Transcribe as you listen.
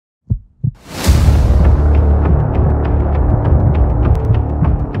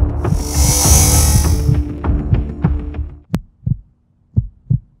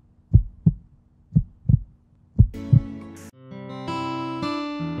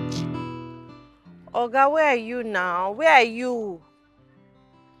Oga, where are you now? Where are you?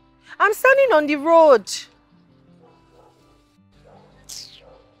 I'm standing on the road.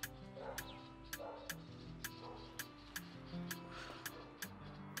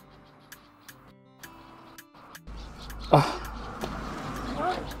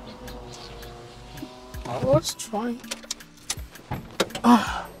 I was trying.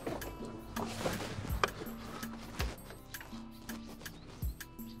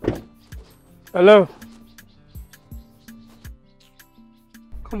 Hello.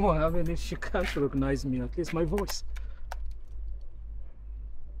 Come on, I mean, if she can't recognize me, at least my voice.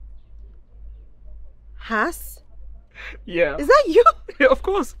 Has? Yeah. Is that you? Yeah, of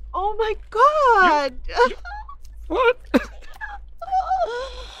course. Oh my God. What?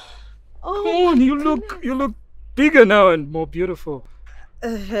 Oh, Come on, you look bigger now and more beautiful.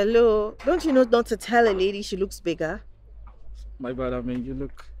 hello. Don't you know not to tell a lady she looks bigger? My bad. I mean, you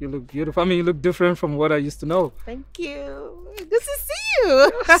look beautiful. I mean, you look different from what I used to know. Thank you. Good to see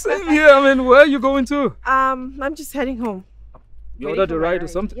you. Same here. I mean, where are you going to? I'm just heading home. You ordered a ride or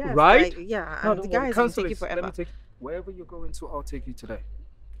something? Yes, Ride? yeah, No, and the don't guy worry. is going to Cancel take you it. forever. Let me take wherever you're going to. I'll take you today.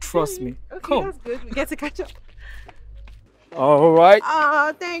 Trust me. Okay, Come. that's good. We get to catch up. All right.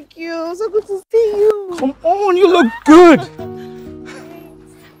 Ah, thank you. So good to see you. Come on, you look good.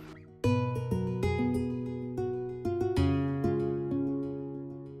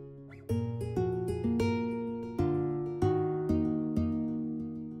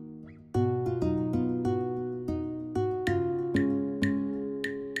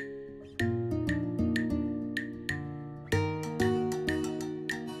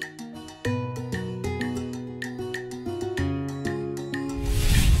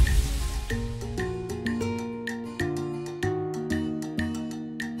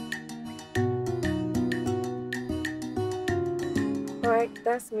 Alright,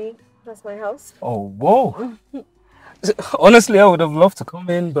 that's me. That's my house. Oh, whoa. Honestly, I would have loved to come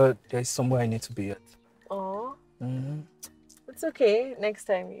in, but there's somewhere I need to be at. Oh, Mm-hmm. it's okay. Next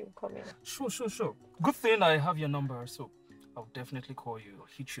time you come in. Sure. Good thing I have your number, so I'll definitely call you,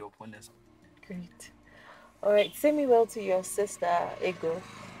 hit you up when there's. Great. Alright, say me well to your sister, Ego.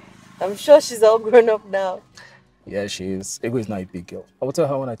 I'm sure she's all grown up now. Yeah, she is. Ego is not a big girl. I will tell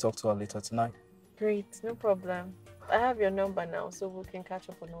her when I talk to her later tonight. Great, no problem. I have your number now, so we can catch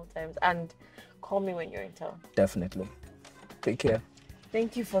up on all times. And call me when you're in town. Definitely. Take care.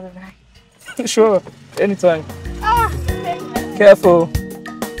 Thank you for the ride. Sure, anytime. Thank you. Careful.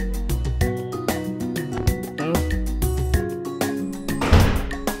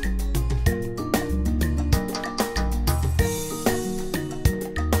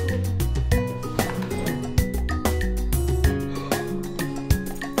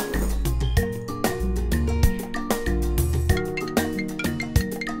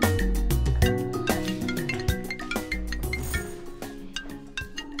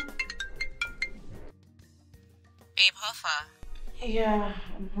 Yeah,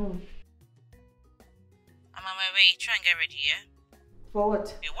 I'm home. I'm on my way. Try and get ready, yeah? For what?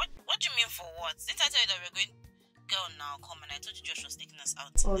 Hey, what do you mean for what? Didn't I tell you that we're going? Girl, now come and I told you Josh was taking us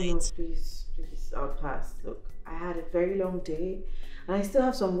out tonight. Oh no, please, I'll pass. Look, I had a very long day and I still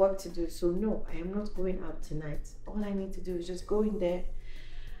have some work to do, so no, I am not going out tonight. All I need to do is just go in there,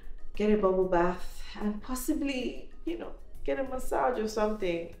 get a bubble bath, and possibly, get a massage or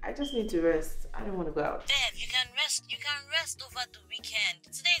something. I just need to rest. I don't want to go out. Dev, you can rest over the weekend.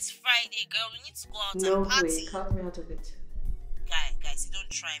 Today is Friday, girl. We need to go out No and party. way, cut me out of it. Guys, don't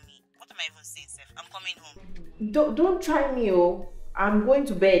try me. What am I even saying, Seth? I'm coming home. Don't try me, oh. I'm going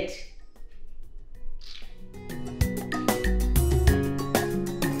to bed.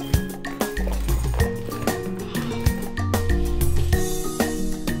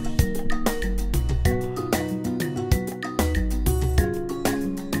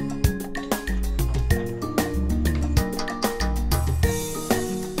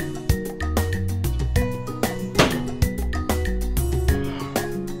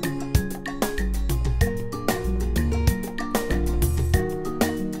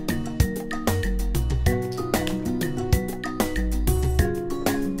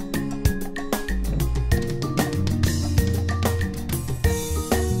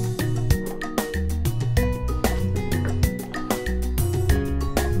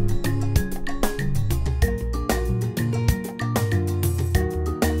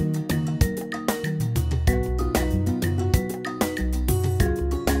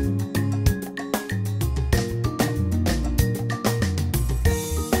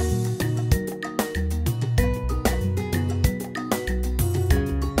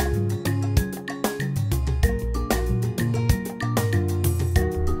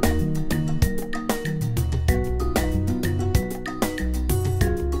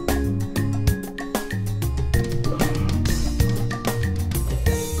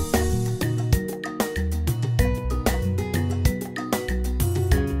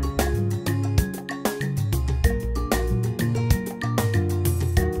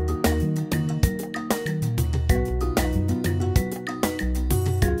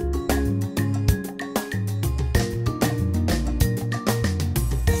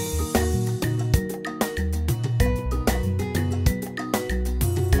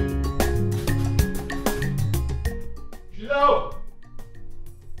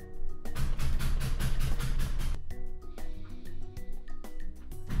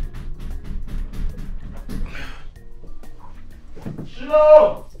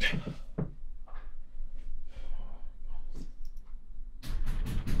 Shilo!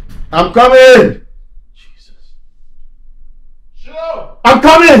 I'm coming! Jesus. Shilo! I'm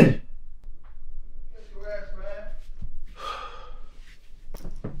coming! Get your ass, man.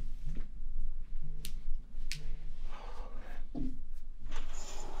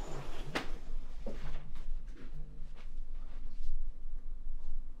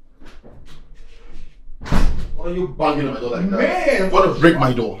 Why are you banging on my door like that? Man! You want to break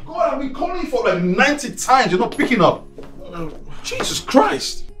my door? God, I've been calling you for like 90 times. You're not picking up. Jesus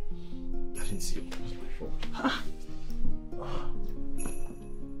Christ! I didn't see you. It was my fault.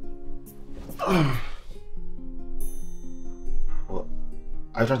 What?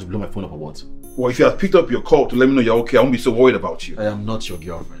 Are you trying to blow my phone up or what? Well, if you had picked up your call to let me know you're okay, I won't be so worried about you. I am not your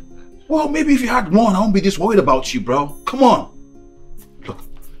girlfriend. Well, maybe if you had one, I won't be this worried about you, bro. Come on. Look.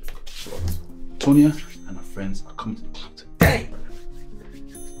 Tonya and her friends are coming to the club today.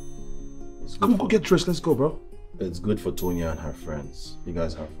 Come on, go get dressed. Let's go, bro. It's good for Tonya and her friends. You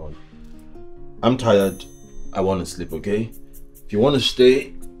guys have fun. I'm tired. I want to sleep, okay? If you want to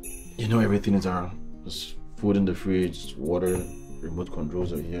stay, you know everything is around. There's food in the fridge, water, remote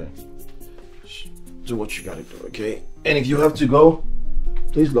controls are here. Just do what you gotta do, okay? And if you have to go,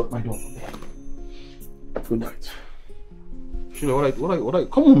 please lock my door for me. Good night. You know what I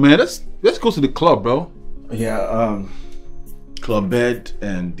come on, man. Let's go to the club, bro. Yeah, Club Bed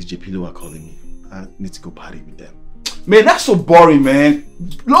and DJ Pillow are calling me. I need to go party with them. Man, that's so boring, man.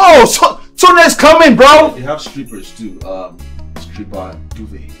 No, Tonya's coming, bro. They have strippers too. Stripper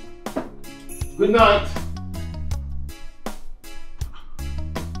duvet. Good night.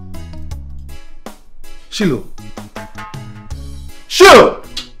 Shilo. Shilo!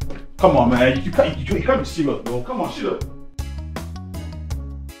 Come on, man. You can't be serious, bro. Come on, Shilo.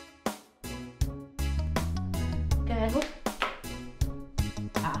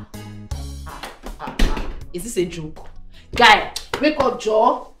 Is this a joke? Guy, wake up,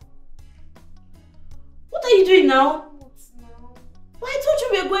 Joe. What are you doing now? Well, I told you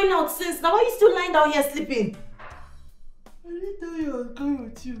we were going out since. Now why are you still lying down here sleeping? I didn't tell you I was going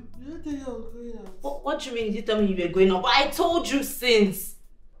with you. I didn't tell you I was going out. What do you mean you didn't tell me you were going out? But I told you since.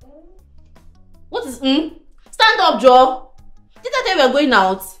 What is Stand up, Joe. Did I tell you we were going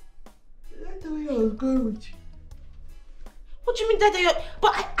out? Did I tell you I was going with you? What do you mean that you?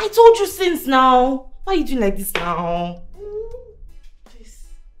 But I told you since now. Why are you doing like this now? Please,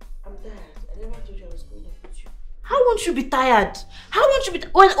 I'm tired. I never told you I was going out with you. How won't you be tired? How won't you be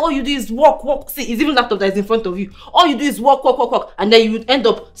when all you do is walk? See, it's even laptop that is in front of you. All you do is walk, and then you would end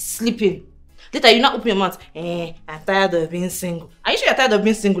up sleeping. Later, you not open your mouth. I'm tired of being single. Are you sure you're tired of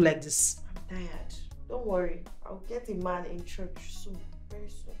being single like this? I'm tired. Don't worry. I'll get a man in church soon. Very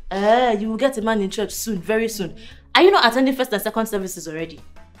soon. You will get a man in church soon, very soon. Are you not attending first and second services already?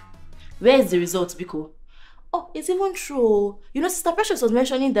 Where is the result, Biko? Oh, it's even true. You know, Sister Precious was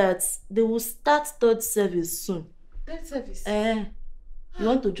mentioning that they will start third service soon. Third service? You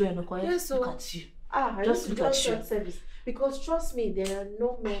want to join, Okoye? Yes, so. Look at you. I Just look look at at third you. service. Because trust me, there are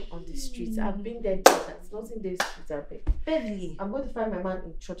no men on the streets. I've been there. There's nothing there streets are big. Beverly. I'm going to find my man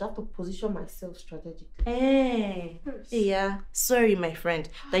in church. I have to position myself strategically. Yeah. Sorry, my friend,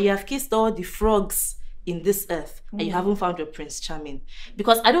 that you have kissed all the frogs in this earth and you haven't found your Prince Charming.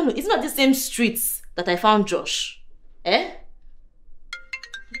 Because I don't know, it's not the same streets that I found Josh. You are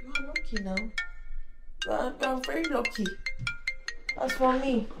lucky now. I'm very lucky. As for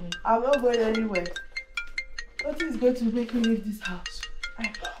me, I'm not going anywhere. Nothing is going to make me leave this house.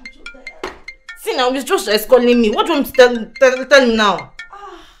 I'm so tired. See now, Miss Josh is calling me. What do you want to tell him now?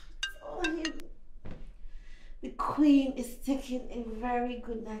 The queen is taking a very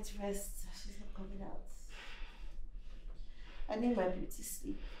good night's rest. She's not coming out. I need my beauty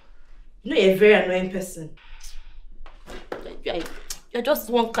sleep. You know you're a very annoying person. You're just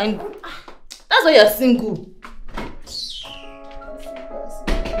one kind. That's why you're single.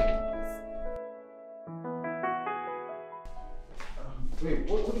 Wait,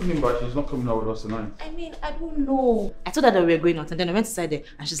 what do you mean by she's not coming out with us tonight? I mean, I don't know. I told her that we were going out and then I went inside there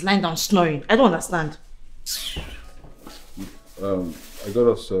and she's lying down snoring. I don't understand. I got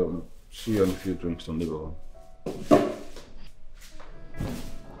us tea and a few drinks on the go.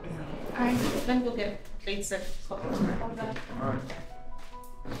 Alright, let me go get plates set. Alright.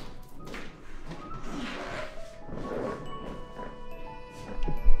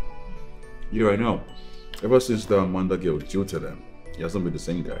 Yeah, I know. Ever since the Amanda girl jilted him, he hasn't been the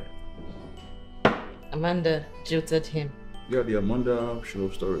same guy. Amanda jilted him. Yeah, the Amanda show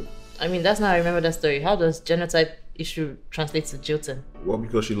story. I mean, that's not I remember that story. How does genotype issue translate to jilting? Well,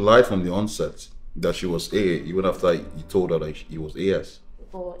 because she lied from the onset. that she was A, even after you told her that he was AS.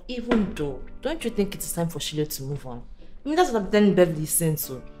 But even though, don't you think it's time for Sheila to move on? I mean, that's what I'm telling Beverly since.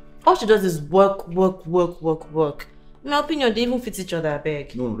 So all she does is work. In my opinion, they even fit each other, I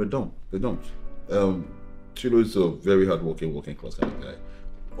beg. No, they don't. They don't. Chilo is a very hardworking, working class kind of guy.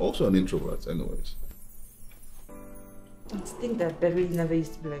 Also an introvert, anyways. I think that Beverly never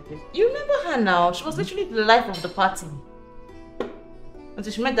used to be like this. You remember her now? She was literally the life of the party.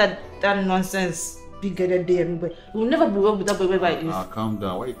 Until she met that nonsense big-headed day. But you will never be wrong with that boy wherever it is. Calm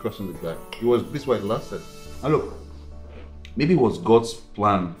down. Why are you crossing the guy? This why it lasted. And look, maybe it was God's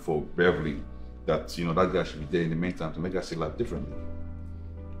plan for Beverly that, you know, that guy should be there in the meantime to make her see life differently.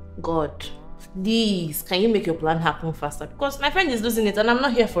 God, please, can you make your plan happen faster? Because my friend is losing it and I'm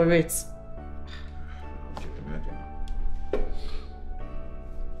not here for it.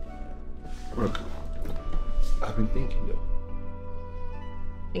 Look, I've been thinking though.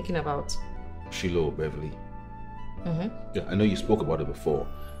 Thinking about? Shiloh or Beverly. Yeah, I know you spoke about it before.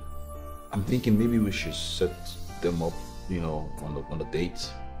 I'm thinking maybe we should set them up, you know, on a date.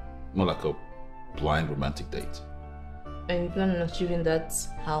 More like a blind romantic date. And you plan on achieving that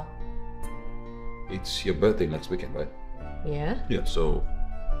how? It's your birthday next weekend, right? Yeah? Yeah, so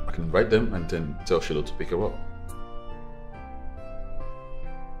I can invite them and then tell Shiloh to pick her up.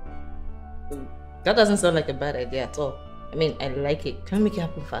 That doesn't sound like a bad idea at all. I mean, I like it. Can we make it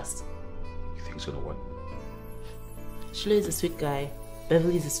happen fast? You think so, what? Shiloh is a sweet guy.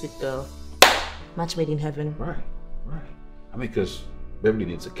 Beverly is a sweet girl. Match made in heaven. Right. I mean, because Beverly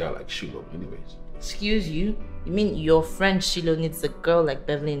needs a guy like Shiloh anyways. Excuse you? You mean your friend Shiloh needs a girl like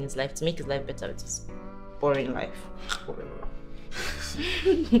Beverly in his life to make his life better with his boring life? Whatever.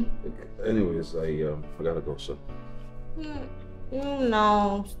 Anyways, I gotta go, so.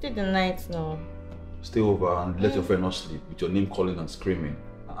 No, stay the night now. Stay over and let your friend not sleep with your name calling and screaming.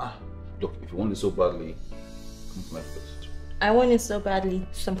 Look, if you want it so badly, come to my place. I want it so badly,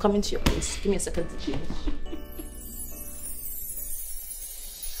 so I'm coming to your place. Give me a second to change.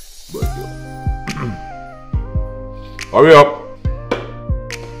 But hurry up!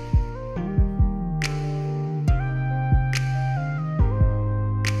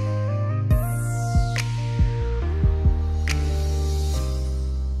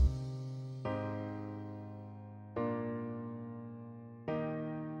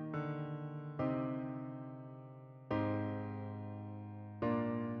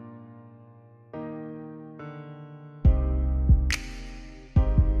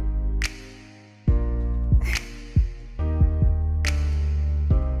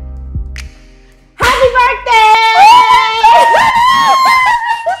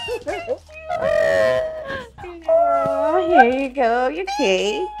 Your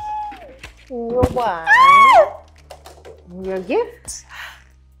cake, your wine, your gift.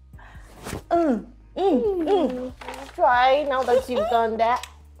 Try now that you've done that.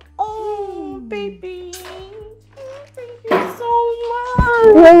 Oh, baby. Thank you so much.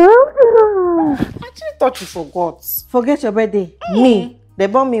 I actually thought you forgot. Forget your birthday. Me. They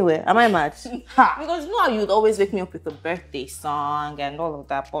born me where? Am I mad? Because you know how you'd always wake me up with a birthday song and all of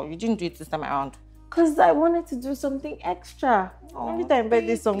that, but you didn't do it this time around. Because I wanted to do something extra. Every time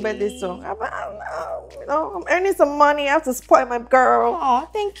birthday song. I'm earning some money. I have to spoil my girl. Oh,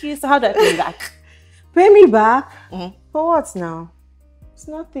 thank you. So how do I pay you back? Pay me back? For what now? It's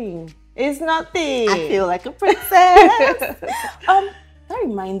nothing. It's nothing. I feel like a princess. That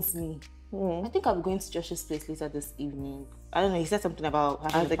reminds me. I think I'll be going to Josh's place later this evening. I don't know, he said something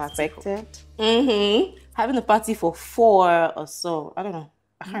about having a party. As expected? Having a party for 4 or so. I don't know.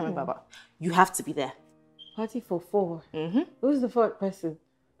 I can't remember, but you have to be there. Party for 4? Who's the 4th person?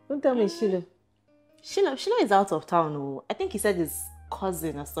 Don't tell me Shiloh. Shiloh is out of town. Oh. I think he said his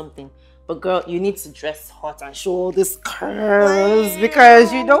cousin or something. But girl, you need to dress hot and show all these curves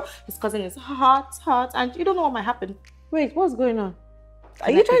because you know his cousin is hot, and you don't know what might happen. Wait, what's going on? Are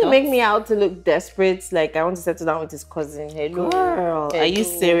you trying to make me out to look desperate? Like I want to settle down with his cousin? Hello. Girl, are you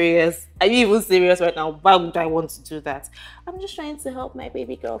serious? Are you even serious right now? Why would I want to do that? I'm just trying to help my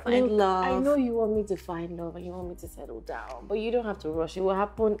baby girl find love. I know you want me to find love and you want me to settle down, but you don't have to rush. It will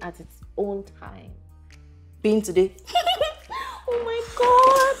happen at its own time. Being today. Oh my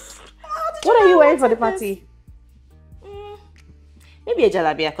God. What are you wearing for the party? Maybe a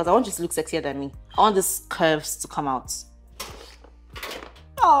jalabia because I want you to look sexier than me. I want these curves to come out.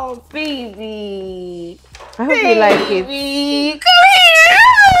 Oh, baby. I hope you like it. Come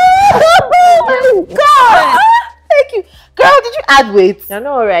here. Oh my God. Thank you. Girl, did you add weight? I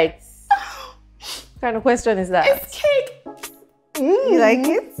know, right? What kind of question is that? It's cake. You like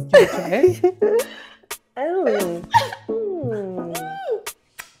it? Okay.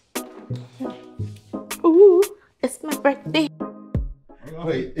 my birthday.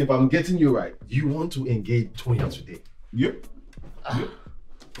 Wait, if I'm getting you right, you want to engage Tonya today? Yep.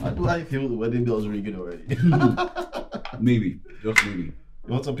 Why do I feel the wedding bells ringing already? Maybe. Just maybe.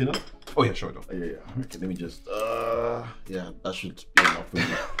 You want some peanut? Oh yeah, sure. Yeah. Okay, let me just yeah, that should be enough for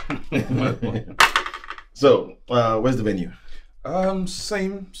me. So, where's the venue?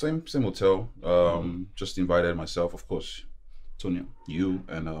 Same hotel. Just invited myself, of course. Tonya, you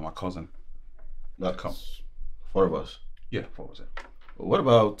and my cousin. That comes. 4 of us. Yeah, 4 was it. What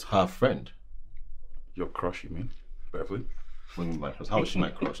about her friend? Your crush, you mean? Beverly? What do you mean my crush? How is she my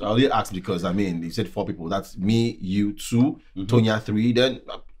crush? I only asked because you said 4 people. That's me, you 2, Tonya 3. Then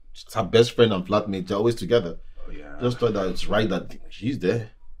it's her best friend and flatmate. They're always together. Oh yeah. Just thought that it's right that she's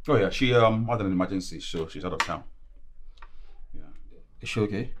there. Oh yeah, she had an emergency, so she's out of town. Yeah. Is she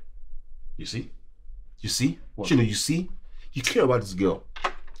okay? You see? You see? What? Chino, you see? You care about this girl.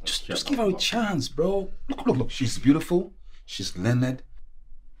 Just give her a chance, bro. Look. She's beautiful. She's learned.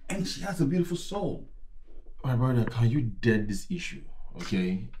 And she has a beautiful soul. My brother, can you dead this issue?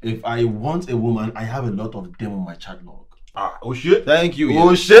 Okay? If I want a woman, I have a lot of them on my chat log. Oh shit. Thank you.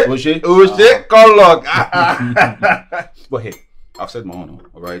 Oh yeah. shit. Oh shit. Oh shit. Call log. But hey, I've said my own,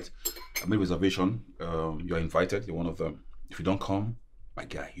 alright? I made a reservation. You're invited, you're one of them. If you don't come, my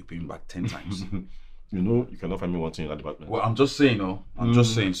guy, you pay me back 10 times. You know, you cannot find me wanting in that department. Well, I'm just saying, I'm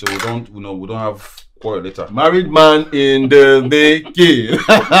just saying. So we don't have quarrel later. Married man in the making.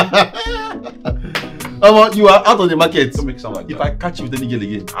 You are out of the market. Don't make it sound like if that. I catch you with any girl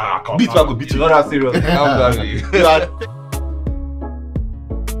again, Come beat you, I go beat you. You're not that serious. I'm glad you.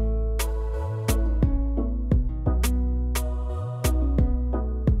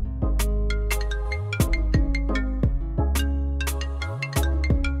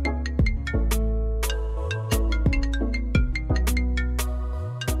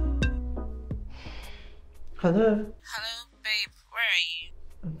 Hello. Hello, babe. Where are you?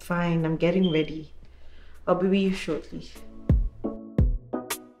 I'm fine. I'm getting ready. I'll be with you shortly.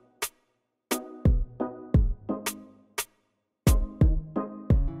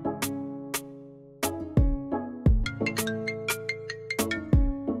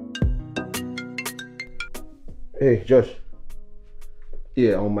 Hey, Josh.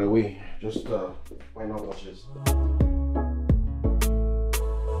 Yeah, on my way. Just find out watches.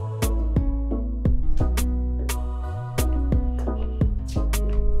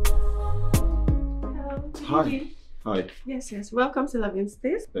 Hi. Hi. Yes. Welcome to Loving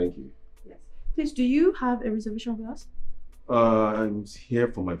Space. Thank you. Yes. Please, do you have a reservation with us? I'm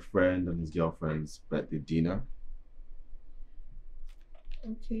here for my friend and his girlfriend's birthday dinner.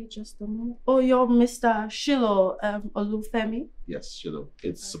 Okay, just a moment. Oh, you're Mr. Shilo Olufemi? Yes, Shilo.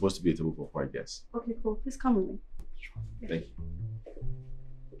 It's supposed to be a table for 5 guests. Okay, cool. Please come with me. Thank you.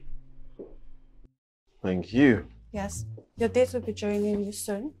 Thank you. Yes. Your date will be joining you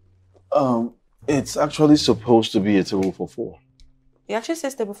soon. It's actually supposed to be a table for 4. It actually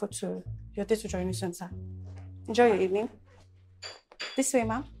says table for 2. Your date will join you soon, sir. Enjoy your evening. This way,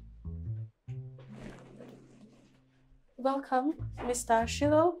 ma'am. Welcome, Mr.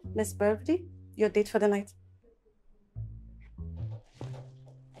 Shilo, Miss Beverly. Your date for the night.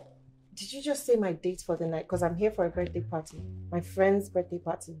 Did you just say my date for the night? Because I'm here for a birthday party. My friend's birthday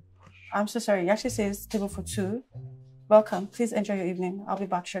party. I'm so sorry. It actually says table for 2. Welcome. Please enjoy your evening. I'll be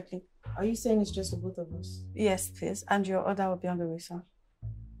back shortly. Are you saying it's just the both of us? Yes, please. And your order will be on the way, sir.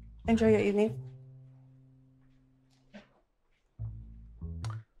 Enjoy your evening.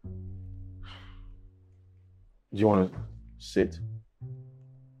 Do you want to sit?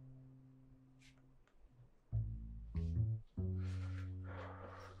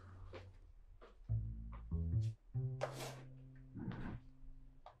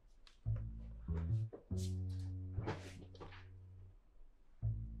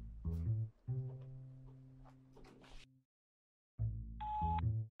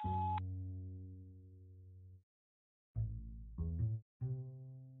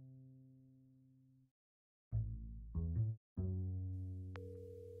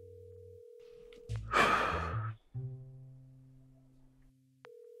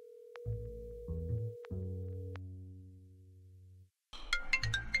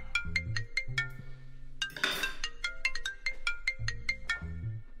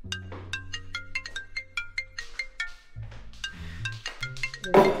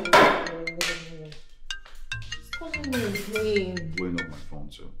 Blowing up my phone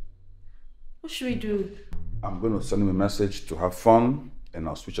too. What should we do? I'm going to send him a message to have fun, and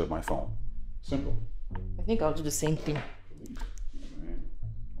I'll switch off my phone. Simple. I think I'll do the same thing.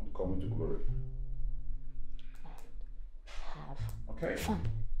 I'm coming to glory. Have Okay. fun.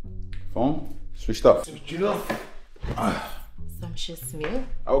 Phone switched off. Switch it off. Sumptuous meal.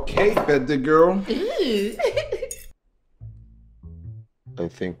 Okay, birthday girl. I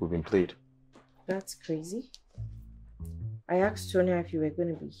think we've been played. That's crazy. I asked Tonya if you were going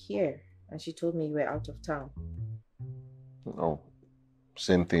to be here, and she told me you were out of town. No.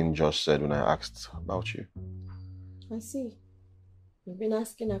 Same thing Josh said when I asked about you. I see. You've been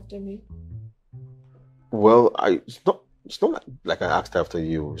asking after me. Well, it's not like I asked after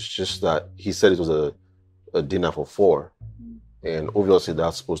you. It's just that he said it was a dinner for 4. And obviously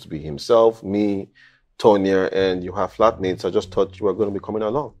that's supposed to be himself, me, Tonya, and you have flatmates. I just thought you were going to be coming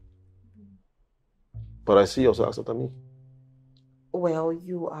along. But I see you also asked after me. Well,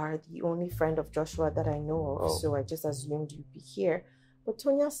 you are the only friend of Joshua that I know of, so I just assumed you'd be here. But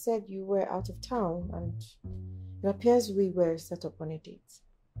Tonya said you were out of town, and it appears we were set up on a date.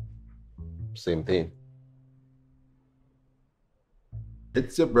 Same thing.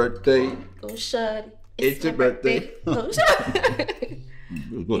 It's your birthday. Go shut. It's your birthday. Go shut.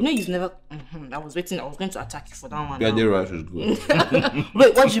 You know you've never... I was waiting. I was going to attack you for that one. Yeah, the rice is good.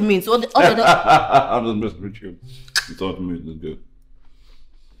 Wait, what do you mean? So all the other... I'm just messing with you. You thought the meat was good.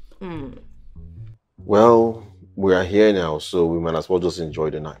 Well, we are here now, so we might as well just enjoy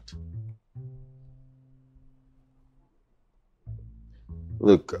the night.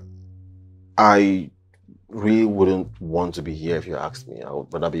 Look, I really wouldn't want to be here if you asked me. I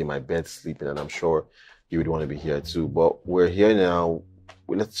would rather be in my bed sleeping, and I'm sure you would want to be here too. But we're here now.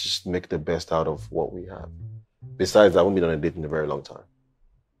 Let's just make the best out of what we have. Besides, I haven't been on a date in a very long time.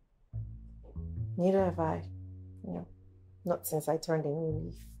 Neither have I. Not since I turned a new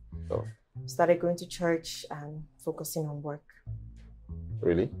leaf. Oh. Started going to church and focusing on work.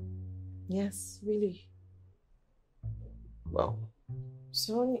 Really? Yes, really. Well.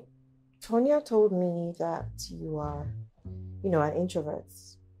 So, Tonya told me that you are, an introvert.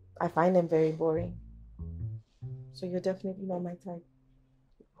 I find them very boring. So you're definitely not my type.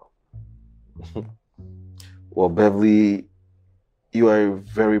 Well, Beverly, you are a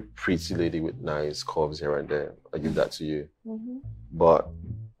very pretty lady with nice curves here and there. I give that to you. Mm-hmm. But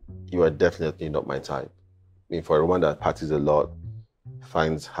you are definitely not my type. I mean, for a woman that parties a lot,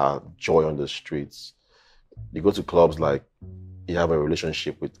 finds her joy on the streets, you go to clubs like you have a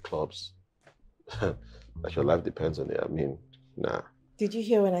relationship with clubs. Like your life depends on it. I mean, nah. Did you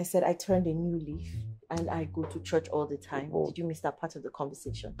hear when I said I turned a new leaf and I go to church all the time? Oh, did you miss that part of the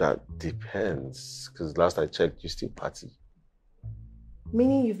conversation? That depends. Because last I checked, you still party.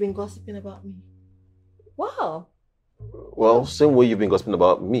 Meaning you've been gossiping about me? Wow. Well, same way you've been gossiping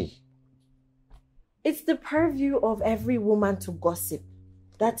about me. It's the purview of every woman to gossip.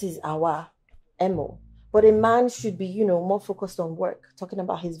 That is our MO. But a man should be, more focused on work, talking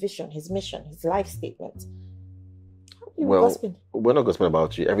about his vision, his mission, his life statement. Well, we're not gossiping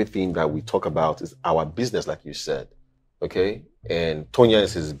about you. Everything that we talk about is our business, like you said. Okay? And Tonya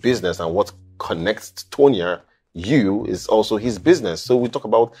is his business, and what connects Tonya, you, is also his business. So we talk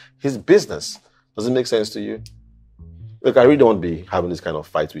about his business. Does it make sense to you? Look, I really don't want to be having this kind of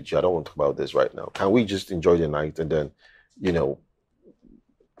fight with you. I don't want to talk about this right now. Can we just enjoy the night and then,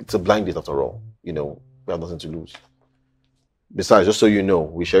 it's a blind date after all. We have nothing to lose. Besides, just so you know,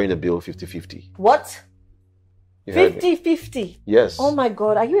 we're sharing the bill 50-50. What? 50-50? Yes. Oh my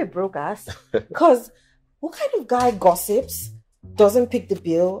God, are you a broke ass? Because what kind of guy gossips, doesn't pick the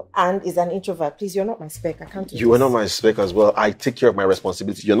bill, and is an introvert? Please, you're not my spec. I can't do this. You are not my spec as well. I take care of my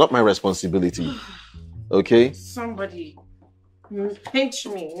responsibility. You're not my responsibility. Okay? Somebody pinch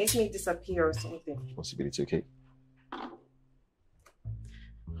me, make me disappear or something. Responsibility, okay?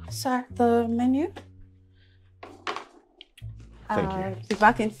 Sir, the menu. Thank you. I'll be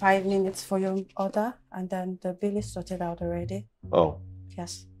back in 5 minutes for your order, and then the bill is sorted out already. Oh.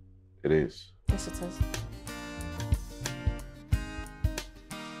 Yes. It is. Yes, it is.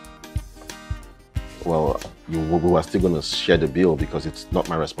 Well, we are still going to share the bill because it's not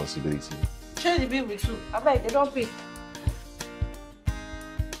my responsibility. Share the bill with you. I beg, they don't pay.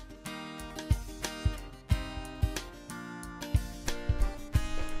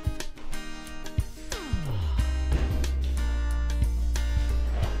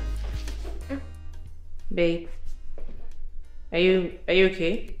 Babe, are you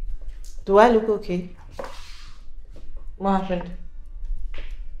okay? Do I look okay? What happened?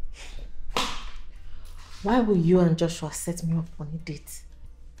 Why will you and Joshua set me up on a date?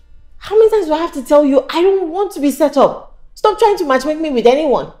 How many times do I have to tell you I don't want to be set up? Stop trying to matchmake me with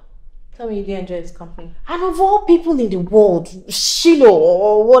anyone. Tell me you didn't enjoy this company. And of all people in the world, Shiloh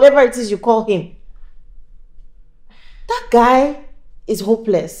or whatever it is you call him, that guy is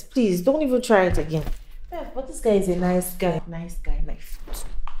hopeless. Please, don't even try it again. Yeah, but this guy is a nice guy. Nice guy, my foot.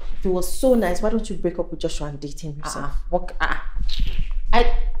 If it was so nice, why don't you break up with Joshua and date him yourself? But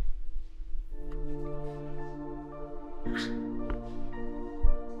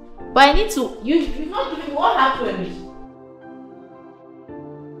I need to. You're not doing what happened.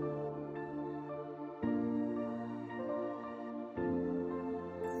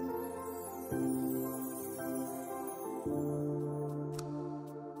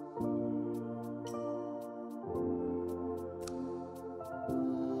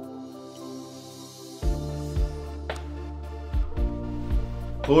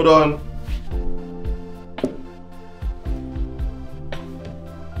 Hold on.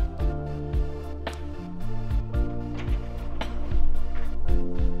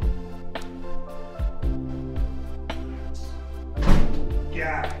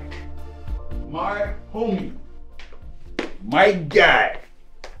 Guy. My homie. My guy.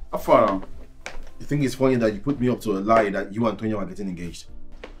 I found him. You think it's funny that you put me up to a lie that you and Tonya are getting engaged?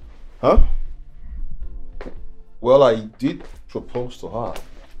 Huh? Well, I did propose to her,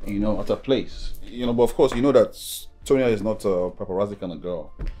 you know, at a place. You know, but of course, you know that Tonya is not a paparazzi kind of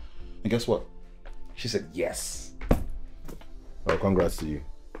girl. And guess what? She said yes. Well, congrats to you.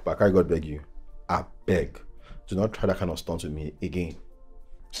 But I God beg you. I beg. Do not try that kind of stunt with me again.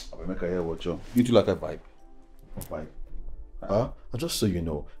 I will make her hear what you do like a vibe. Vibe? Huh? Just so you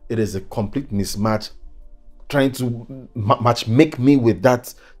know, it is a complete mismatch trying to match make me with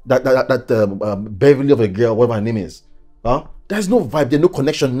that Beverly of a girl, whatever her name is. Huh? There's no vibe, there's no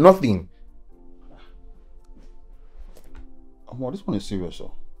connection, nothing. Well, this one is serious,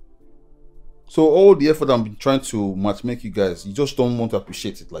 though. So all the effort I'm trying to match make you guys, you just don't want to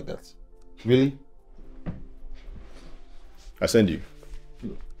appreciate it like that. Really? I send you.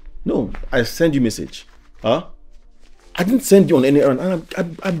 No, I send you message. Huh? I didn't send you on any errand.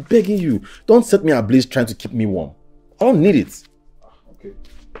 I'm begging you. Don't set me ablaze trying to keep me warm. I don't need it. Okay.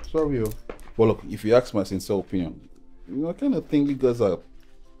 Sorry, yo. Well, look, if you ask my sincere opinion, you know, I kind of think you guys are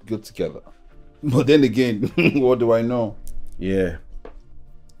good together. But then again, what do I know? Yeah.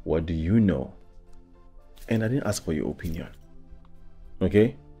 What do you know? And I didn't ask for your opinion.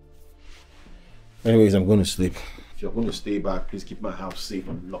 Okay? Anyways, I'm going to sleep. If you're going to stay back, please keep my house safe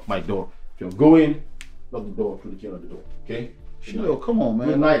and lock my door. If you're going, lock the door, put the key on the door. Okay? Shiloh, come on, man.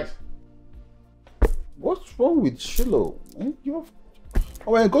 Good night. What's wrong with Shiloh?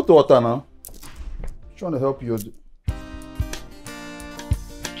 Oh, I go to water now. Trying to help you.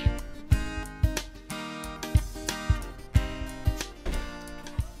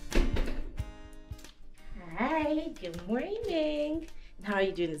 Hi, good morning. How are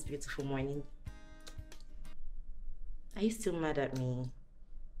you doing this beautiful morning? Are you still mad at me?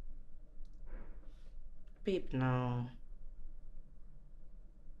 Babe, no.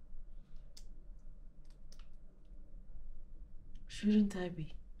 Shouldn't I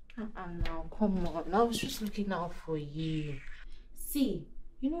be? No, come on. I was just looking out for you. See,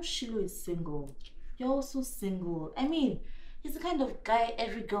 you know Shiloh is single. You're also single. I mean, he's the kind of guy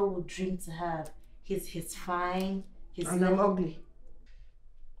every girl would dream to have. He's fine. And I'm ugly.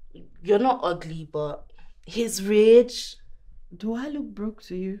 You're not ugly, but he's rich. Do I look broke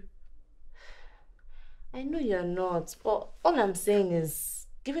to you? I know you're not, but all I'm saying is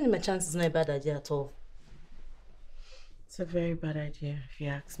giving him a chance is not a bad idea at all. It's a very bad idea, if you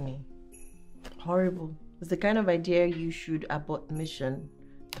ask me. Horrible. It's the kind of idea you should abort mission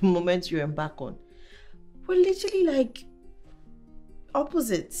the moment you embark on. We're literally like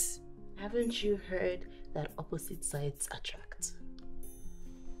opposites. Haven't you heard that opposite sides attract?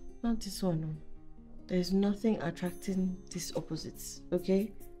 Not this one, no. There's nothing attracting these opposites,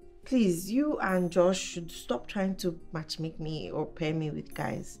 okay? Please, you and Josh should stop trying to matchmake me or pair me with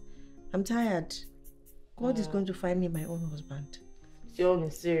guys. I'm tired. God is going to find me my own husband. You're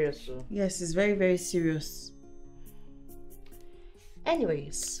only serious, so. Yes, it's very, very serious.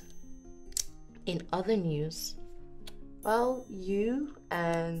 Anyways, in other news, while you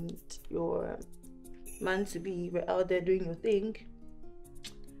and your man-to-be were out there doing your thing,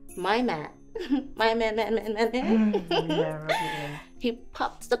 my man, he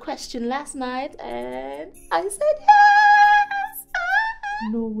popped the question last night and I said yes!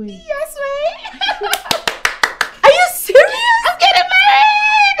 No way. Yes, way! Are you serious? I'm getting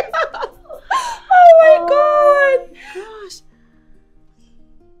married! Oh my god! Gosh.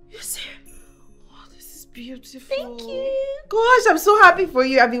 You serious? Oh, this is beautiful. Thank you. Gosh, I'm so happy for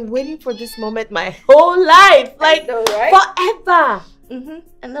you. I've been waiting for this moment my whole life. Like, know, right? forever.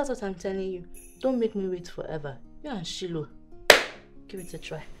 And that's what I'm telling you. Don't make me wait forever. You and Shiloh, give it a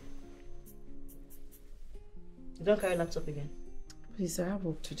try. You don't carry laptop again. Please, I have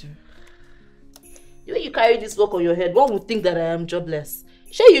work to do. The way you carry this work on your head, one would think that I am jobless.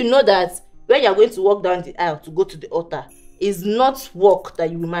 Sure, you know that when you are going to walk down the aisle to go to the altar, is not work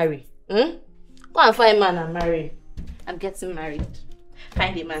that you will marry. Go and find a man and marry. I'm getting married.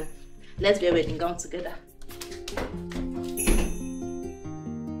 Find a man. Let's wear a wedding gown together.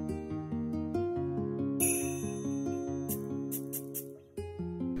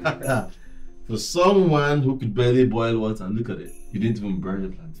 For someone who could barely boil water, look at it. You didn't even burn the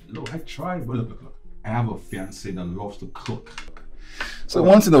plantain. Look, I tried, but look. I have a fiancée that loves to cook. So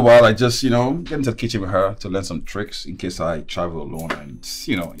once in a while, I just, get into the kitchen with her to learn some tricks in case I travel alone and,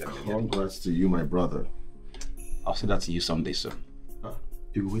 Congrats to you, my brother. I'll say that to you someday, sir.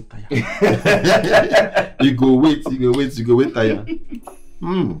 You go wait, Taya. You go wait, Taya.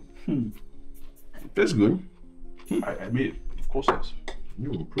 That's good. I made it. Of course, yes.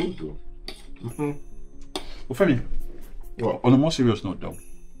 You improved, though. Well, Femi, on a more serious note, though,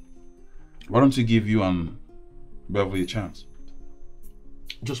 why don't you give you and Beverly a chance?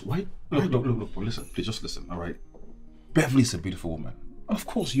 Just wait. Look, listen, please just listen, all right? Beverly's a beautiful woman. And of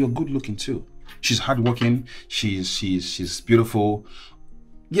course, you're good looking too. She's hardworking, she's beautiful.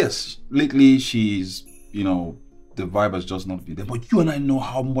 Yes, lately she's, the vibe has just not been there. But you and I know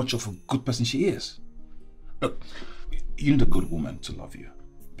how much of a good person she is. Look, you need a good woman to love you.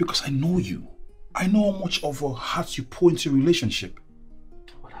 Because I know you. I know how much of a heart you pour into a relationship.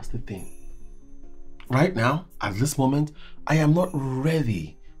 But that's the thing. Right now, at this moment, I am not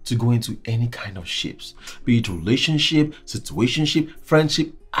ready to go into any kind of ships. Be it relationship, situationship,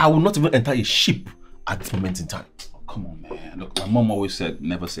 friendship. I will not even enter a ship at this moment in time. Oh, come on, man. Look, my mom always said,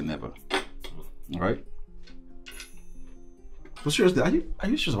 never say never. All right? But seriously, are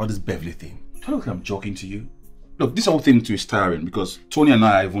you serious about this Beverly thing? I don't think I'm joking to you. Look, this whole thing too is tiring because Tony and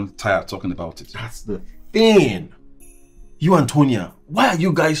I are even tired talking about it. That's the thing. You and Tonya, why are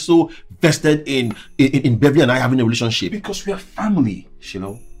you guys so vested in Beverly and I having a relationship? Because we are family,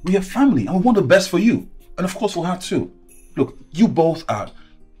 Shiloh. We are family and we want the best for you. And of course for her too. Look, you both are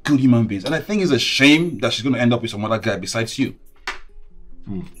good human beings. And I think it's a shame that she's going to end up with some other guy besides you.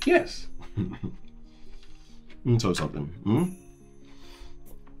 Yes. Let me tell you something.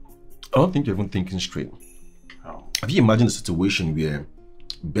 I don't think you're even thinking straight. How? Have you imagined a situation where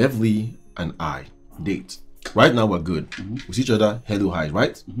Beverly and I date? Right now we're good. We see each other, hello, hi,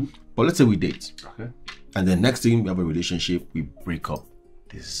 right? But let's say we date. Okay. And then next thing we have a relationship, we break up.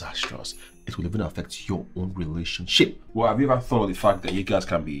 Disastrous. It will even affect your own relationship. Well, have you ever thought of the fact that you guys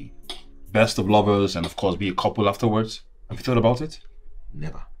can be best of lovers and of course be a couple afterwards? Have you thought about it?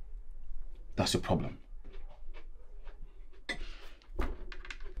 Never. That's your problem.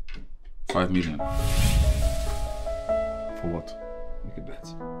 5 million. For what? Make a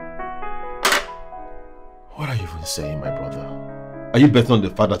bet. What are you even saying, my brother? Are you betting on the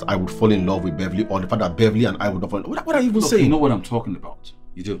fact that I would fall in love with Beverly or the fact that Beverly and I would not fall in love? What are you even saying? You know what I'm talking about.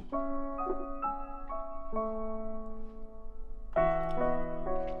 You do.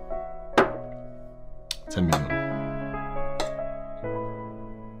 $10 million.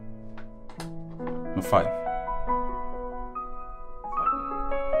 No, 5.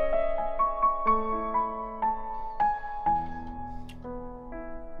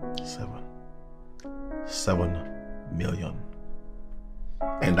 7 million.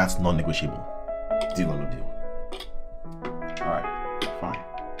 And that's non-negotiable. Deal or no deal? Alright, fine.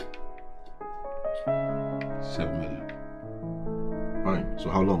 7 million. Fine. So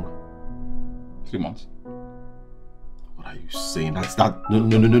how long? 3 months. What are you saying? No.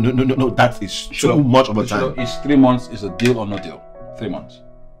 That is too much of a time. It's 3 months. Is a deal or no deal? 3 months.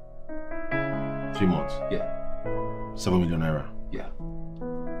 3 months? Yeah. 7 million naira. Yeah.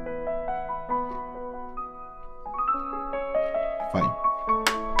 Fine.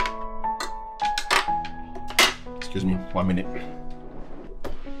 Excuse me, 1 minute.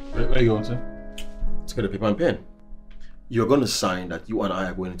 Where are you going, sir? Let's get a paper and pen. You're going to sign that you and I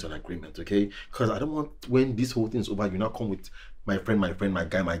are going into an agreement, okay? Because I don't want, when this whole thing is over, you now come with my friend, my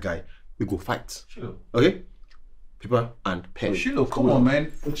guy. We go fight. Shiloh. Okay? Paper and pen. Oh, Shiloh, come on,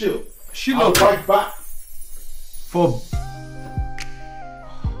 man. Chill. Shiloh, I'll fight back. For...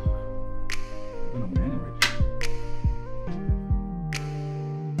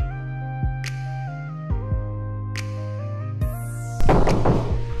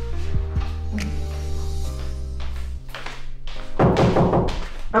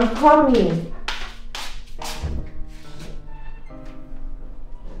 I'm coming.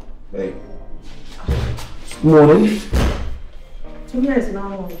 Hey. Morning. Tonya is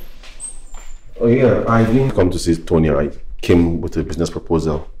now. Oh yeah, I didn't come to see Tonya. I came with a business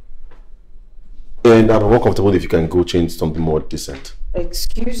proposal. And I'm more comfortable if you can go change something more decent.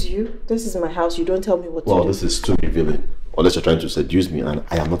 Excuse you? This is my house. You don't tell me what to do. Well, this is too revealing. Unless you're trying to seduce me, and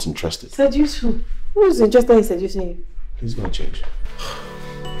I am not interested. Seduce who? Who is interested in seducing you? He's gonna change.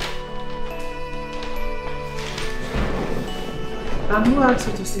 And who asked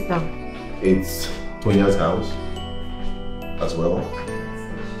you to sit down? It's Tonya's house as well.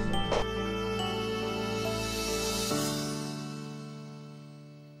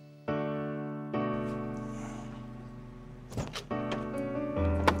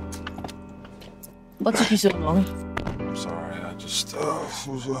 What took you so long? I'm sorry, I just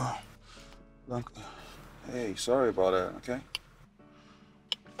was hey, sorry about that, okay?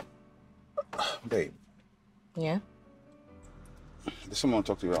 Babe. Yeah? There's someone to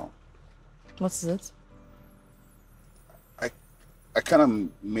talk to you about. What's it? I kind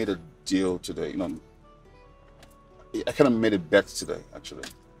of made a deal today, you know. I kind of made a bet today, actually.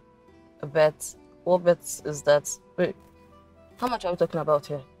 A bet? What bet is that? Wait, how much are we talking about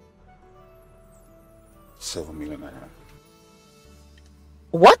here? 7 million naira.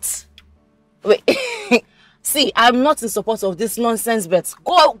 What? Wait, see, I'm not in support of this nonsense bet.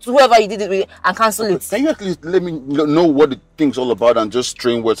 Go out to whoever you did it with and cancel it. Can you at least let me know what the thing's all about and just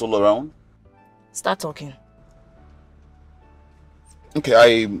string words all around? Start talking.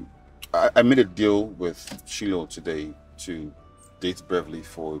 Okay, I made a deal with Shiloh today to date Beverly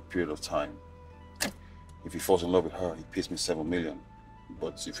for a period of time. If he falls in love with her, he pays me 7 million.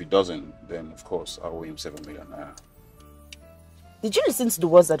 But if he doesn't, then of course I owe him 7 million naira. Did you listen to the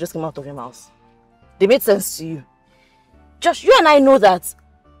words that just came out of your mouth? They made sense to you. Josh, you and I know that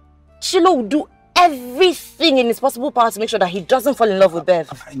Shiloh will do everything in his possible power to make sure that he doesn't fall in love with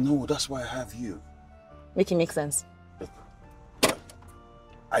Bev. I know, that's why I have you. Make it make sense. Look,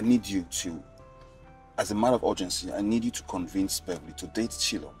 I need you to, as a matter of urgency, I need you to convince Beverly to date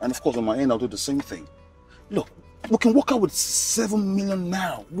Shiloh. And of course on my end I'll do the same thing. Look, we can walk out with 7 million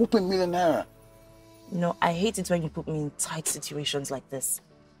naira, whooping million naira. No, I hate it when you put me in tight situations like this.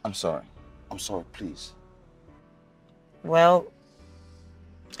 I'm sorry, please. Well,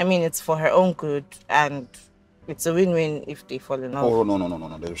 I mean, it's for her own good, and it's a win-win if they fall in love. Oh,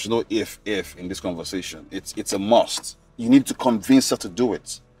 no. There's no if in this conversation. It's a must. You need to convince her to do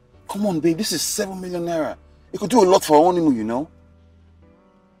it. Come on, babe, this is 7 million naira. You could do a lot for her honeymoon, you know?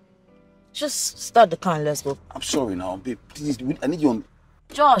 Just start the car and let's go. I'm sorry now, babe. Please, I need you on...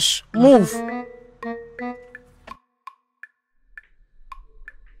 Josh, move.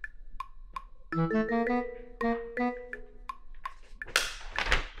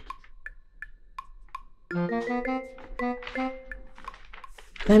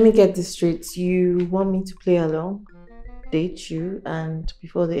 Let me get this straight. You want me to play along, date you, and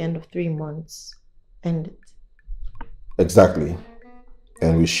before the end of 3 months, end it? Exactly.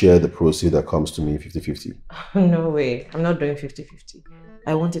 And we share the proceeds that comes to me 50-50. No way. I'm not doing 50-50.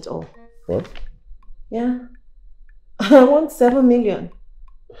 I want it all. What? Yeah. I want 7 million.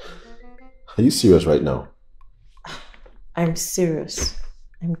 Are you serious right now? I'm serious.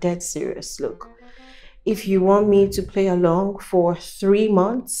 I'm dead serious. Look, if you want me to play along for 3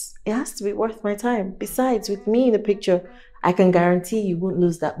 months, it has to be worth my time. Besides, with me in the picture, I can guarantee you won't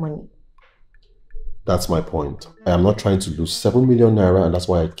lose that money. That's my point. I am not trying to lose 7 million naira, and that's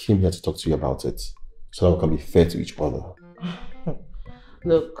why I came here to talk to you about it. So that we can be fair to each other.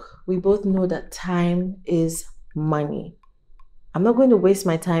 Look, we both know that time is money. I'm not going to waste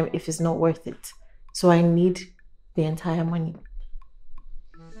my time if it's not worth it. So I need the entire money.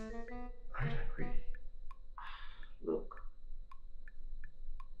 I agree. Look.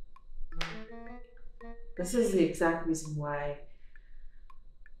 This is the exact reason why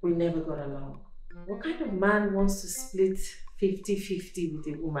we never got along. What kind of man wants to split 50-50 with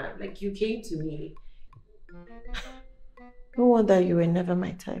a woman? Like, you came to me. No wonder you were never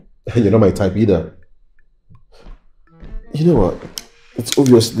my type. You're not my type either. You know what? It's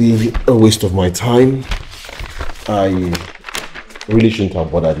obviously a waste of my time. I really shouldn't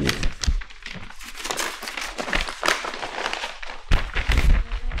have bothered you.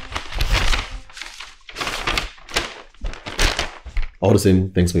 All the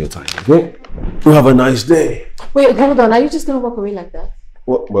same, thanks for your time. Okay? You have a nice day. Wait, hold on. Are you just going to walk away like that?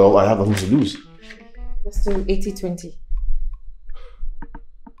 Well, I have nothing to lose. Let's do 80-20.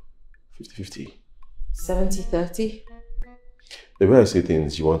 50-50. 70-30. The way I say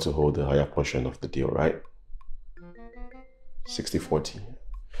things, you want to hold the higher portion of the deal, right? 60-40.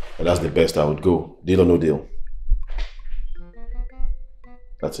 And that's the best I would go. Deal or no deal?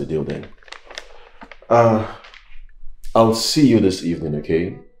 That's a deal then. I'll see you this evening,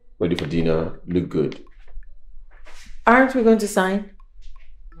 okay? Ready for dinner, look good. Aren't we going to sign?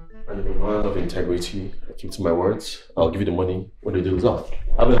 I'm a man of integrity. I keep to my words. I'll give you the money when the deal is up.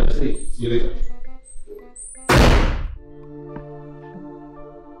 Have a nice day. See you later.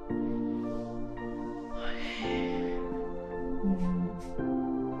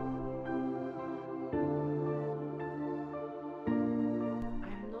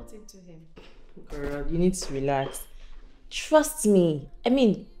 I'm not into him. Girl, you need to relax. Trust me. I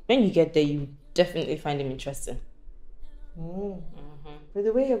mean, when you get there, you definitely find him interesting. With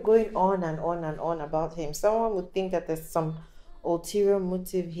the way you're going on and on and on about him, someone would think that there's some ulterior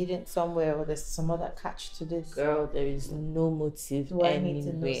motive hidden somewhere, or there's some other catch to this. Girl, there is no motive Do I anywhere. need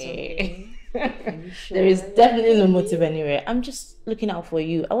to know something? Are you sure? There is definitely no motive anywhere. I'm just looking out for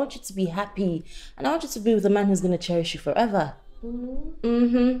you. I want you to be happy, and I want you to be with a man who's gonna cherish you forever. And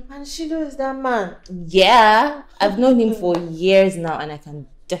Shido is that man. Yeah, I've known him for years now, and I can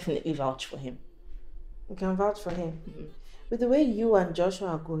definitely vouch for him. You can vouch for him. With the way you and Joshua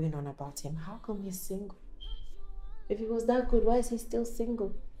are going on about him, how come he's single? If he was that good, why is he still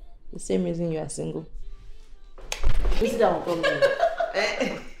single? The same reason you are single. Sit down, come here.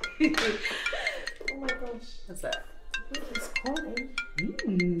 Oh my gosh. What's that? He's calling.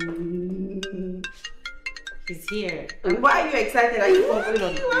 He's here. And why are you excited? Are you going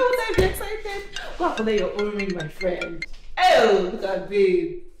on? Why would I be excited? Go and play your own ring, my friend. Oh, look at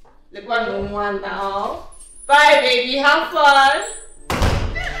babe. Look one now. Bye, baby. Have fun.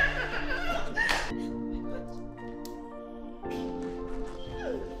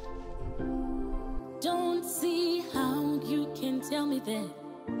 Don't see how you can tell me that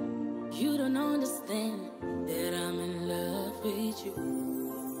you don't understand that I'm in love with you.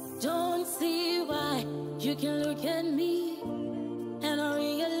 Don't see why you can look at me and I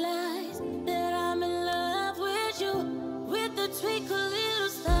realize that I'm in love with you. With the twinkle little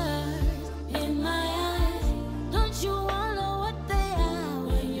stars in my eyes. Don't you wanna what they are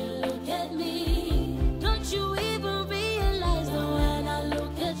when you look at me? Don't you even realize that when I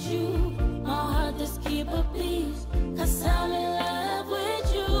look at you, my heart just keep a beat, 'cause I'm in love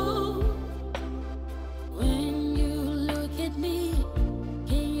with you. When you look at me,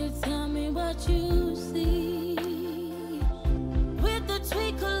 can you tell me what you see? With the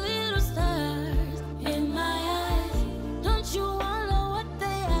twinkle little stars in my eyes. Don't you wanna what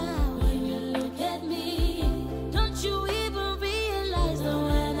they are when you look at me? Don't you even realize that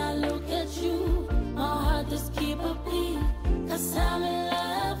when I look at you, my heart just keep a beat, 'cause I'm in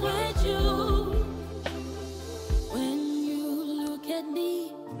love with you. When you look at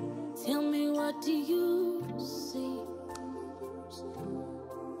me, tell me what do you see?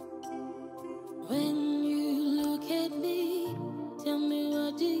 When you look at me, tell me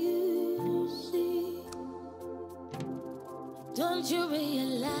what do you see? Don't you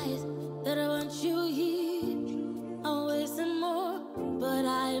realize that I want you here? I'm wasting more, but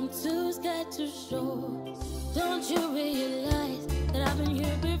I am too scared to show. Don't you realize that I've been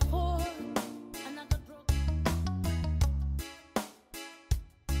here before? And I got broken.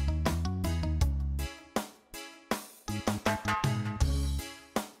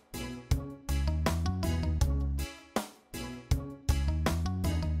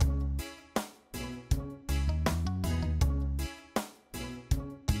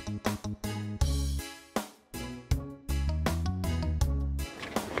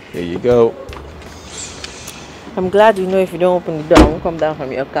 Here you go. I'm glad you know if you don't open the door, I won't come down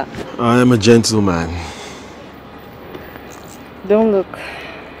from your car. I am a gentleman. Don't look.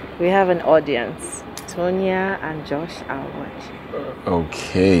 We have an audience. Tonya and Josh are watching.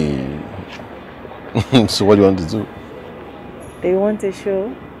 Okay. So what do you want to do? They want a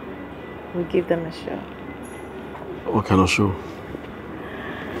show, we'll give them a show. What kind of show?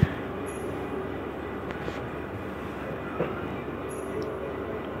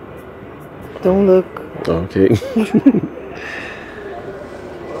 Don't look. Okay.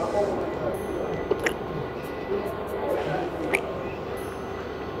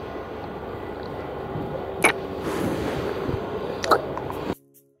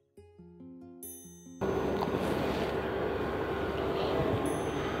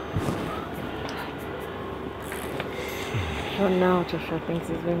 Oh, now Joshua thinks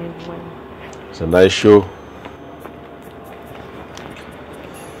he's winning the money. It's a nice show.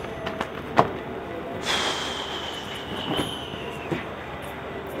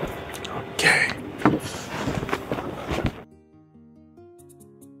 Okay.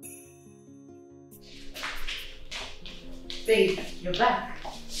 Babe, you're back.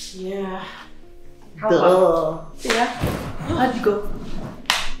 Yeah. Duh. Yeah. How'd you go?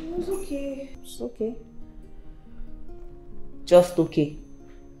 It was okay. It's okay. Just okay.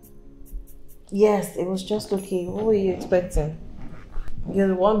 Yes, it was just okay. What were you expecting? You're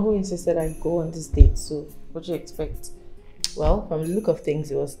the one who insisted I go on this date, so what do you expect? Well, from the look of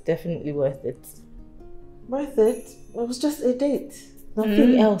things, it was definitely worth it. Worth it? It was just a date.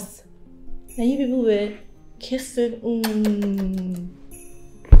 Nothing else. And you people were kissing.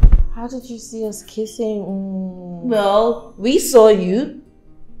 How did you see us kissing? Well, we saw you.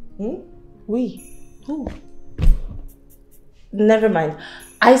 We? Who? Never mind.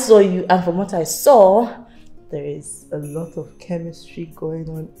 I saw you, and from what I saw, there is a lot of chemistry going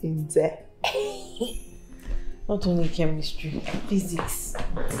on in there. Not only chemistry, physics,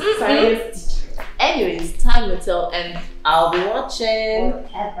 science. Anyways, time will tell, and I'll be watching.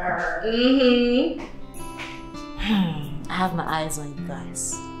 Whatever. I have my eyes on you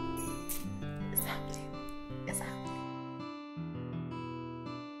guys. It's happening. It's happening.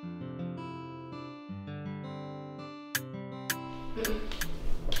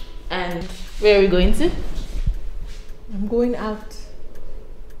 And where are we going to? I'm going out.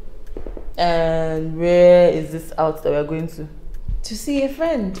 And where is this out that we're going to? To see a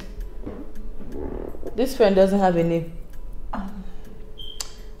friend. This friend doesn't have a name.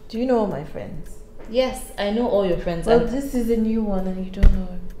 Do you know all my friends? Yes, I know all your friends. Well, this is a new one and you don't know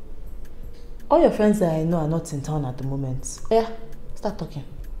him. All your friends that I know are not in town at the moment. Yeah, start talking.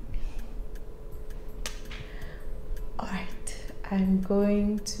 Alright, I'm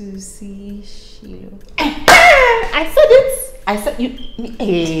going to see Shiloh. I said it! I said you.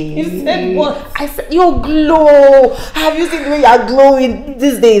 Hey. You said what? I said your glow. Have you seen the way you are glowing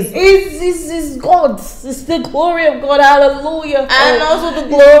these days? It's God. It's the glory of God. Hallelujah. And also the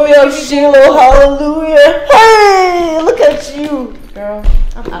glory of Shiloh. Hallelujah. Hey, look at you, Girl,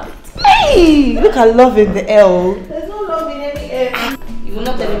 I'm out. Hey, look at love in the L. There's no love in any air. You will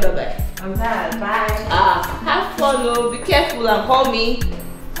not tell me bye-bye. I'm tired. Bye. Have fun, though. Be careful and call me.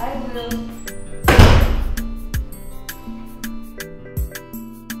 I will.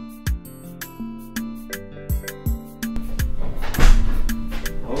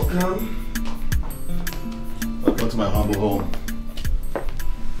 Welcome to my humble home.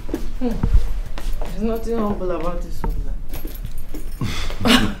 There's nothing humble about this one.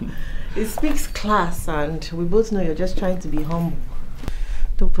 It speaks class, and we both know you're just trying to be humble.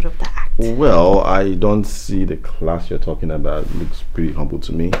 Don't put up that act. Well, I don't see the class you're talking about. It looks pretty humble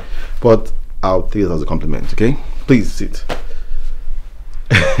to me. But I'll take it as a compliment, okay? Please sit.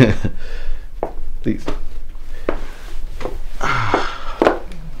 Please.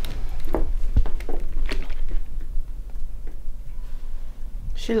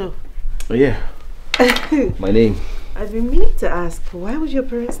 Shiloh. Oh yeah. My name. I've been meaning to ask, why would your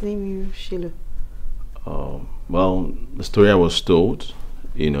parents name you Shiloh? Well, the story I was told,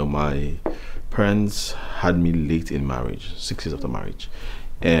 you know, my parents had me late in marriage, 6 years after marriage.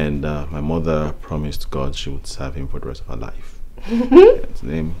 And my mother promised God she would serve him for the rest of her life. His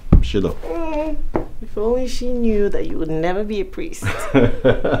name, Shiloh. If only she knew that you would never be a priest.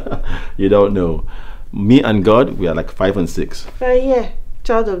 You don't know. Me and God, we are like 5 and 6. Yeah,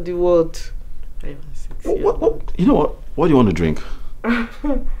 child of the world. 5 and 6. What? You know what? What do you want to drink?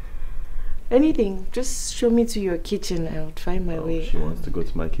 Anything. Just show me to your kitchen. I would find my way. She wants to go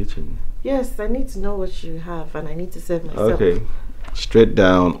to my kitchen. Yes, I need to know what you have, and I need to serve myself. Okay. Straight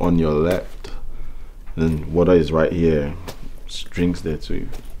down on your left. Then water is right here. Drinks there too.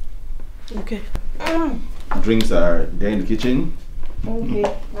 Okay. Drinks are there in the kitchen. Okay.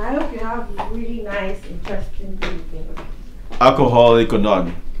 I hope you have really nice, interesting things. Alcoholic or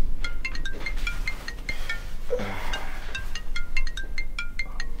none?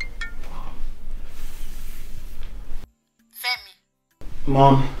 Femi.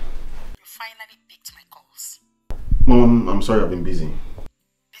 Mom. You finally picked my calls. Mom, I'm sorry I've been busy.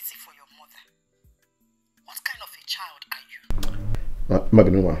 Busy for your mother. What kind of a child are you?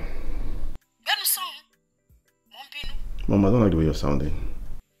 Magnuma. Mom, I don't like the way you're sounding.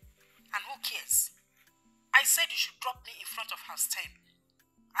 And who cares? I said you should drop me in front of house 10.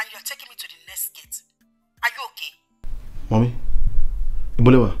 And you're taking me to the next gate. Are you okay? Mommy?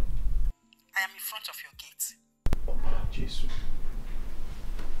 Ibolewa? I am in front of your gate. Oh, Jesus.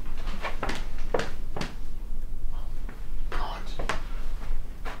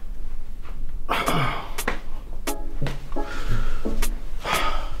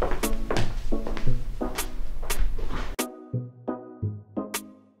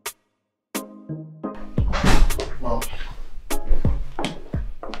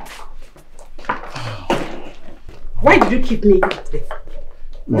 Why did you keep me today?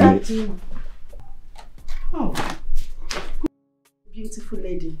 Mommy. Oh, beautiful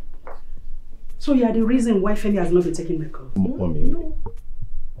lady. So you are the reason why Femi has not been taking my call? Mommy. No.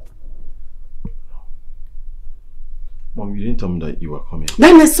 Mom, you didn't tell me that you were coming.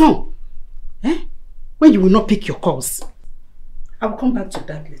 Then my son, when you will not pick your calls. I will come back to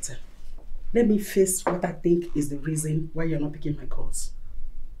that later. Let me face what I think is the reason why you're not picking my calls.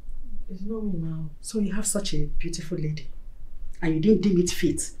 It's not me now. So you have such a beautiful lady and you didn't deem it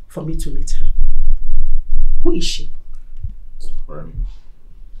fit for me to meet her. Who is she? Oh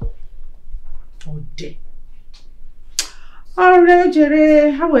dear. Alright, Jerry.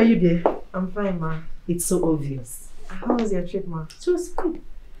 How are you there? I'm fine, ma. It's so obvious. How was your trip, ma? It was good.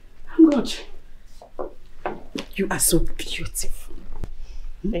 I'm good. You are so beautiful.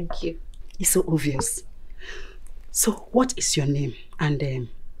 Thank you. It's so obvious. So, what is your name? And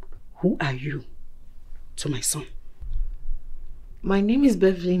who are you to my son? My name is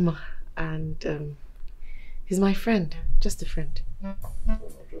Beverly, ma. And he's my friend. Just a friend.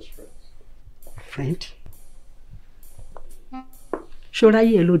 Just friends. Friend?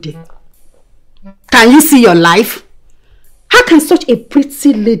 Can you see your life? How can such a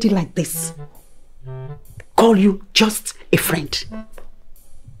pretty lady like this call you just a friend?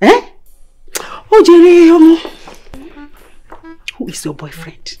 Eh? Oh, Jerry, who is your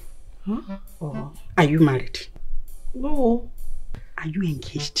boyfriend? Huh? Or are you married? No. Are you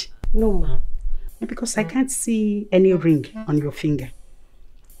engaged? No, ma. Because I can't see any ring on your finger.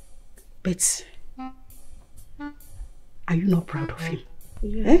 But are you not proud of him?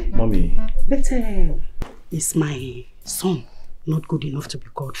 Yeah. Eh? Mommy. But is my son not good enough to be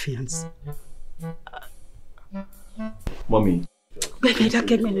called fiancé? Mommy.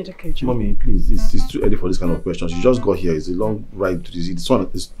 Mommy, please, it's too early for this kind of questions. You just got here. It's a long ride to this one.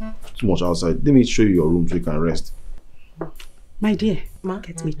 Is too much outside. Let me show you your room so you can rest. My dear,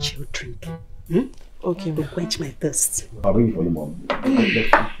 get me chill drink. Okay, to quench my thirst. I'll bring it for you, Mom.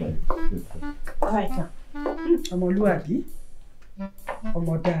 Alright, now. Omoluabi.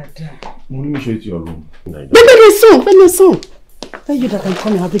 Omodada. Let me show you to your room. Very soon. Tell you that I'm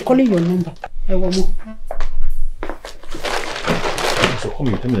coming. I'll be calling your number. So come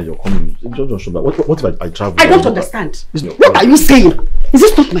here, tell me that you're coming. Just show back. What if I travel? I don't understand. What are you saying? Is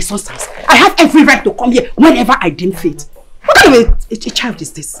this not my son's house? I have every right to come here whenever I deem fit. What kind of a child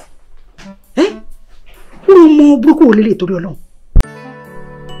is this? Eh?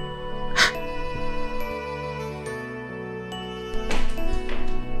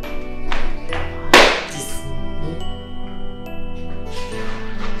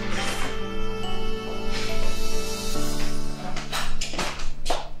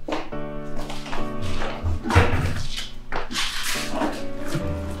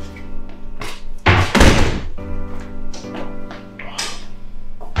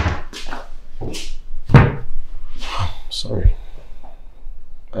 Sorry.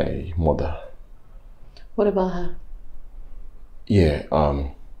 My mother. What about her? Yeah,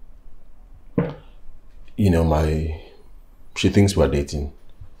 you know, she thinks we're dating.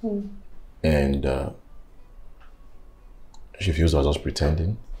 And she feels I was just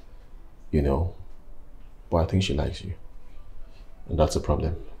pretending, you know. But I think she likes you. And that's a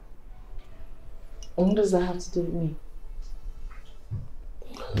problem. What does that have to do with me?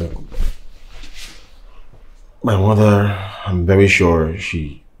 Look, my mother, I'm very sure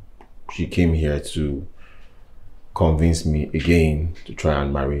she came here to convince me again to try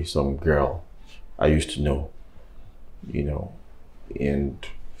and marry some girl I used to know, you know, and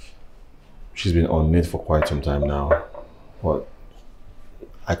she's been on it for quite some time now, but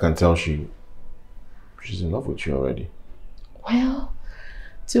I can tell she's in love with you already. Well,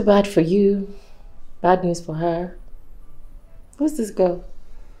 too bad for you. Bad news for her. Who's this girl?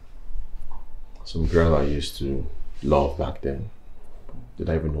 Some girl I used to love back then. Did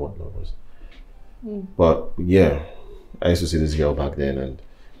I even know what love was? But yeah, I used to see this girl back then and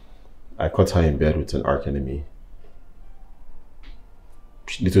I caught her in bed with an arch enemy.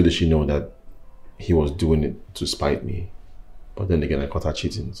 Little did she know that he was doing it to spite me. But then again, I caught her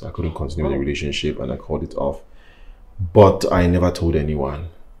cheating, so I couldn't continue the relationship and I called it off. But I never told anyone.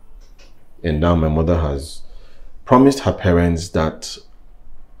 And now my mother has promised her parents that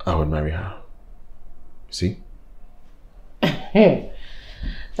I would marry her. See?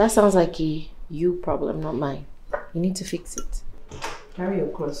 That sounds like a you problem, not mine. You need to fix it. Carry your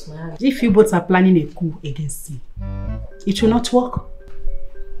cross, man. If you both are planning a coup against me, it will not work.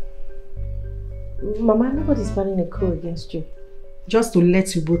 Mama, nobody's planning a coup against you. Just to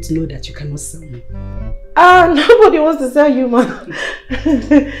let you both know that you cannot sell me. Nobody wants to sell you, ma.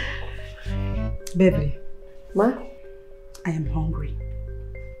 Beverly. Ma? I am hungry.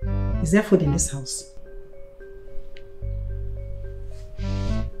 Is there food in this house?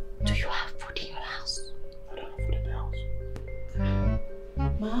 Do you have food in your house? I don't have food in the house.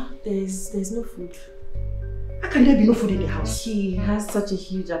 Ma, there's no food. How can there be no food in the house? He has such a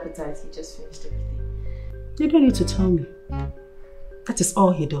huge appetite, he just finished everything. You don't need to tell me. That is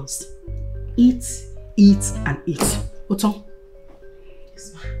all he does. Eat, eat, and eat. Oton?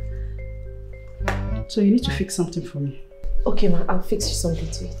 Yes, ma. So you need to fix something for me. Okay, ma, I'll fix you something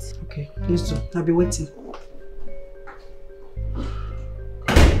to eat. Okay, please do. I'll be waiting.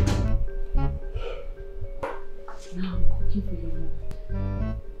 Now I'm cooking for your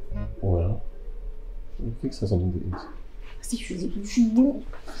mom. Well, you fix her something to eat. See, you should do.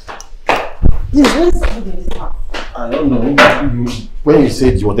 Please, what is food in this house? I don't know. When you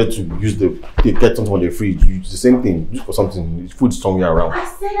said you wanted to use get something on the fridge, it's the same thing. Use for something. Food somewhere around. I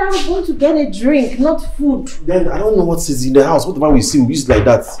said I was going to get a drink, not food. Then I don't know what is in the house. Whatever we see, we use it like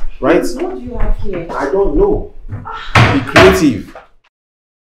that, right? What do you have here? I don't know. Be creative.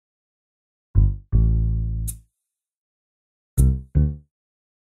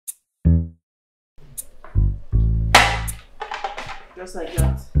 Just like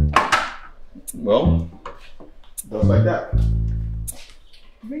that. Well, just like that.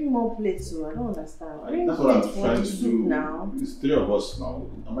 Bring more plates, so I don't understand. Bring That's what I'm plates for trying the to soup do. now. It's 3 of us now.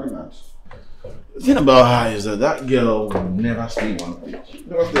 Am I not? The thing about her is that girl will never stay in one place. She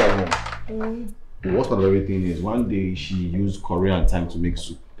never stay at home. The worst part of everything is one day she used Korean time to make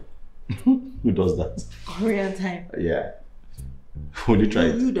soup. Who does that? Korean time. Yeah. Will you try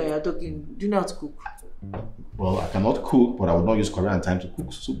it? You that you're talking, do not cook. Well, I cannot cook, but I would not use Korean time to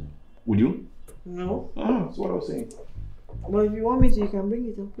cook soup. Would you? No. Ah, that's what I was saying. But if you want me to, you can bring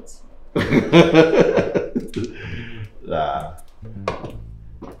it and put it. Nah.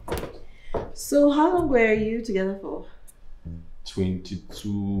 So how long were you together for? 22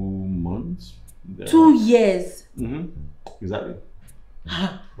 months. There. 2 years. Exactly.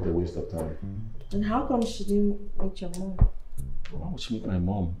 What a waste of time. And how come she didn't meet your mom? Why would she meet my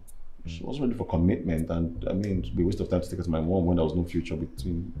mom? She was ready for commitment, and I mean, it would be a waste of time to take her to my mom when there was no future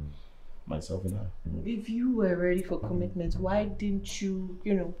between myself and her. If you were ready for commitment, why didn't you,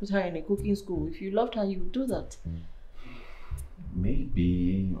 put her in a cooking school? If you loved her, you would do that.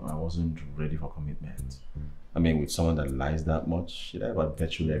 Maybe I wasn't ready for commitment. I mean, with someone that lies that much, she lied about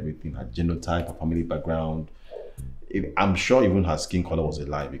virtually everything. Her genotype, her family background. I'm sure even her skin color was a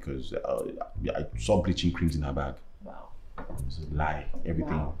lie because I saw bleaching creams in her bag. Wow. It's a lie.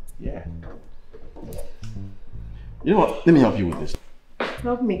 Everything. Wow. Yeah. You know what? Let me help you with this.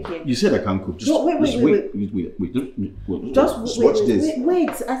 Help me, kid. You said I can't cook. Just No, wait. Just watch this. Wait.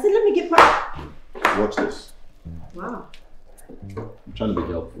 I said let me get back. Watch this. Wow. I'm trying to be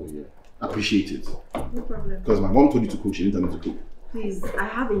helpful here. Appreciate it. No problem. Because my mom told you to cook, she didn't tell me to cook. Please, I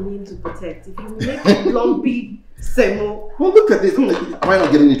have a name to protect. If you make a lumpy semo. Well, look at this. Am I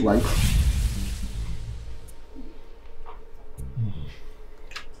not getting it right?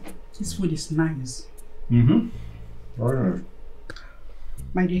 This food is nice. All right.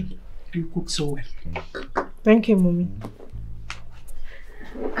 My dear, you cook so well. Thank you, Mommy.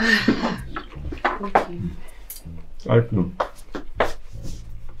 Thank you. Thank you.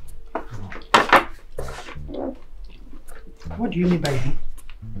 What do you mean by that?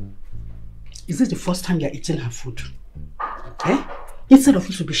 Is this the first time you're eating her food? Eh? Instead of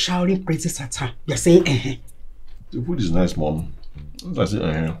you to be shouting praises at her, you're saying The food is nice, Mom. I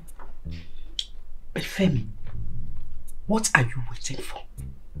say But Femi, what are you waiting for?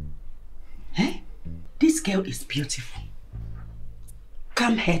 Eh? This girl is beautiful,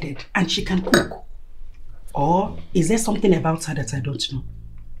 calm-headed, and she can cook. Or is there something about her that I don't know?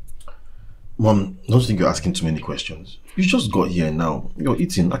 Mom, don't think you're asking too many questions. You just got here now. You're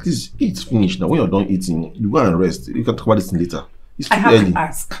eating. At least eat finish now. When you're done eating, you go and rest. You can talk about this later. It's too I have early. to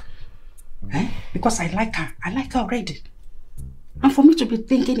ask. Eh? Because I like her. I like her already. And for me to be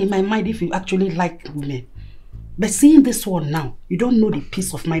thinking in my mind if you actually like women. But seeing this one now, you don't know the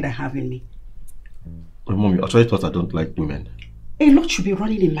peace of mind I have in me. But Mom, you actually thought I don't like women. A lot should be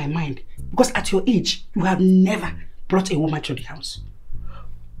running in my mind. Because at your age, you have never brought a woman to the house.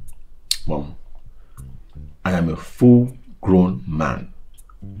 Mom, I am a full-grown man.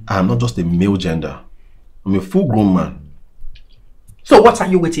 I am not just a male gender. I'm a full-grown man. So what are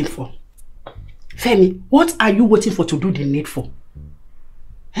you waiting for? Femi, what are you waiting for to do the needful?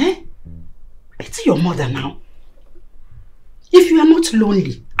 Eh? It's your mother now. If you are not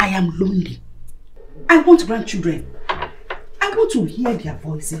lonely, I am lonely. I want grandchildren. I want to hear their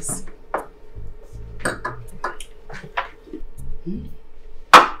voices.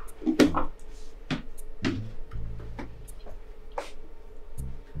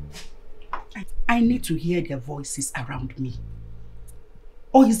 I need to hear their voices around me.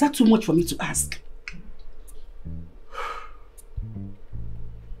 Or is that too much for me to ask?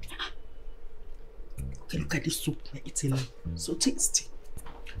 Okay, look at this soup we're eating now. So tasty.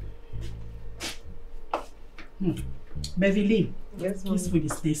 Beverly. Yes, this food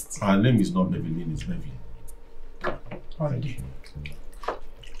is tasty. Her name is not Beverly, it's Beverly. Already.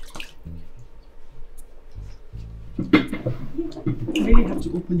 You really have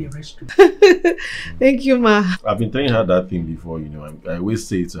to open a restaurant. Thank you, ma. I've been telling her that thing before, you know. I always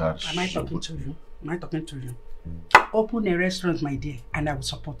say it to her. Am I talking to you? Am I talking to you? Open a restaurant, my dear, and I will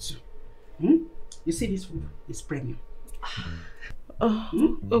support you. You see, this food is premium.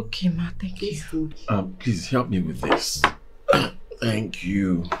 Oh, okay, ma. Thank you. Food. Please help me with this. Thank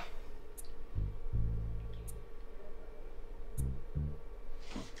you.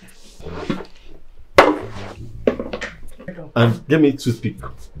 And get me toothpick.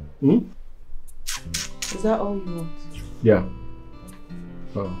 Is that all you want? Yeah.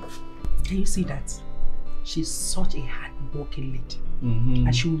 Oh. Can you see that? She's such a hard-working lady.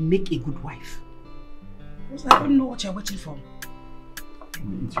 And she will make a good wife. I don't know what you're waiting for.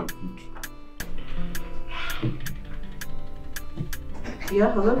 Eat your food.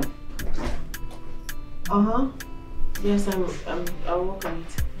 Yeah, hello? Yes, I'll work on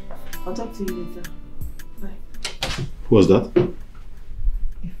it. I'll talk to you later. Bye. Who was that?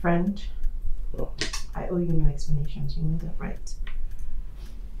 A friend. Oh. I owe you no explanations, you know that, right?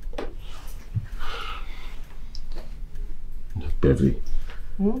 Beverly,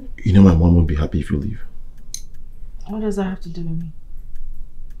 you know my mom won't be happy if you leave. What does that have to do with me?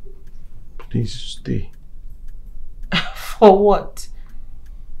 Please stay. For what?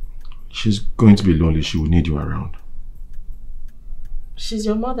 She's going to be lonely. She will need you around. She's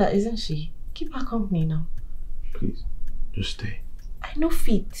your mother, isn't she? Keep her company now. Please, just stay. I know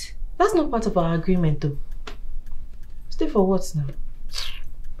fit. That's not part of our agreement though. Stay for what now?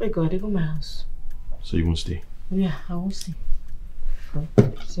 My God, I go my house. So you won't stay? Yeah, I won't stay.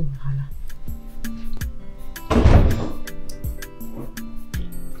 See Mahala.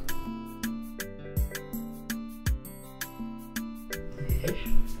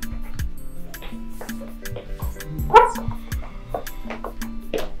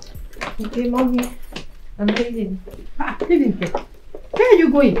 Okay, mommy. I'm leaving. Leaving here. Where are you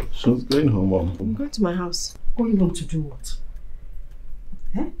going? She's going home, Mom. I'm going to my house. Going home to do what?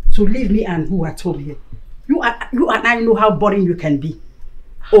 To leave me and who at home here? You and I know how boring you can be.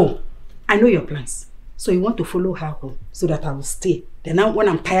 Oh, I know your plans. So you want to follow her home so that I will stay. Then now when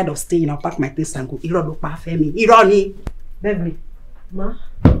I'm tired of staying, I'll pack my things and go. Ironi. Beverly. Ma?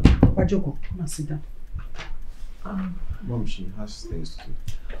 Wajoko, come and sit down. Mom, she has things to do.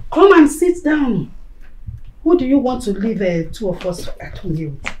 Come and sit down. Who do you want to leave two of us at home here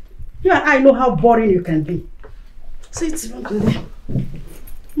with? You and I know how boring you can be. Sit down.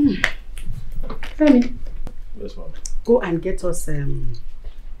 Femi. Yes, Mom. Go and get us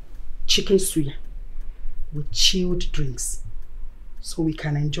chicken suya with chilled drinks so we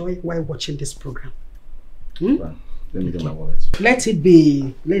can enjoy while watching this program. Let me get my wallet. Let it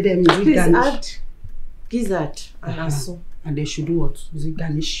be. Let them please add gizzard and asu. And they should do what? Is it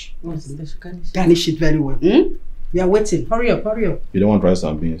garnish? Yes, they should garnish. Garnish it very well. We are waiting. Hurry up, hurry up. You don't want rice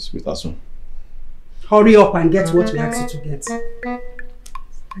and beans with asu? Hurry up and get what we asked you to get.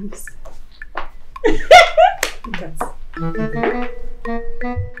 Thanks.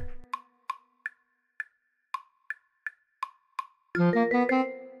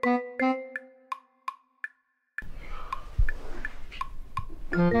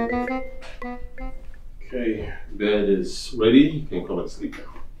 Okay, bed is ready. You can come and sleep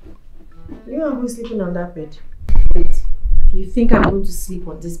now. You are going sleeping on that bed. Wait, you think I'm going to sleep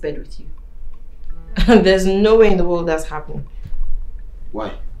on this bed with you? There's no way in the world that's happening.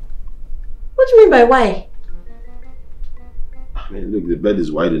 Why? What do you mean by why? I mean, look, the bed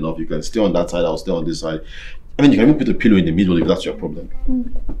is wide enough. You can stay on that side, I'll stay on this side. I mean, you can even put a pillow in the middle if that's your problem.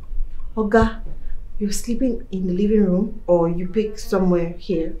 Oga, you're sleeping in the living room, or you pick somewhere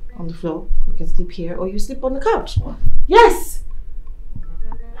here on the floor. You can sleep here, or you sleep on the couch. Yes!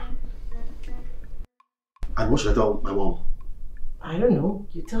 And what should I tell my mom? I don't know.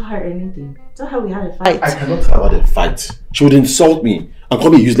 You tell her anything. Tell her we had a fight. I cannot tell her about a fight. She would insult me and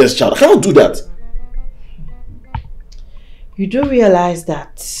call me a useless child. I cannot do that. You do realize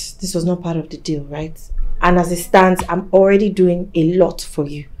that this was not part of the deal, right? And as it stands, I'm already doing a lot for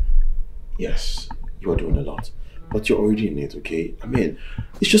you. Yes, you are doing a lot. But you're already in it, okay? I mean,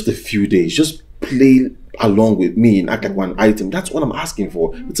 it's just a few days. Just play along with me and act like one item. That's what I'm asking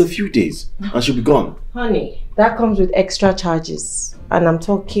for. It's a few days and she'll be gone. Honey, that comes with extra charges. And I'm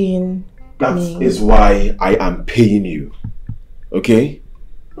talking... That is why I am paying you. Okay?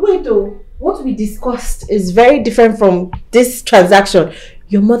 Wait though, what we discussed is very different from this transaction.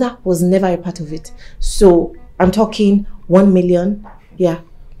 Your mother was never a part of it. So I'm talking 1 million. Yeah.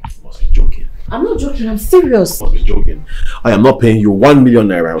 You must be joking. I'm not joking, I'm serious. You must be joking. I am not paying you 1 million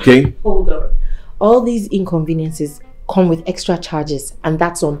naira, okay? Hold on. All these inconveniences come with extra charges, and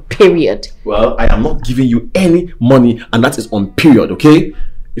that's on period. Well, I am not giving you any money, and that is on period, okay?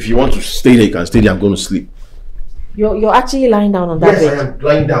 If you want to stay there, you can stay there. I'm going to sleep. You're actually lying down on that bed? Yes, I am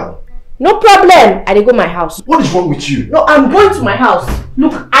lying down. No problem. I go to my house. What is wrong with you? No, I'm going to my house.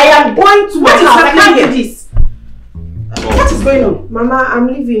 Look, I am going to my house. I can't do this. What is going on? Mama, I'm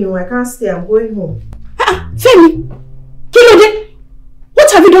leaving. I can't stay. I'm going home. Femi, Kilode,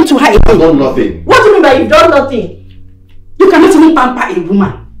 what have you done to her? I've done nothing. What do you mean by you've done nothing? You cannot even pamper a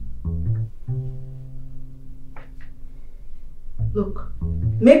woman. Look,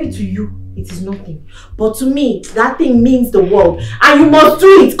 maybe to you it is nothing, but to me that thing means the world, and you must do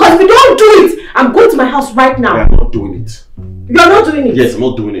it. Because if you don't do it, I'm going to my house right now. I am not doing it. You're not doing it? Yes, I'm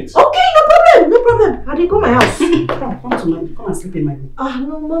not doing it. Okay, no problem, no problem. How do you go to my house? Come and sleep in my room.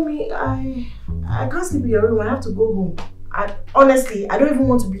 No, mommy, I can't sleep in your room. I have to go home. Honestly, I don't even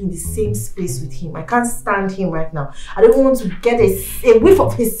want to be in the same space with him. I can't stand him right now. I don't even want to get a whiff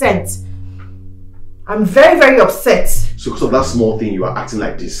of his scent. I'm very, very upset. So because of that small thing, you are acting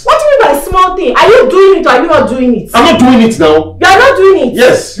like this. What do you mean by small thing? Are you doing it or are you not doing it? I'm not doing it now. You are not doing it?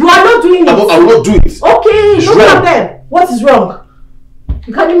 Yes. You are not doing it? I will not do it. Okay, It's no wrong. problem. What is wrong?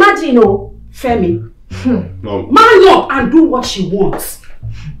 You can imagine, Femi, No. man up and do what she wants.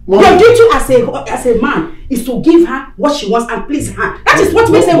 Mommy. Your duty as a man is to give her what she wants and please her. That is what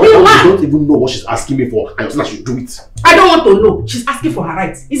makes a real You man. don't even know what she's asking me for, and you're saying I should do it. I don't want to know. She's asking for her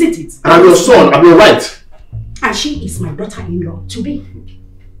rights, isn't it? And I'm your son, I'm your right. And she is my daughter-in-law to be.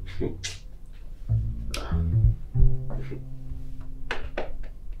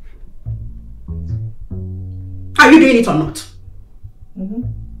 Are you doing it or not?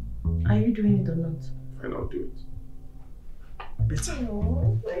 Are you doing it or not? And I'll do it. Better.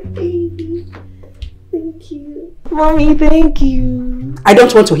 Oh, my baby. Thank you. Mommy, thank you. I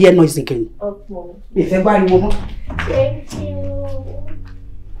don't want to hear noise again. Oh, Mommy. If everybody will. Thank you.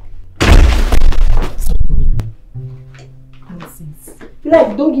 Nonsense.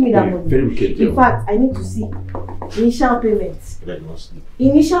 Like, don't give me that money. Very wicked. In fact, I need to see initial payments. Let me sleep.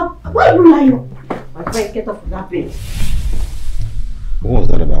 Initial. Why are you lying? My friend, get off of that bed. What was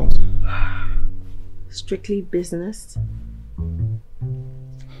that about? Strictly business.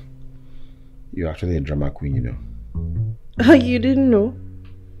 You're actually a drama queen, you know. Oh, you didn't know?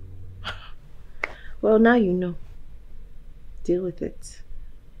 Well, now you know. Deal with it.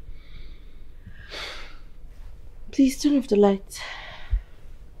 Please turn off the light.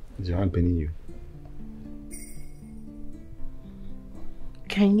 Is your hand paining you?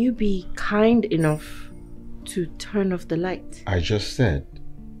 Can you be kind enough to turn off the light? I just said,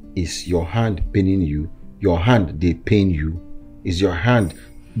 is your hand paining you? Your hand, they pain you? Is your hand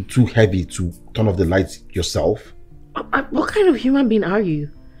too heavy to turn off the lights yourself? What kind of human being are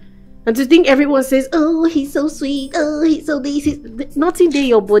you? And to think everyone says, oh, he's so sweet, oh, he's so this, nothing there in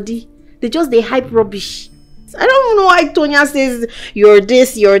your body. They hype rubbish. I don't know why Tonya says you're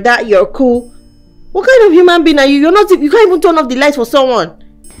this, you're that, you're cool. What kind of human being are you? You can't even turn off the lights for someone.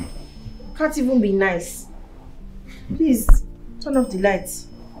 Can't even be nice. Please, turn off the lights.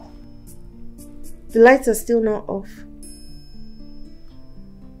 The lights are still not off.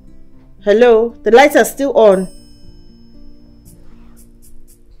 Hello? The lights are still on.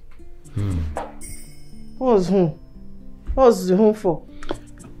 What was home? What was the home for?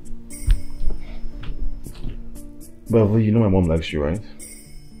 Well, you know my mom likes you, right?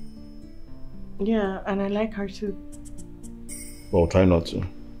 Yeah, and I like her too. Well, try not to.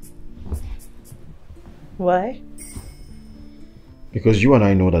 Why? Because you and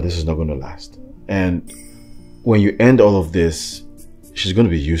I know that this is not going to last. And when you end all of this, she's going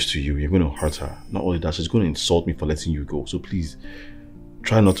to be used to you. You're going to hurt her. Not only that, she's going to insult me for letting you go. So please,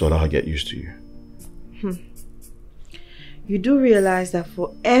 try not to allow her to get used to you. You do realize that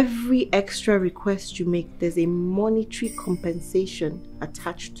for every extra request you make, there's a monetary compensation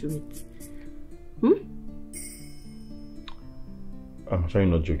attached to it. I'm actually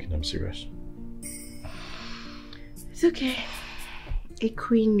not joking. I'm serious. It's okay. A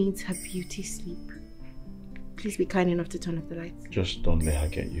queen needs her beauty sleep. Please be kind enough to turn off the lights. Just don't let her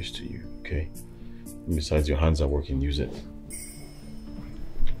get used to you, okay? And besides, your hands are working. Use it.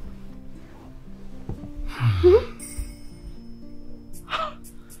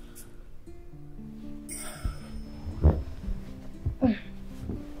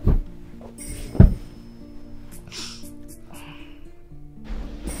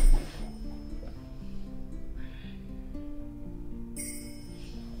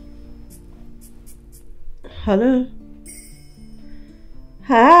 Hello?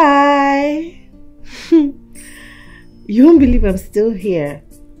 Hi! You won't believe I'm still here.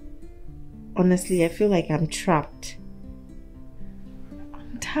 Honestly, I feel like I'm trapped.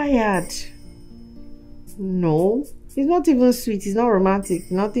 I'm tired. No, he's not even sweet. He's not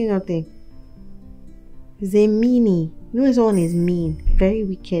romantic. Nothing. He's a meanie. You know someone is mean. Very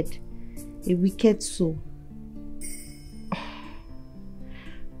wicked. A wicked soul.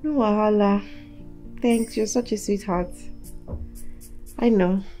 No wahala. Thanks, you're such a sweetheart. I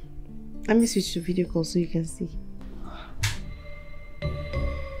know. Let me switch to video call so you can see.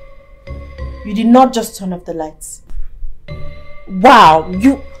 You did not just turn off the lights. Wow,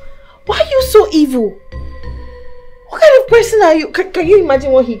 why are you so evil? What kind of person are you? Can you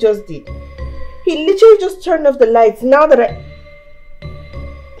imagine what he just did? He literally just turned off the lights. Now that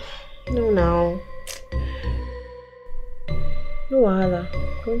No. No wahala.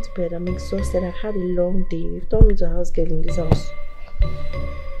 I'm going to bed. I'm exhausted. I've had a long day. You've turned me to a house girl in this house.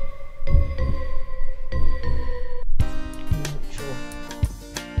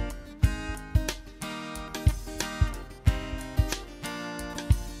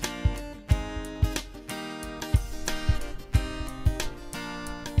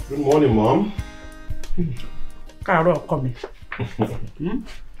 Good morning, Mom. Carol, coming.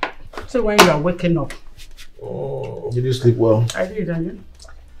 So when you are waking up? Oh, did you sleep well? I did, Daniel.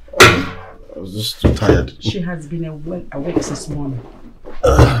 I was just too tired. She has been awake this morning.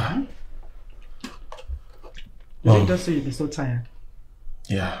 Did you just say you'd be so tired?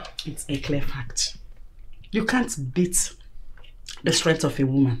 Yeah. It's a clear fact. You can't beat the strength of a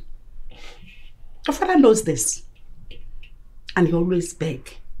woman. Your father knows this. And he always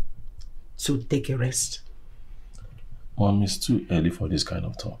begs to take a rest. Mom, it's too early for this kind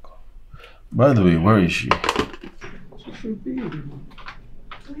of talk. By the way, where is she? She should be.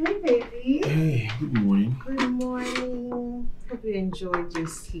 Hey, baby. Hey, good morning. Good morning. Hope you enjoyed your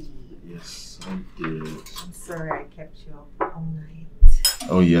sleep. Yes, I did. I'm sorry I kept you up all night.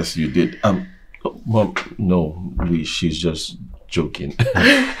 Oh, yes, you did. Mom, no, she's just joking.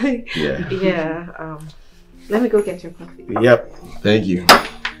 Yeah. Yeah, let me go get your coffee. Yep, thank you.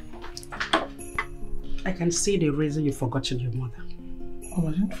 I can see the reason you've forgotten your mother. Oh,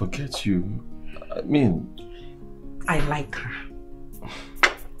 I didn't forget you. I mean... I like her.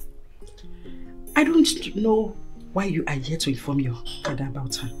 I don't know why you are here to inform your father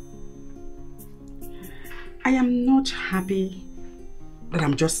about her. I am not happy that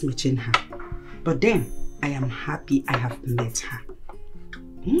I'm just meeting her. But then, I am happy I have met her.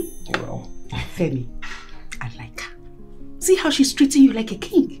 Well... Femi, I like her. See how she's treating you like a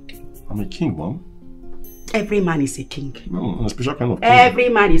king. I'm a king, Mom. Every man is a king. No, a special kind of king. Every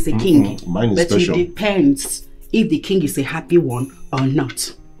man is a king. Mine is but special. It depends if the king is a happy one or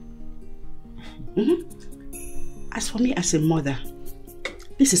not. As for me as a mother,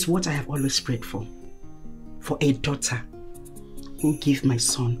 this is what I have always prayed for. For a daughter who give my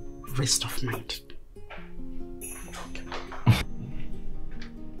son rest of mind. Okay.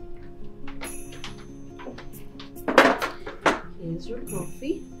 Here's your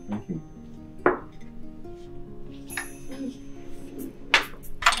coffee. Thank you.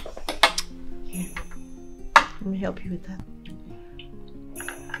 Here. Let me help you with that.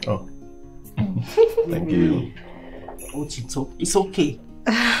 Oh. Thank you. It's okay.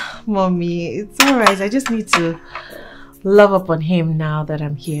 Mommy, it's alright. I just need to love up on him now that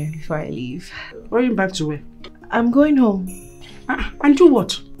I'm here before I leave. Going back to where? I'm going home. And do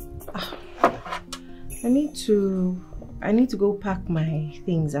what? I need to go pack my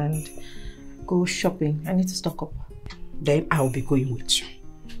things and go shopping. I need to stock up. Then I'll be going with you.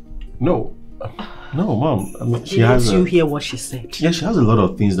 No, Mom. I mean, Did you hear what she said? Yeah, she has a lot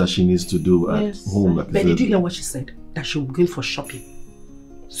of things that she needs to do at home. Like but did you hear what she said? That she'll be going for shopping.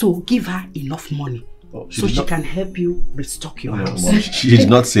 So give her enough money so she can help you restock your house. Mom, she did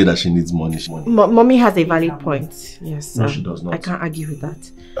not say that she needs money. Mommy has a valid point. Yes. No, she does not. I can't argue with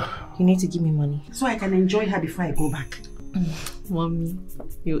that. You need to give me money. So I can enjoy her before I go back. Mommy,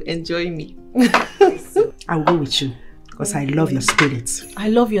 you enjoy me. I'll go with you because I love your spirit. I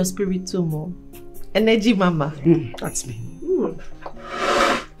love your spirit too, Mom. Energy mama. That's me.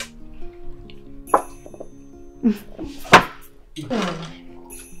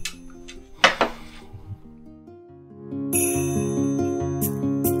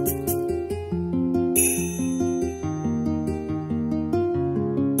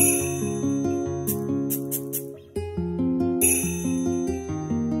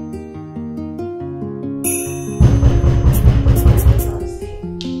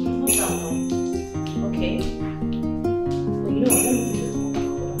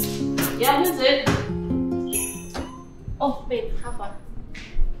 Yeah, who's it? Oh, babe, have fun.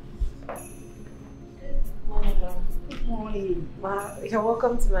 Good morning. Ma, you're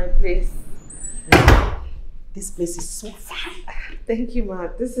welcome to my place. This place is so fine. Thank you, Ma.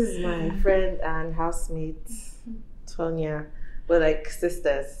 This is my friend and housemate, Tonya. We're like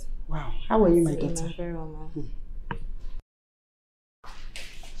sisters. Wow. How are you, my daughter? Very well, Mom.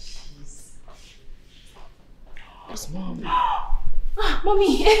 What's mom?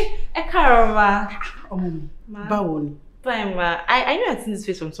 Mommy, Ekarama. Oh, mommy. Bawoni. Fine, ma. I knew I'd seen this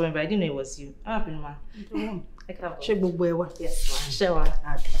face from somewhere, but I didn't know it was you. What happened, ma? Ṣé gbogbo ẹ wà? Yes, ma. Sure.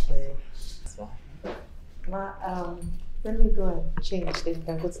 Ma, let me go and change. Then we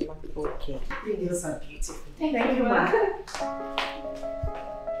can go to the market. Okay. These are beautiful. Thank you, ma.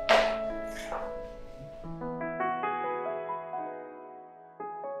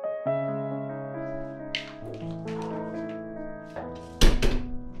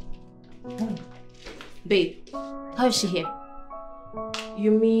 Babe, how is she here?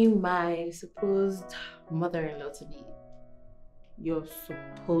 You mean my supposed mother-in-law to be? Your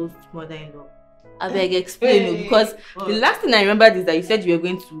supposed mother-in-law. I beg explain because the last thing I remembered is that you said you were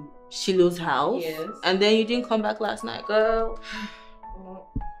going to Shiloh's house. Yes. And then you didn't come back last night, girl.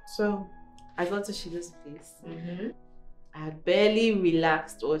 So, I got to Shiloh's place. I had barely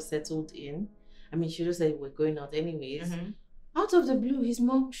relaxed or settled in. I mean, Shiloh said we're going out anyways. Out of the blue, his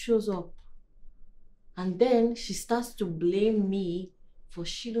mom shows up. And then she starts to blame me for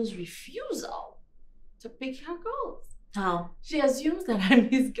Shiloh's refusal to pick her girls. How? She assumes that I'm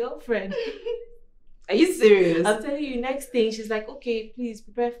his girlfriend. Are you serious? I'm telling you, next thing, she's like, okay, please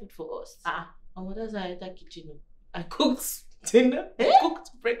prepare food for us. And what does I enter kitchen? I cooked dinner. I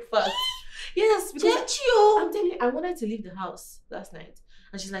cooked breakfast. Yes, because I'm telling you, I wanted to leave the house last night.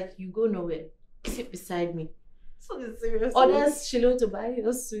 And she's like, you go nowhere. Sit beside me. So serious. Orders Shiloh to buy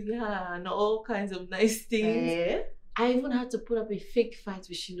us suya and all kinds of nice things. I even had to put up a fake fight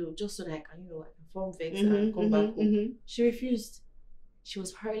with Shiloh just so that I can, I can form vex and come back home. She refused. She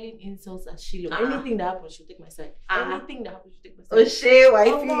was hurling insults at Shiloh. Anything that happened, she'll take my side. Anything that happened, she'll take my side. Oh, shit,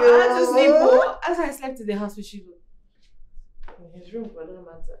 wifey. I had to sleep. As I slept in the house with Shiloh. In his room, but it doesn't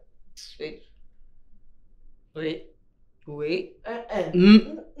matter. Wait. I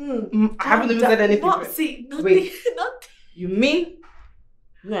haven't even said anything. Nothing. Wait. You mean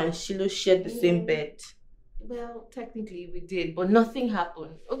you and Shiloh shared the same bed? Well, technically we did, but nothing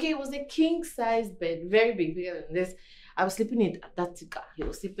happened. Okay, it was a king-size bed, very big, bigger than this. I was sleeping in Antarctica. He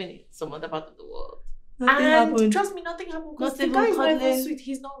was sleeping in some other part of the world. Nothing and happened. Trust me, nothing happened. Because the Not guy even is not even cuddling. sweet.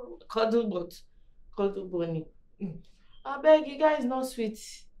 He's not cuddle, but cuddle bunny. I beg you guys, not sweet.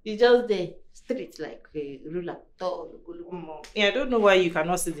 He's just there, straight like a ruler. Yeah, I don't know why you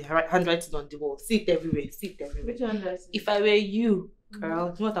cannot see the handwriting on the wall. See it everywhere. Which handwriting? If I were you,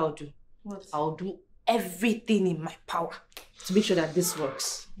 girl, you know what I'll do? What? I'll do everything in my power to make sure that this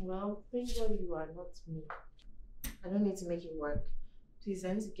works. Well, thank God you are not me. I don't need to make it work. Please,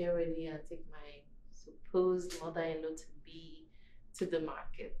 I need to get ready and take my supposed mother-in-law to be to the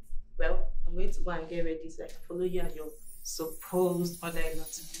market. Well, I'm going to go and get ready so I can follow you and your supposed mother-in-law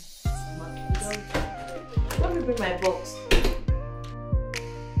to be to the market. Let me bring my box.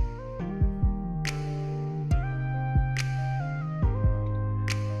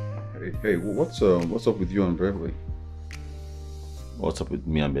 Hey, what's up with you and Beverly? What's up with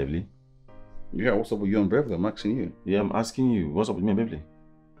me and Beverly? Yeah, what's up with you and Beverly? I'm asking you. Yeah, I'm asking you. What's up with me and Beverly?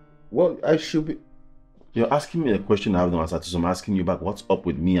 Well, I should be... You're asking me a question I have no answer to, so I'm asking you back. What's up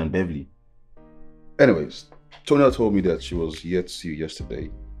with me and Beverly? Anyways, Tonya told me that she was here to see you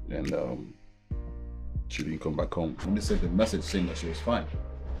yesterday, and she didn't come back home. And they sent a message saying that she was fine.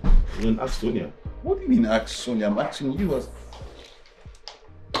 You didn't ask Tonya? What do you mean ask Sonia? I'm asking you as...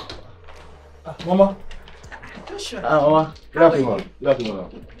 Mama? Joshua. Mama. Good afternoon. Good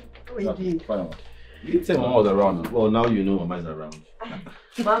afternoon. How are you doing? Fine, Mama. You didn't say Mama was around. Well, now you know Mama is around.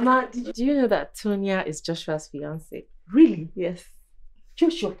 Mama, do you know that Tonya is Joshua's fiance? Really? Yes.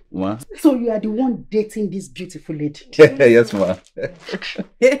 Joshua. What? So you are the one dating this beautiful lady. Yes, Mama.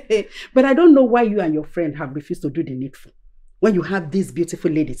 But I don't know why you and your friend have refused to do the needful when you have these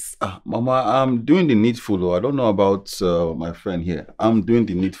beautiful ladies. Mama, I'm doing the needful, though. I don't know about my friend here. I'm doing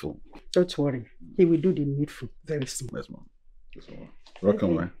the needful. Don't worry. He will do the needful very soon. Yes, Mom. Yes, Mama.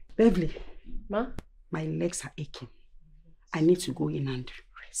 Welcome, right? Beverly. Ma? My legs are aching. I need to go in and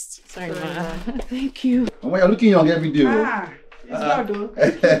rest. Sorry, Ma. Thank you. Mama, you're looking young every day. It's not though.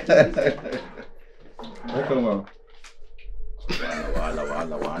 Welcome, Mom.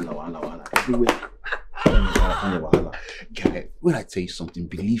 Everywhere. Guy, when I tell you something,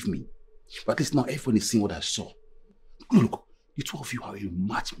 believe me. But at least now everyone is seeing what I saw. Look, the two of you are a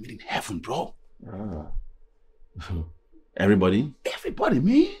match made in heaven, bro. Everybody? Everybody,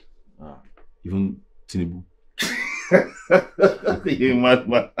 man. Even Tinubu. You mad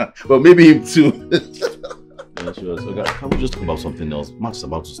man. But maybe him too. Yeah, sure. So, guys, can we just talk about something else? Match is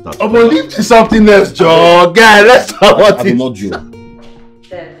about to start. Oh, but leave something else, Joe. Guy, let's talk about it. Not Joe.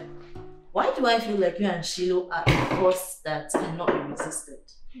 Then, why do I feel like you and Shiloh are a force that cannot be resisted?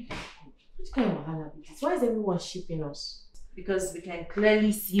 Which kind of wahala is this? Why is everyone shipping us? Because we can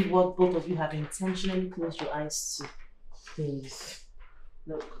clearly see what both of you have intentionally closed your eyes to. Please.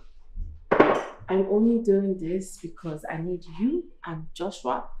 Look, I'm only doing this because I need you and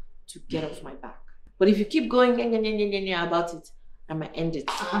Joshua to get off my back. But if you keep going about it, I might end it.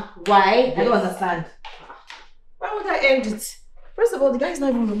 Why? I don't understand. Why would I end it? First of all, the guy is not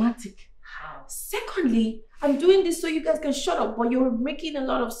even romantic. How? Secondly, I'm doing this so you guys can shut up, but you're making a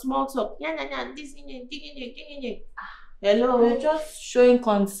lot of small talk. Hello? You're just showing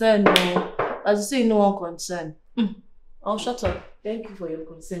concern, no? As you say, no one concern. I'll shut up. Thank you for your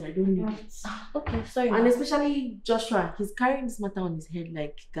concern. I don't need it. Okay, sorry. And especially Joshua, he's carrying this matter on his head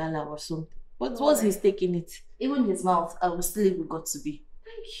like gala or something. But what's his take in it? Even his mouth, I will still leave with God to be.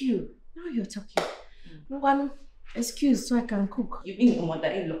 Thank you. Now you're talking. One excuse so I can cook. You being a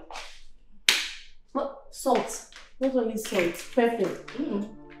mother-in-law. What? Salt. Not only salt. Perfect.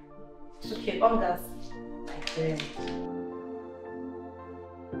 Okay, on gas. Okay.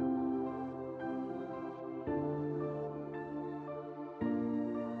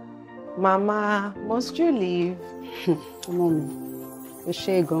 Mama, must you leave? Mommy, is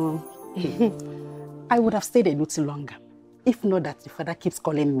she gone? I would have stayed a little longer, if not that the father keeps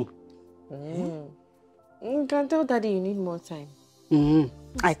calling me. You can tell Daddy you need more time.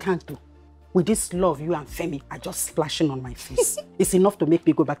 I can't do. With this love you and Femi are just splashing on my face. It's enough to make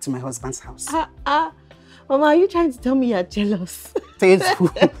me go back to my husband's house. Mama, are you trying to tell me you're jealous? Says who?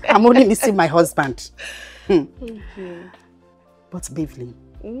 I'm only missing my husband. But Beverly,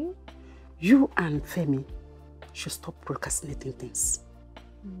 you and Femi should stop procrastinating things.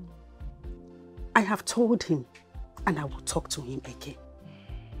 I have told him, and I will talk to him again.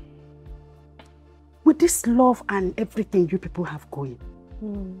 With this love and everything you people have going,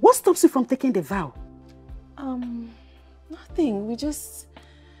 what stops you from taking the vow? Nothing.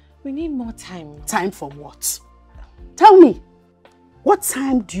 We need more time. Time for what? Tell me, what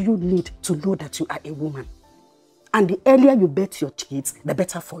time do you need to know that you are a woman? And the earlier you bet your kids, the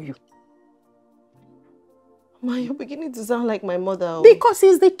better for you. Ma, you're beginning to sound like my mother. Because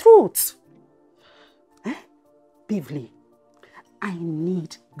it's the truth. Beverly, I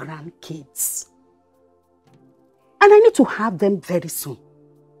need grandkids. And I need to have them very soon.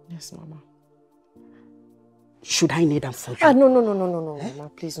 Yes, Mama. Should I need them for you? No, Mama.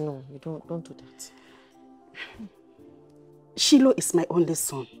 Please, no. You don't do that. Shiloh is my only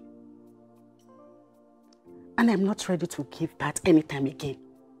son. And I'm not ready to give birth anytime again.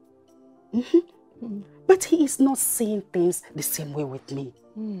 But he is not seeing things the same way with me.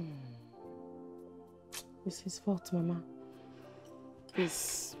 It's his fault, Mama.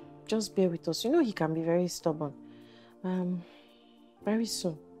 Please, just bear with us. You know he can be very stubborn. Very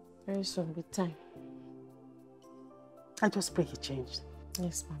soon, with time. I just pray he changed.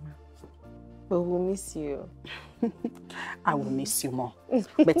 Yes, Mama. But we'll miss you. I will miss you more.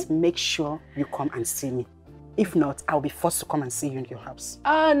 But make sure you come and see me. If not, I'll be forced to come and see you in your house.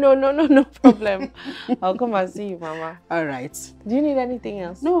 No problem. I'll come and see you, Mama. All right. Do you need anything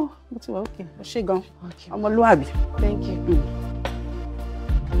else? No, but we're okay. She gone. Okay. I'm a luabi. Thank you.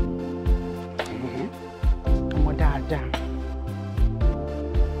 I'm a dada.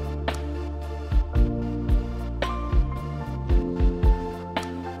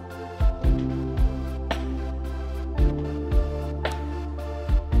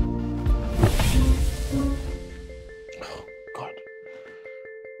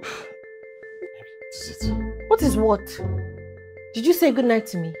 What is what? Did you say goodnight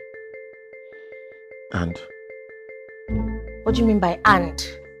to me? And? What do you mean by and?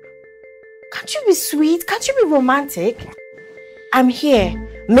 Can't you be sweet? Can't you be romantic? I'm here,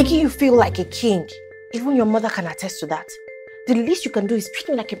 making you feel like a king. Even your mother can attest to that. The least you can do is treat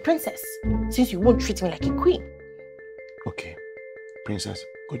me like a princess, since you won't treat me like a queen. Okay, princess,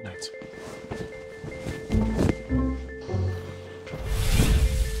 good night.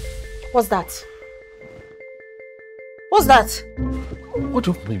 What's that? What's that? What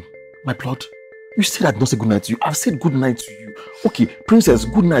do you mean? My blood? You said I'd not say good night to you. I've said good night to you. Okay, princess,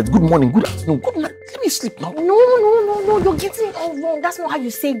 good night, good morning, good afternoon, good night. Let me sleep now. No. You're getting it all wrong. That's not how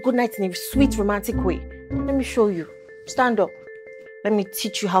you say good night in a sweet, romantic way. Let me show you. Stand up. Let me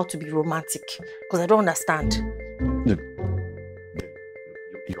teach you how to be romantic. Because I don't understand. Look,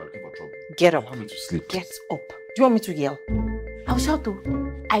 you are looking for trouble. Get up. Allow me to sleep. Get up. you want me to yell? I will shout though.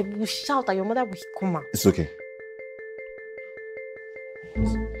 I will shout and your mother will come out. It's okay.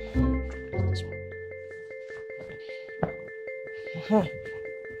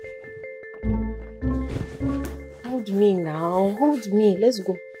 Hold me now. Hold me. Let's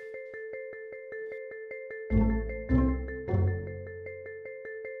go.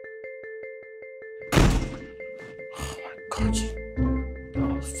 Oh my God.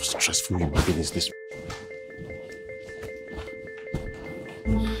 How stressful human being is this?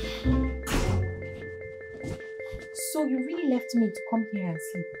 So you really left me to come here and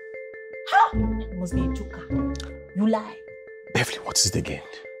sleep? How? It must be a joker. You lie. Beverly, what is it again?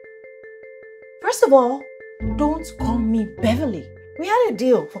 First of all, don't call me Beverly. We had a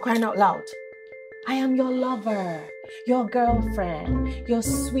deal, for crying out loud. I am your lover, your girlfriend, your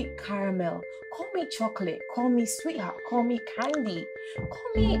sweet caramel. Call me chocolate, call me sweetheart, call me candy,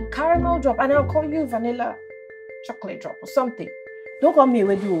 call me caramel drop, and I'll call you vanilla chocolate drop or something. Don't call me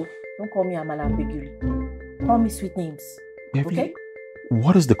Ewedu. Don't call me Amala Beguli. Call me sweet names. Beverly, okay?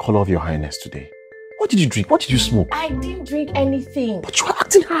 What is the color of your highness today? What did you drink? What did you smoke? I didn't drink anything. But you are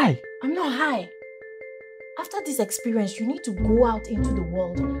acting high. I'm not high. After this experience, you need to go out into the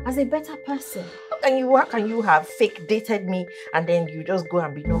world as a better person. How can you have fake dated me and then you just go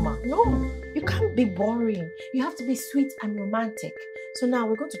and be normal? No, you can't be boring. You have to be sweet and romantic. So now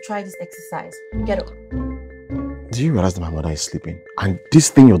we're going to try this exercise. Get up. Do you realize that my mother is sleeping? And this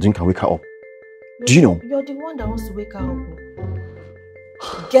thing you're doing can wake her up? Do you know? You're the one that wants to wake her up.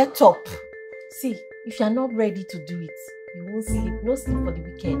 Get up. See, if you're not ready to do it, you won't sleep. No sleep for the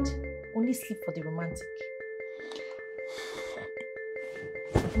wicked. Only sleep for the romantic.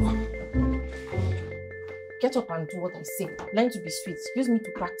 Get up and do what I say. Learn to be sweet. Use me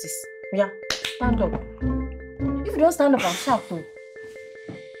to practice. Yeah, stand up. If you don't stand up, I'll shout too.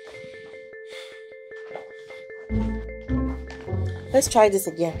 Let's try this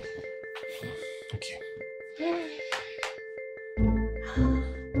again. Okay.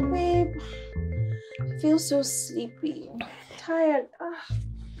 Babe, I feel so sleepy. Tired.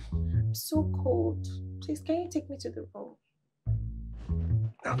 I'm so cold. Please, can you take me to the room?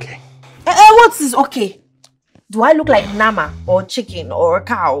 Okay. What's this? Okay. Do I look like Nama or chicken or a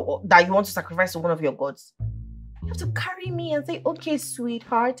cow that you want to sacrifice to one of your gods? You have to carry me and say, okay,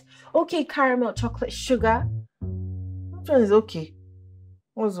 sweetheart. Okay, caramel, chocolate, sugar. Which one is okay?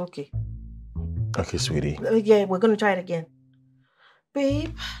 What's okay? Okay, sweetie. Yeah, we're going to try it again.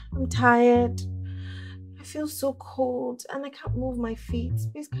 Babe, I'm tired. I feel so cold and I can't move my feet.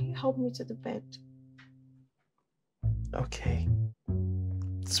 Please, can you help me to the bed? Okay.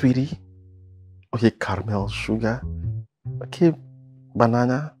 Sweetie. Okay, caramel, sugar. Okay,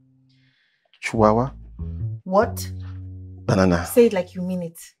 banana, chihuahua. What? Banana. Say it like you mean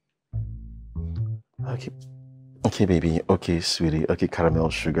it. Okay. Okay, baby. Okay, sweetie. Okay, caramel,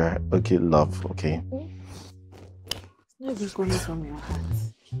 sugar. Okay, love. Okay. It's not even going from your heart.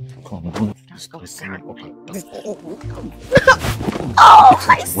 Come on. Oh,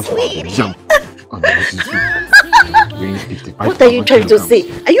 my sweetie. What are you trying to say?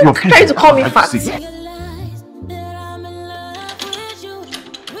 Are you trying to call me fat?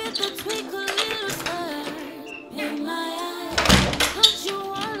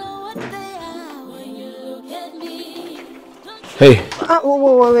 Hey.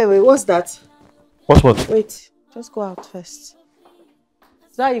 Wait. What's that? What? Wait, just go out first.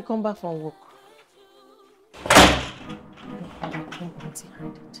 Is that how you come back from work?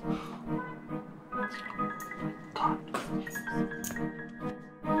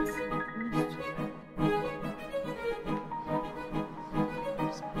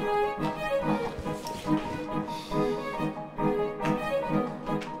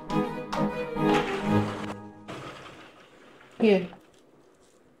 Here.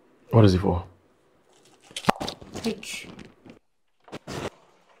 What is it for? Take.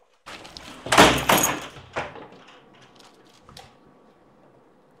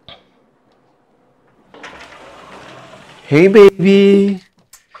 Hey, baby.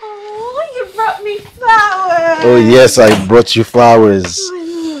 Oh, you brought me flowers. Oh, yes, I brought you flowers.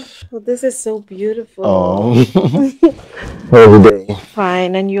 Oh, this is so beautiful. Oh. How was the day?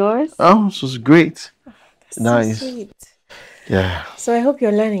 Fine, and yours? Oh, this was great. That's nice. So sweet. Yeah. So I hope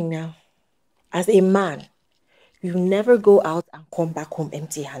you're learning now. As a man, you never go out and come back home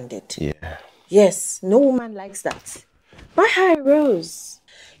empty-handed. Yeah. Yes, no woman likes that. Buy her a rose.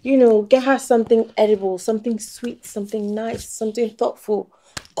 You know, get her something edible, something sweet, something nice, something thoughtful.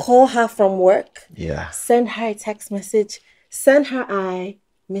 Call her from work. Yeah. Send her a text message. Send her I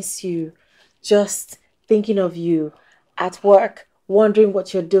miss you. Just thinking of you. At work, wondering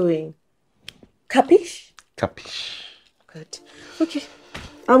what you're doing. Capiche? Capiche. Good. Okay.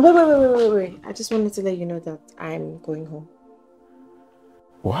 Wait. I just wanted to let you know that I'm going home.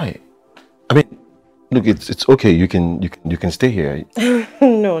 Why? I mean, look, it's okay. You can stay here.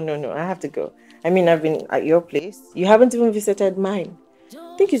 No. I have to go. I mean, I've been at your place. You haven't even visited mine.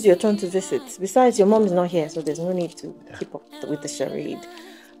 I think it's your turn to visit. Besides, your mom is not here, so there's no need to keep up with the charade.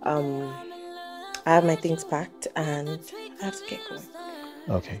 I have my things packed and I have to get going.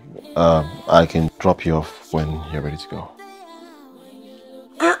 Okay. I can drop you off when you're ready to go.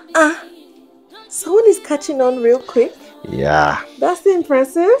 Someone is catching on real quick. Yeah. That's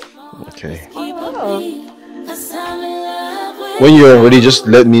impressive. Okay. Oh. When you're ready, just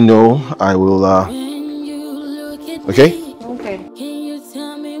let me know. I will. Okay. Okay. Can you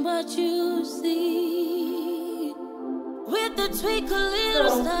tell me what you see with the twinkle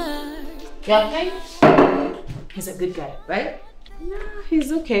little star? Yeah, okay? He's a good guy, right? Yeah,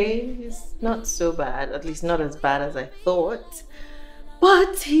 he's okay. He's not so bad. At least not as bad as I thought.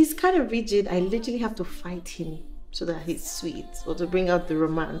 But he's kind of rigid. I literally have to fight him so that he's sweet, or to bring out the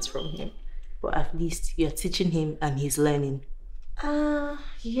romance from him. But at least you're teaching him and he's learning.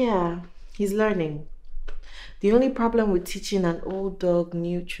 Yeah, he's learning. The only problem with teaching an old dog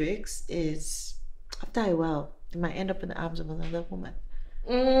new tricks is after a while, he might end up in the arms of another woman.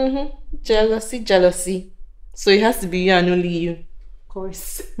 Jealousy. So it has to be you and only you. Of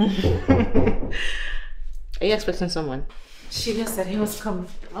course. Are you expecting someone? Sheila said he was coming.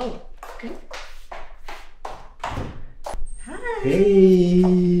 Oh, okay. Hi.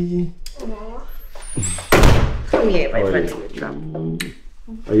 Hey. Come here, my friend.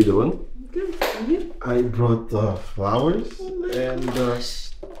 How you doing? Good. And you? I brought flowers and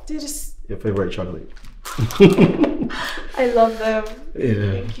This. your favorite chocolate. I love them.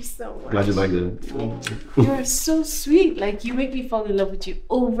 Yeah. Thank you so much. Glad you like them. You are so sweet. Like, you make me fall in love with you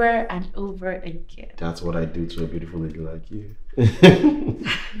over and over again. That's what I do to a beautiful lady like you.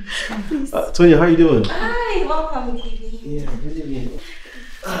 Tonya, how you doing? Hi, welcome, baby. Yeah, good evening.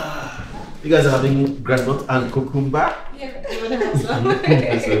 You guys are having granite and cucumber? Yeah, you want to have some?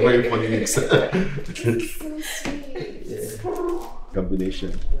 It's a very funny mix. So sweet. Yeah.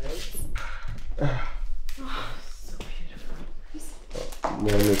 Combination. So beautiful. Mom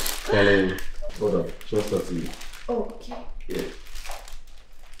is calling. Hold up, just that to you. Oh, okay. Yeah.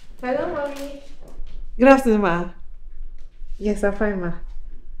 Hello, mommy. Good afternoon, ma. Yes, I'm fine, ma.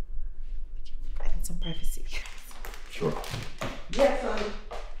 I need some privacy. Sure. Yes, mommy.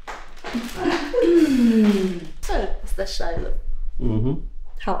 So, Mr. Shiloh,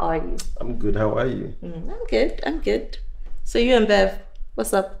 how are you? I'm good. How are you? I'm good. So you and Bev,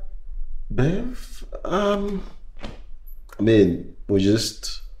 what's up? Bev? I mean, we're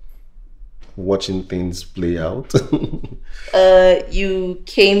just watching things play out. You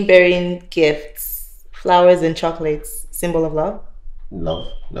came bearing gifts, flowers and chocolates, symbol of love? Love?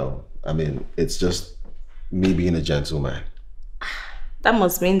 No. I mean, it's just me being a gentleman. That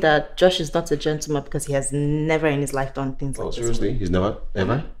must mean that Josh is not a gentleman because he has never in his life done things like this. Seriously? He's never?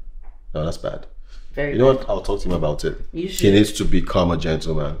 Ever? No, that's bad. Very You know what? I'll talk to him about it. You should. He needs to become a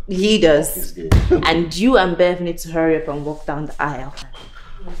gentleman. He does. He's gay. And you and Bev need to hurry up and walk down the aisle.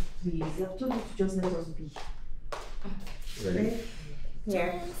 Please, I've told you to just let us be. Ready?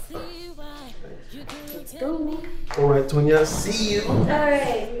 Yeah. Let's go. Alright, Tonya, see you.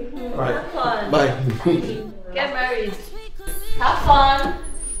 Alright. Alright. Have fun. Bye. Get married. Have fun.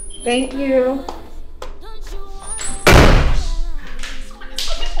 Thank you.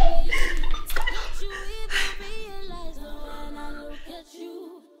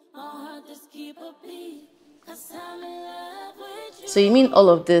 So you mean all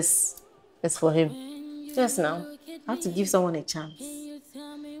of this is for him? Just now. I have to give someone a chance.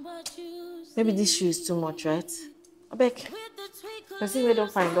 Maybe this shoe is too much, right? I beg. Person we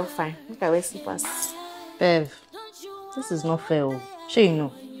don't find. Look, I wear slippers. Bev, this is not fair. Sure you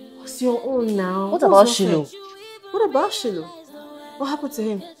know. What's your own now? What about Shiloh? What about Shiloh? What happened to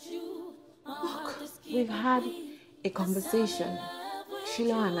him? Look, we've had a conversation.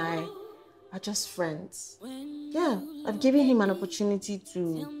 Shiloh and I are just friends. Yeah, I've given him an opportunity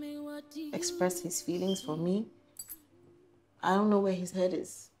to express his feelings for me. I don't know where his head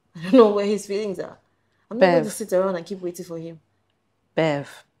is. I don't know where his feelings are. I'm not going to sit around and keep waiting for him.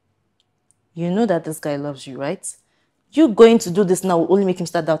 Bev, you know that this guy loves you, right? You going to do this now will only make him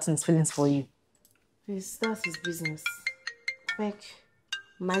start doubting his feelings for you. Please, that's his business. Quick,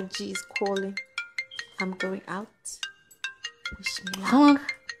 my G is calling. I'm going out. Wish me luck. Come on.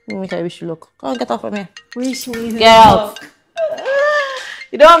 Let me make I wish you luck. Come on, get off of me. Wish me Get out.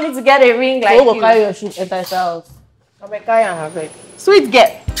 You don't want me to get a ring like Go you. carry your shoe, enter his house. I'm a guy and have it. Sweet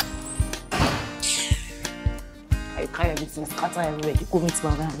girl. everything scatter everywhere. You go meet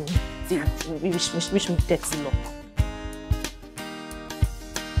my man. Wish me dirty luck.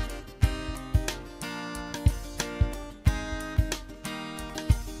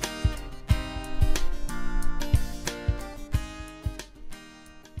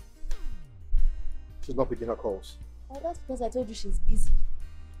 She's not picking her calls. Oh, that's because I told you she's busy.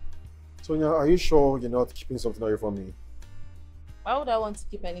 Sonia, are you sure you're not keeping something away from me? Why would I want to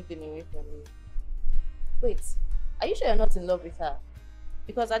keep anything away from you? Wait, are you sure you're not in love with her?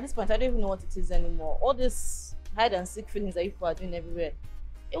 Because at this point, I don't even know what it is anymore. All this hide and seek feelings that you people are doing everywhere,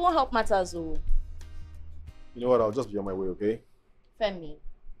 it won't help matters. Oh. You know what? I'll just be on my way, okay? Femi,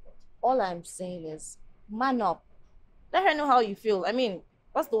 all I'm saying is, man up. Let her know how you feel. I mean,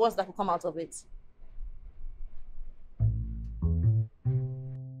 what's the worst that could come out of it?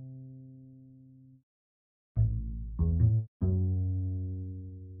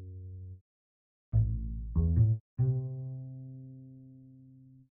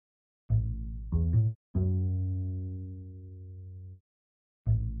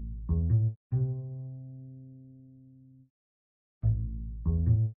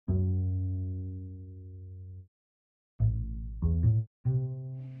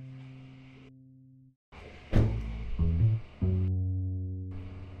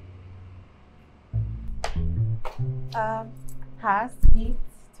 Hi, sweet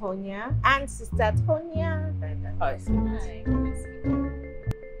Tonya and sister Tonya. Hi.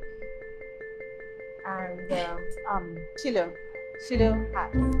 And Chilo. Chilo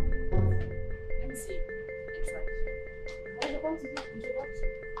has. Let me see. What are you going to do?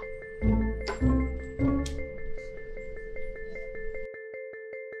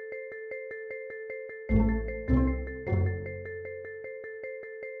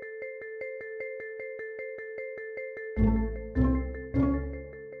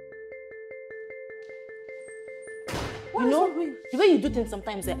 You know, the way you do things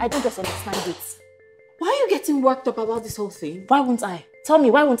sometimes, I don't just understand it. Why are you getting worked up about this whole thing? Why won't I? Tell me,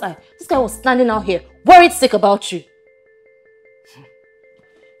 why won't I? This guy was standing out here, worried sick about you.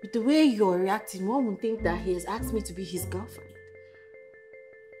 With the way you're reacting, one would think that he has asked me to be his girlfriend.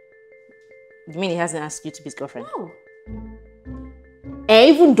 You mean he hasn't asked you to be his girlfriend? No.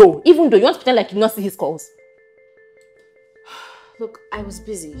 Even though you want to pretend like you not see his calls. Look, I was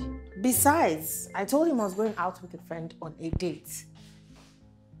busy. Besides, I told him I was going out with a friend on a date.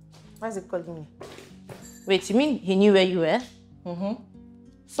 Why is he calling me? Wait, you mean he knew where you were? Mm-hmm.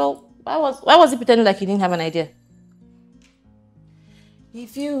 So why was he pretending like he didn't have an idea?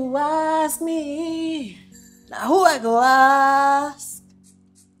 If you ask me, now who I go ask?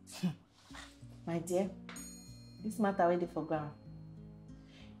 My dear, this matter already for ground.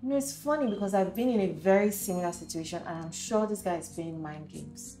 You know, it's funny because I've been in a very similar situation and I'm sure this guy is playing mind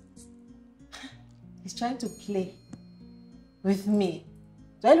games. He's trying to play with me.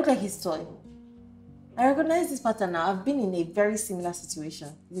 Do I look like his toy? I recognize this pattern now. I've been in a very similar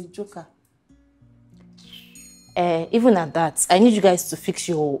situation. He's a joker. Even at that, I need you guys to fix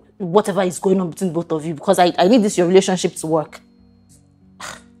your whatever is going on between both of you because I need your relationship to work.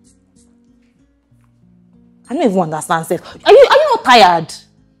 I don't even understand. Are you not tired?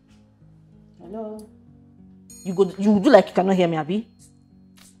 Hello? You do like you cannot hear me, Abi?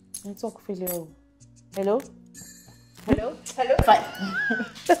 I talk freely. Hello? Hello? Hello? Fine.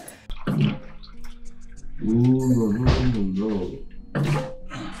 No.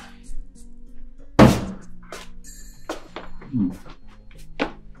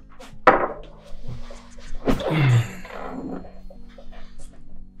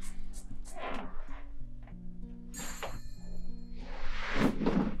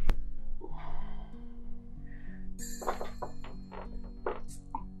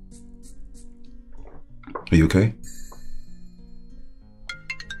 Are you okay?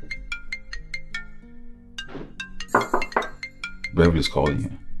 Beverly's calling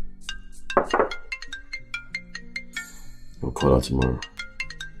you. I'll call her tomorrow.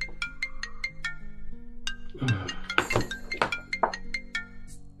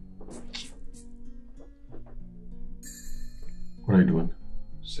 What are you doing?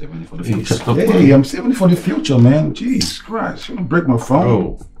 Saving it for the future. Hey, I'm saving it for the future, man. Jeez Christ, you're gonna break my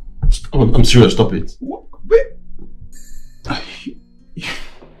phone. Oh, I'm serious. Stop it. What? Wait.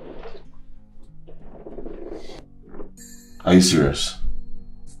 Are you serious?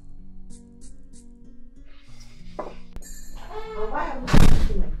 Why are you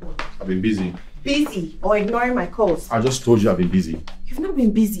taking my phone? I've been busy. Busy or ignoring my calls? I just told you I've been busy. You've not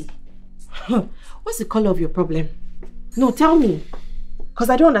been busy. What's the color of your problem? No, tell me.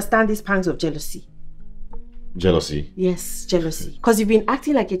 Because I don't understand these pangs of jealousy. Jealousy? Yes, jealousy. Because you've been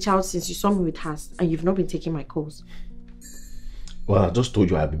acting like a child since you saw me with Has and you've not been taking my calls. Well, I just told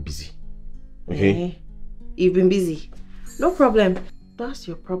you I've been busy. Okay? You've been busy. No problem. That's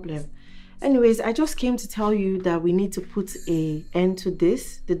your problem. Anyways, I just came to tell you that we need to put an end to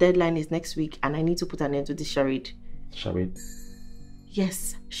this. The deadline is next week and I need to put an end to this charade. Charade?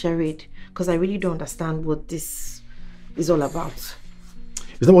 Yes, charade. Because I really don't understand what this is all about.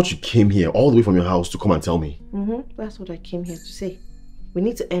 Is that what you came here all the way from your house to come and tell me? That's what I came here to say. We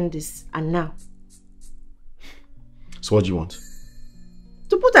need to end this and now. So what do you want?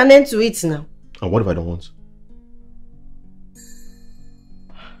 To put an end to it now. And what if I don't want?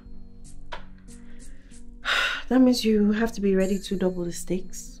 That means you have to be ready to double the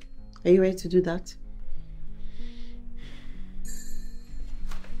stakes. Are you ready to do that?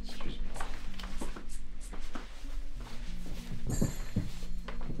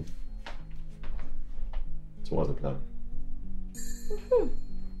 So what's the plan?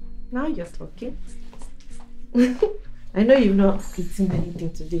 Now you're talking. I know you've not eaten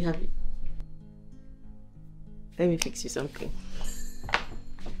anything today, have you? Let me fix you something.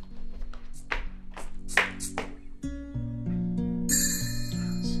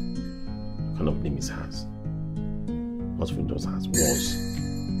 What kind of name is Has? Not even just Has, was.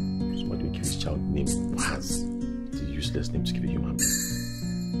 Somebody will give his child the name Has. It's a useless name to give a human being.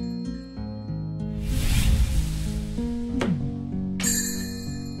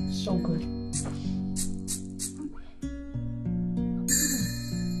 So good.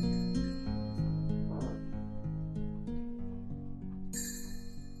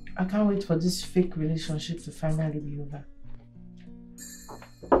 I can't wait for this fake relationship to finally be over.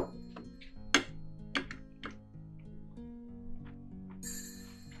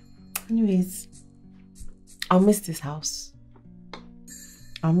 Anyways, I'll miss this house.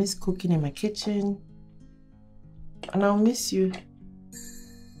 I'll miss cooking in my kitchen. And I'll miss you.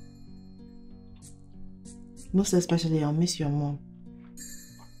 Most especially, I'll miss your mom.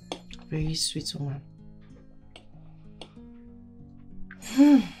 Very sweet woman.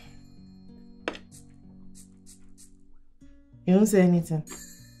 You don't say anything.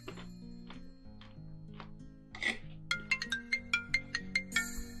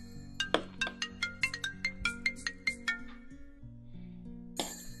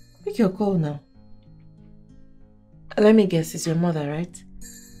 Pick your call now. Let me guess, it's your mother, right?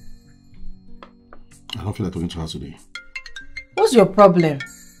 I don't feel like talking to her today. What's your problem?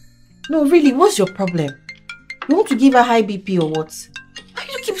 No, really, what's your problem? You want to give her high BP or what? Why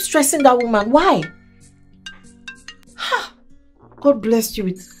do you keep stressing that woman? Why? Ha! God bless you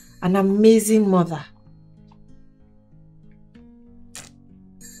with an amazing mother.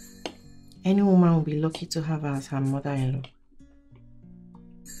 Any woman will be lucky to have her as her mother-in-law.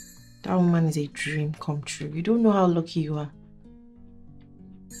 That woman is a dream come true. You don't know how lucky you are.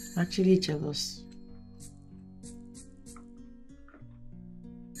 I'm actually jealous.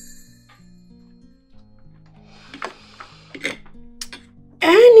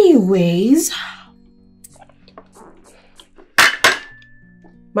 Anyways,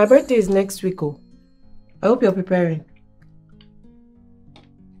 my birthday is next week. Oh, I hope you're preparing.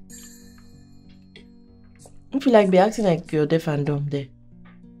 If you like, be acting like you're deaf and dumb there.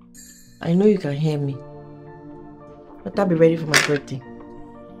 I know you can hear me, but I'll be ready for my birthday.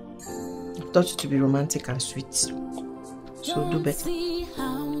 I've taught you to be romantic and sweet, so do better. See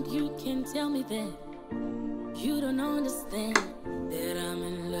how you can tell me that you don't understand that I'm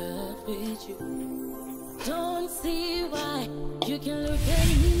in love with you. Don't see why you can look at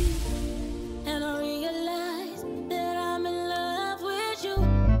me and I realize that I'm in love with you.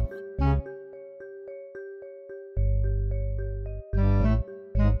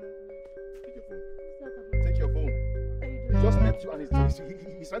 Take your phone. He just met you and he's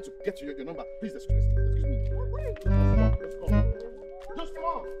trying to get your number. Please, excuse me. Let's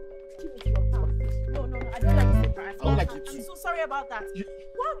go. Just come. No, I don't like this embarrassment. I don't like it too. I'm so sorry about that.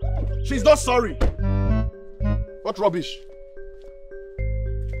 What? She's not sorry. What rubbish?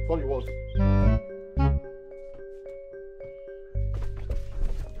 Thought it was.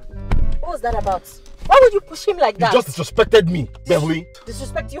 What was that about? Why would you push him like that? You just disrespected me, Beverly.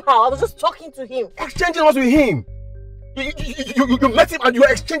 Disrespect you how? I was just talking to him. Exchanging numbers with him. You met him and you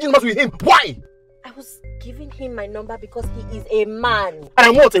were exchanging numbers with him. Why? I was giving him my number because he is a man. And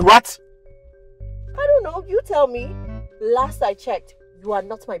I'm what, a rat? I don't know. You tell me. Last I checked, you are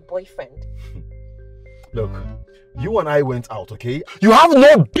not my boyfriend. Look, you and I went out, okay? You have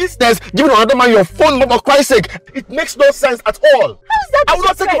no business giving another man your phone number, for Christ's sake. It makes no sense at all. How is that? I will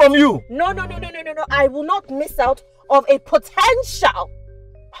not take it from you. No. I will not miss out of a potential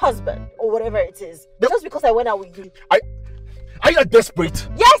husband or whatever it is. Just because I went out with you. Are you desperate?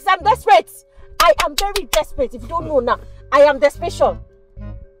 Yes, I'm desperate. I am very desperate. If you don't know now, I am desperation.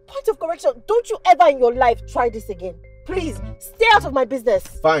 Point of correction, don't you ever in your life try this again. Please, stay out of my business.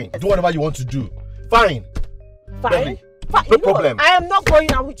 Fine, do whatever you want to do. Fine. Fine? Beverly, Fine. no problem. I am not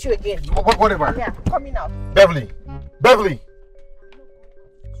going out with you again. Whatever. Yeah, I'm coming out. Beverly. Beverly.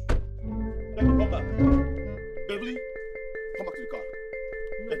 Come back. Beverly, come back to the car.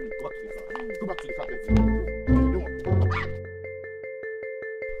 Beverly, go back to the car. Go back to the car, Beverly.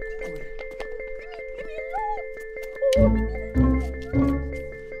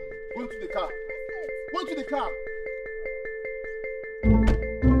 Go into the car. Go into the car.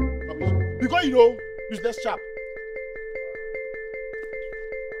 Because you know, useless chap.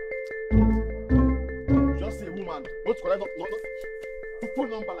 Just say woman. Don't collect no phone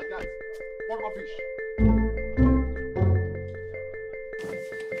number like that. What rubbish.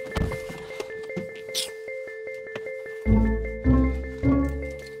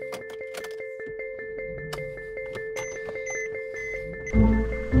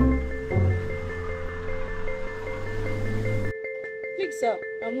 Please, sir,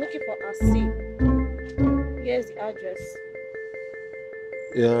 I'm looking for AC. Here's the address.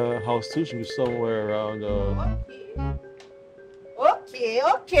 Yeah, house 2 should be somewhere around.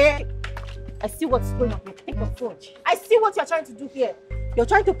 Okay. I see what's going on. Take the phone. I see what you're trying to do here. You're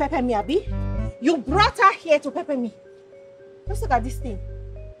trying to pepper me, Abby. You brought her here to pepper me. Just look at this thing.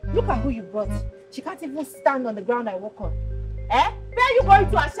 Look at who you brought. She can't even stand on the ground I walk on. Eh? Where are you going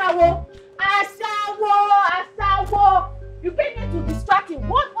to, Ashawo? Ashawo! You came here to distract him.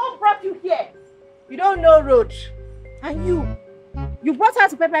 What brought you here? You don't know road. And you brought her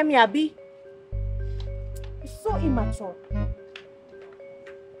to pepper me, Abby. You're so immature.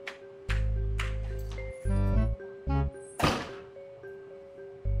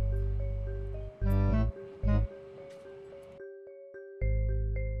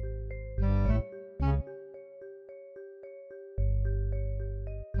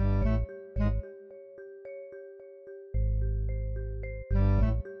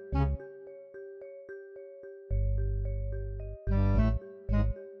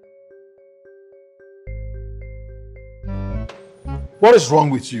 What is wrong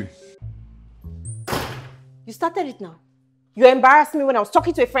with you? You started it now. You embarrassed me when I was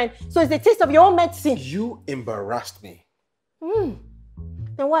talking to a friend, so it's a taste of your own medicine. You embarrassed me. Then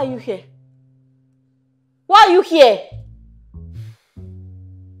why are you here? Why are you here?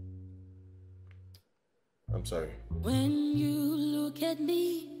 I'm sorry. When you look at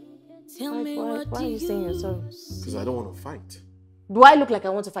me, tell me what why are you saying you're sorry? Because I don't want to fight. Do I look like I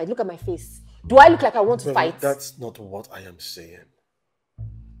want to fight? Look at my face. Do I look like I want to fight? That's not what I am saying.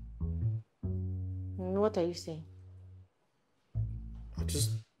 What are you saying? I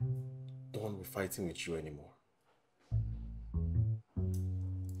just don't want to be fighting with you anymore.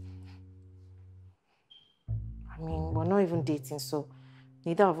 I mean, we're not even dating, so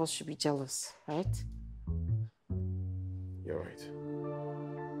neither of us should be jealous, right? You're right.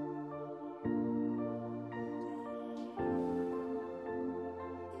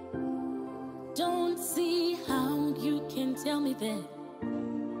 Don't see how you can tell me that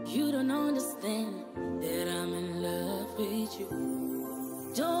you don't understand that I'm in love with you.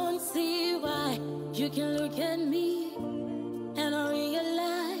 Don't see why you can look at me and I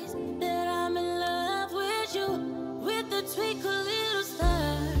realize that I'm in love with you. With the twinkle little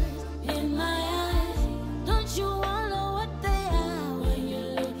stars in my eyes. Don't you wonder what they are when you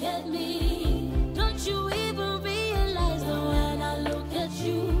look at me? Don't you even realize that when I look at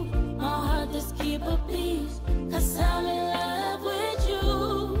you, my heart just keep a beat, 'cause I'm in love with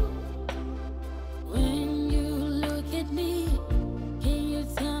you. When you look at me, can you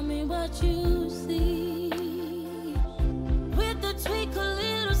tell me what you see? With the twinkle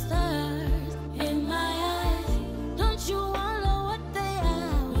little stars in my eyes. Don't you wonder what they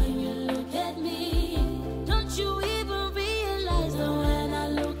are when you look at me? Don't you even realize that when I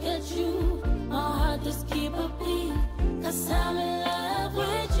look at you, my heart just keep a beat, 'cause I'm in love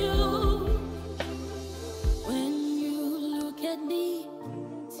with you. When you look at me,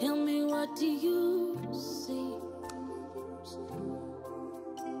 tell me what do you see?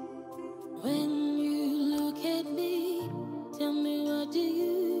 When you look at me, tell me what do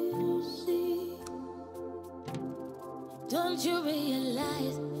you see? Don't you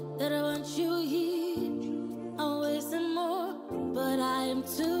realize that I want you here? I'm wasting more, but I am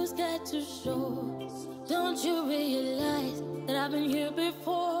too scared to show. Don't you realize that I've been here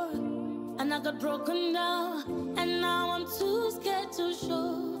before and I got broken down, and now I'm too scared to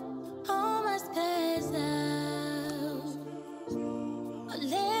show all my scars down. I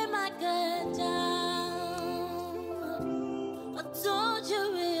lay my guard down. Don't you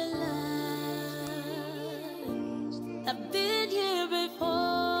realize I've been here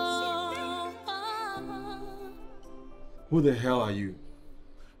before. Who the hell are you?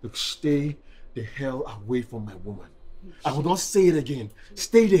 Look, stay the hell away from my woman. I will not say it again.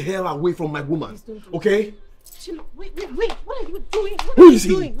 Stay the hell away from my woman. Okay? Wait. What are you doing? Who is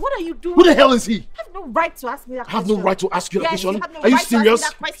he? What are you doing? Who the hell is he? You have no right to ask me that I have question. no right to ask you that Yes, question. you have no Are you right to ask me serious?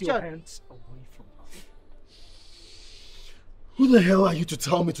 that question. Keep your hands away from her. Who the hell are you to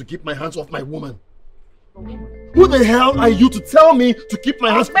tell me to keep my hands off my woman? Who the hell are you to tell me to keep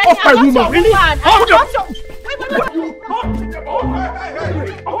my hands off my woman? Really? Hey!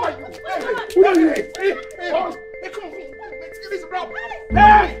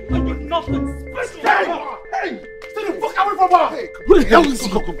 Hey! Stay the fuck away from her! Who the hell is he?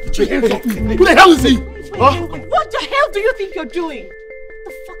 Who the hell is he? What the hell do you think you're doing? What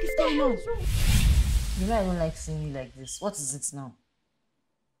the fuck is going on? You know I don't like seeing you like this. What is it now?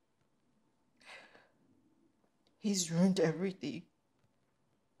 He's ruined everything.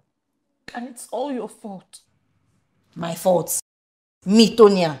 And it's all your fault. My fault? Me,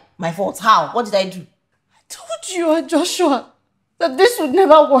 Tonya? My fault? How? What did I do? I told you and Joshua that this would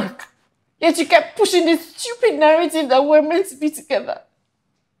never work. Yet you kept pushing this stupid narrative that we're meant to be together.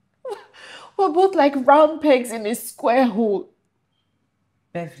 We're both like round pegs in a square hole.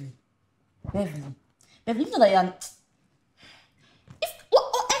 Beverly, you know that you're...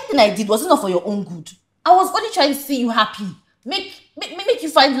 Everything I did wasn't not for your own good. I was only trying to see you happy. Make you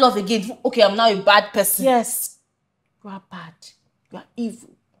find love again. Okay, I'm now a bad person. Yes, you are bad. You are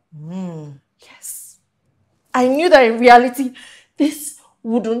evil. Yes. I knew that in reality, this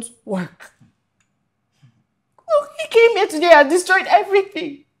wouldn't work. Look, he came here today and destroyed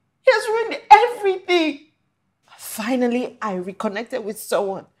everything. He has ruined everything. Finally, I reconnected with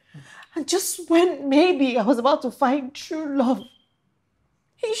someone. And just when maybe I was about to find true love,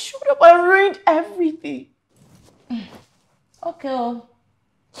 he showed up and ruined everything. Okay, well,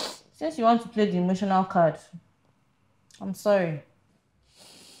 since you want to play the emotional card, I'm sorry.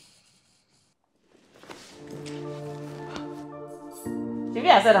 Maybe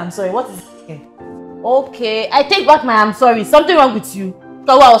I said I'm sorry. What is it? Okay, I take back my I'm sorry. Something wrong with you.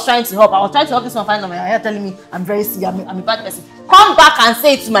 Because I was trying to help. I was trying to help this one find out. You're telling me I'm very sick. I'm a bad person. Come back and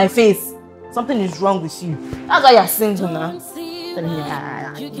say it to my face. Something is wrong with you. That's why you're single now. Telling me,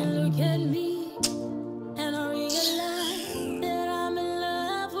 You can look at me and I realize that I'm in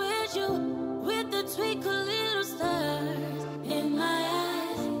love with you, with the twinkle little stars in my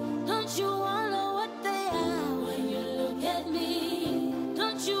eyes. Don't you wanna what they are when you look at me?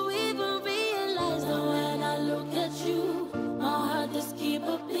 Don't you even realize that when I look at you, my heart just keep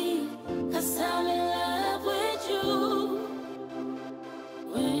a beat, 'cause I'm in love with you.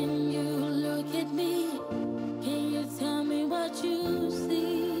 When you look at me, can you tell me what you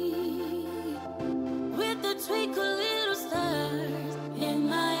see? With the twinkle little stars in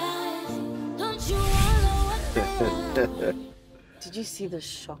my eyes, don't you wanna what they are? Did you see the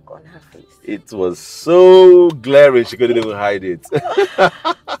shock on her face? It was so glaring she couldn't even hide it.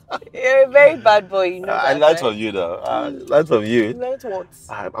 You're a very bad boy, you know I that, learned right? from you though. I learned from you. You learned what?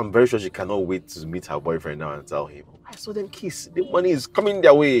 I'm very sure she cannot wait to meet her boyfriend now and tell him, I saw them kiss. The money is coming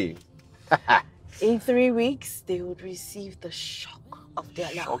their way. In 3 weeks, they would receive the shock of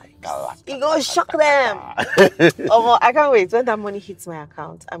their lives. You're going to shock them. Oh, I can't wait. When that money hits my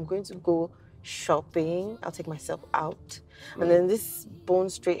account, I'm going to go shopping. I'll take myself out. And then this bone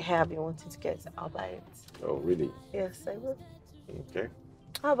straight hair I've been wanting to get, I'll buy it. Oh, really? Yes, I will. Okay.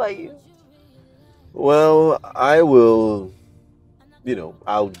 How about you? Well, I will,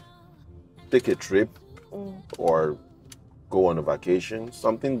 I'll take a trip or go on a vacation.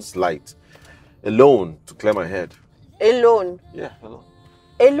 Something's light. Alone to clear my head. Alone? Yeah, alone.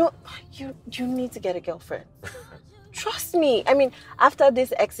 Alone? You need to get a girlfriend. Trust me. I mean, after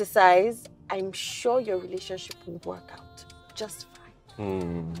this exercise, I'm sure your relationship will work out just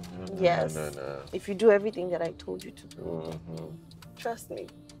fine. Yes. No. If you do everything that I told you to do. Trust me.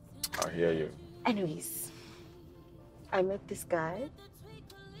 I hear you. Anyways, I met this guy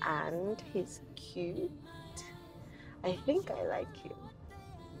and he's cute. I think I like him.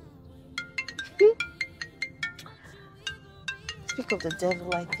 Speak of the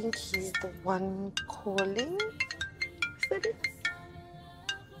devil, I think he's the one calling. Is that it?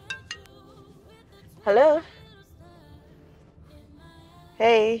 Hello?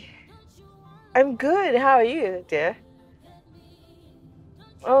 Hey. I'm good. How are you, dear?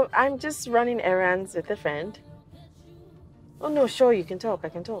 Oh, I'm just running errands with a friend. Oh, no, sure, you can talk. I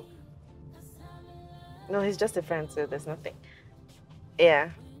can talk. No, he's just a friend, so there's nothing. Yeah.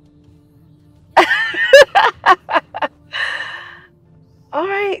 All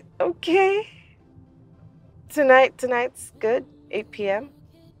right, okay. Tonight's good. 8 p.m.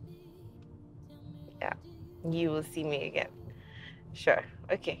 Yeah, you will see me again. Sure.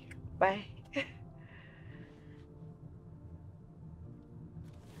 Okay. Bye.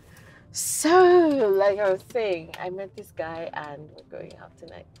 So, like I was saying, I met this guy and we're going out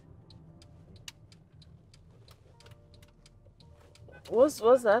tonight. What's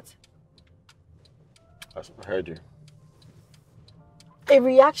that? I heard you. A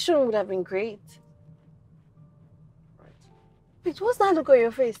reaction would have been great. Right. Wait, what's that look on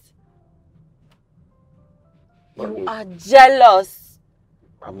your face? You Look. are jealous.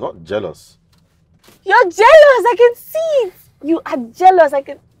 I'm not jealous. You're jealous. I can see it. You are jealous. I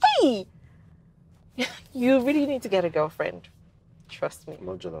can see. You really need to get a girlfriend. Trust me. I'm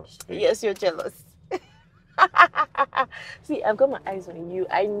not jealous. Hey. Yes, you're jealous. See, I've got my eyes on you.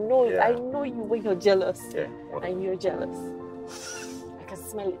 I know you when you're jealous. Yeah. And you're jealous. I can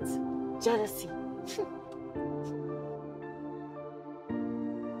smell it. Jealousy.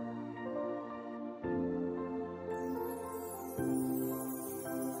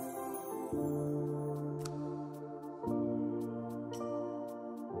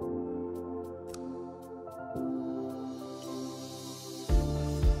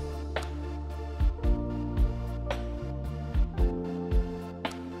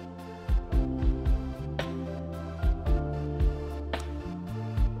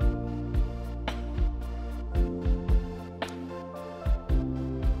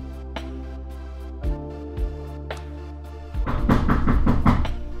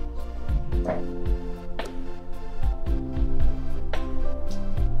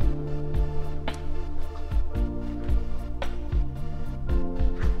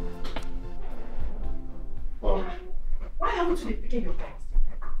 Your bags.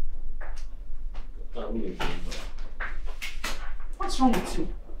 What's wrong with you?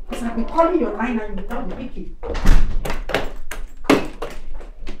 Because I've been calling your line and you've not been picking.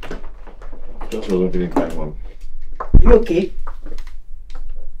 Just wasn't feeling fine, Mom. You okay?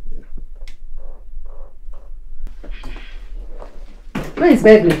 Where is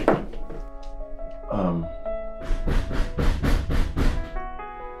Beverly?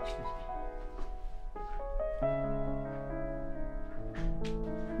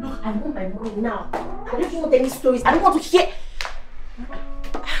 No, I want my money now. I don't want any stories. I don't want to hear.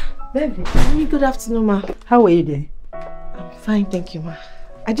 Baby, good afternoon, ma. How are you doing? I'm fine, thank you, ma.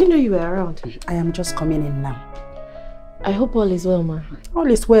 I didn't know you were around. I am just coming in now. I hope all is well, ma. All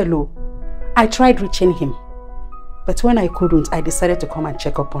is well, oh. I tried reaching him. But when I couldn't, I decided to come and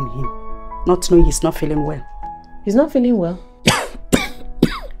check up on him. Not knowing he's not feeling well. He's not feeling well?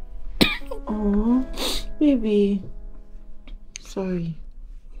 Oh, baby. Sorry.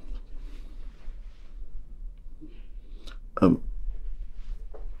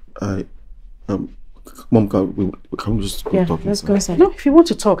 Mom, can we just go talk? Let's go inside. No, if you want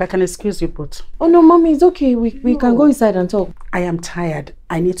to talk, I can excuse you, but... Oh no, mommy, it's okay. We can go inside and talk. I am tired.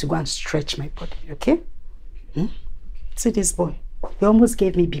 I need to go and stretch my body, okay? See this boy? He almost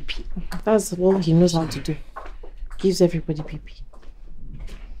gave me BP. That's what he knows how to do. Gives everybody BP.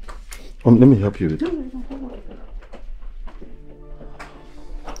 Let me help you with it.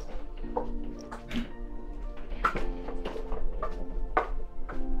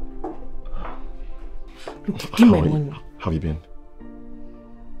 Give my money. How have you been?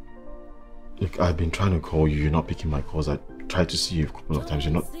 Look, I've been trying to call you. You're not picking my calls. I tried to see you a couple of times.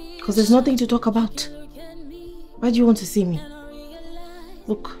 You're not... Because there's nothing to talk about. Why do you want to see me?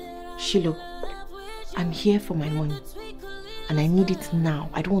 Look, Shiloh, I'm here for my money. And I need it now.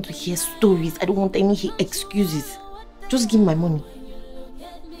 I don't want to hear stories. I don't want any excuses. Just give me my money.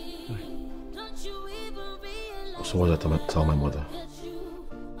 So what did I tell my mother?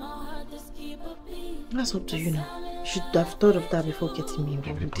 That's up to you now. You should have thought of that before getting me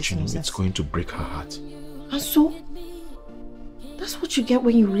involved with this nonsense. It's going to break her heart. And so? That's what you get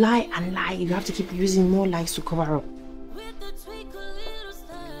when you lie and lie. You have to keep using more lies to cover up. You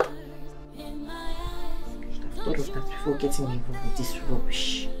should have thought of that before getting me involved with this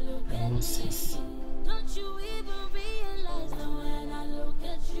rubbish and nonsense.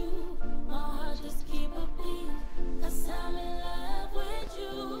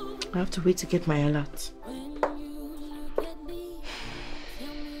 I have to wait to get my alert.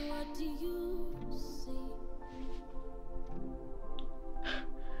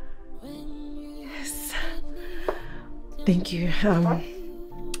 Yes. Thank you.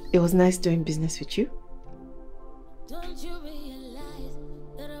 It was nice doing business with you. Don't you realize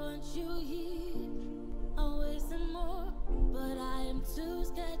that I want you here? I'm wasting more, but I am too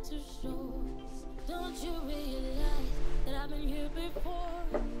scared to show. Don't you realize that I've been here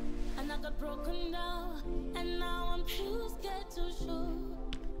before? And I got broken down, and now I'm too scared to show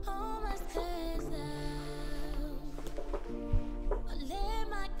all my scars out. I lay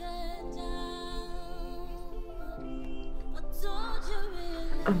my guard down. I told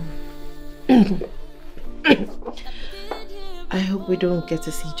you I hope we don't get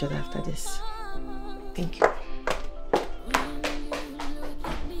to see each other after this. Thank you.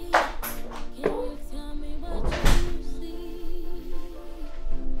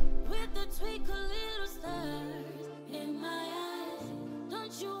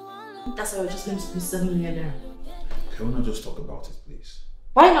 That's why we're just going to spend 7 million naira. Can we not just talk about it, please?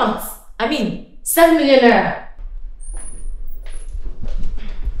 Why not? I mean, 7 million naira.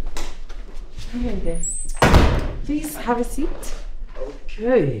 Come in there. Please have a seat.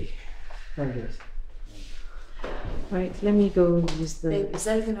 Okay. Thank you. Right, let me go use the... Babe, is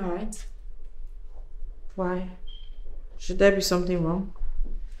everything alright? Why? Should there be something wrong?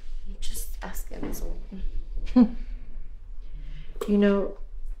 You just ask him so. You know,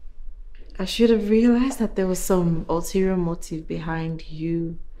 I should have realized that there was some ulterior motive behind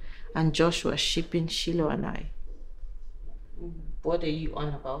you and Joshua shipping Shiloh and I. What are you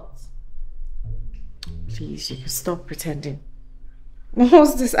on about? Please, you can stop pretending.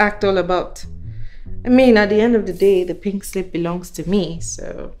 What's this act all about? I mean, at the end of the day, the pink slip belongs to me,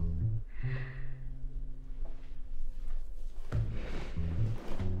 so...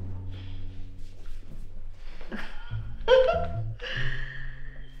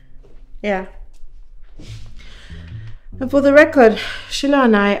 Yeah. And for the record, Shiloh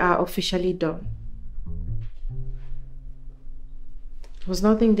and I are officially done. There was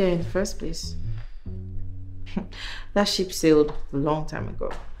nothing there in the first place. That ship sailed a long time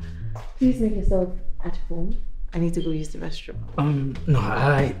ago. Please make yourself at home. I need to go use the restroom. No,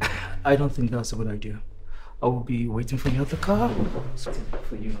 I don't think that's a good idea. I will be waiting for you at the car. Something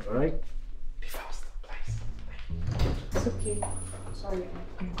for you, alright? Be fast, please. It's okay. Sorry,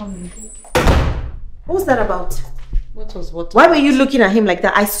 I'm coming. What was that about? What was what? Why were you looking at him like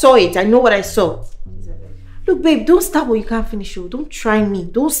that? I saw it. I know what I saw. Look, babe, don't start what you can't finish. Oh. Don't try me.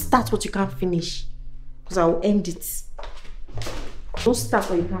 Don't start what you can't finish. Because I will end it. Don't start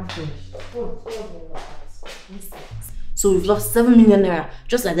what you can't finish. So we've lost 7 million naira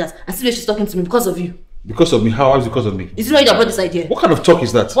just like that, and still she's talking to me because of you. Because of me? How is it because of me? Is it not you that brought this idea? What kind of talk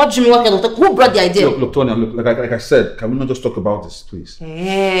is that? What do you mean, what kind of talk? Who brought the idea? Look, Tonya, look, like I said, can we not just talk about this, please?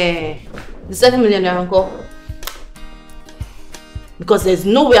 Hey, the 7 million naira, uncle. Because there's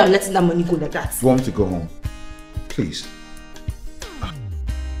no way I'm letting that money go like that. You want me to go home? Please.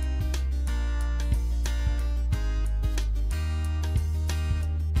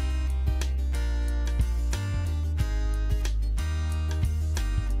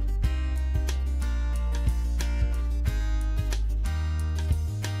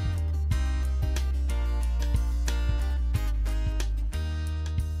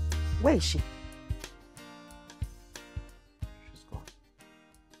 Where is she? She's gone.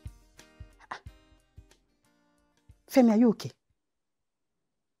 Femi, are you okay?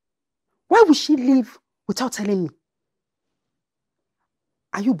 Why would she leave without telling me?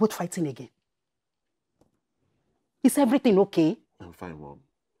 Are you both fighting again? Is everything okay? I'm fine, Mom.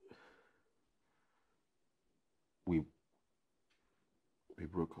 We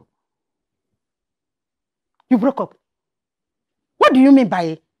broke up. You broke up? What do you mean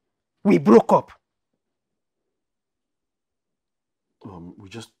by we broke up?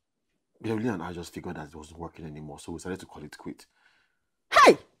 Beverly and I just figured that it wasn't working anymore, so we decided to call it quit.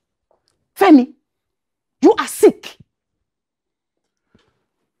 Hey! Femi, you are sick.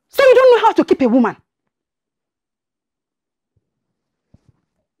 So you don't know how to keep a woman.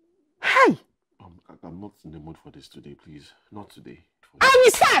 Hey! I'm not in the mood for this today, please. Not today. I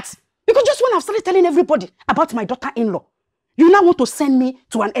will start! Because just when I've started telling everybody about my daughter-in-law, you now want to send me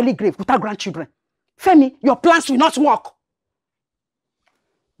to an early grave without grandchildren. Femi, your plans will not work.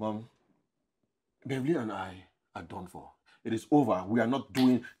 Mom, Beverly and I are done for. It is over. We are not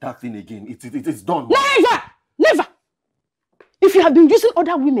doing that thing again. It is done. Mom. Never! Never! If you have been using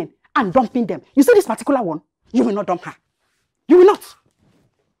other women and dumping them, you see this particular one, you will not dump her. You will not.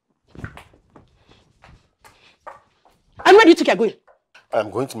 And where do you think you're going? I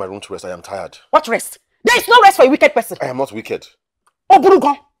am going to my room to rest. I am tired. What rest? There is no rest for a wicked person. I am not wicked.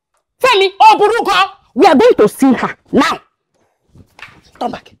 Oburugon. Femi, Oburugon. We are going to see her now.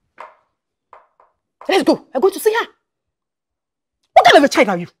 Come back. Let's go. We're going to see her. What kind of a child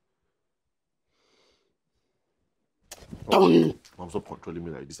are you? Don't. Mom, stop controlling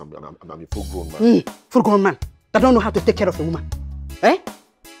me like this. I'm a full-grown man. Full-grown man that don't know how to take care of a woman. Eh?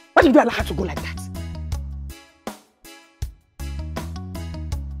 Why did you allow her to go like that?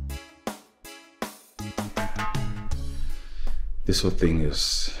 This whole thing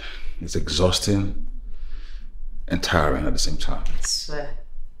is exhausting and tiring at the same time. I swear.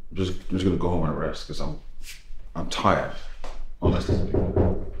 I'm just gonna go home and rest because I'm tired. Honestly.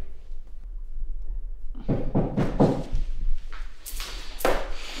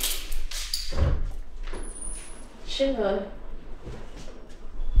 Shiva.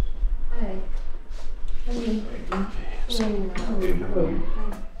 Hi.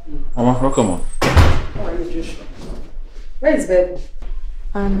 Mama, welcome on. How are you, Joshua? Where is babe?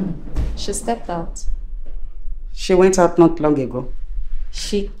 She stepped out. She went out not long ago.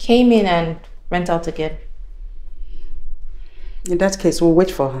 She came in and went out again. In that case, we'll wait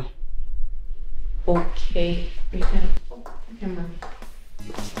for her. Okay, we can. Okay, ma'am.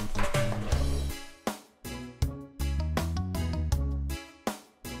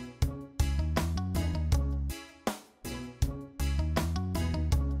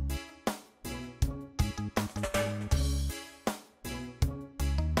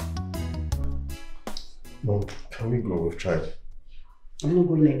 Mom, can we go? We've tried. I'm not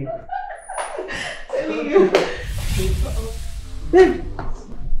going anywhere. Babe.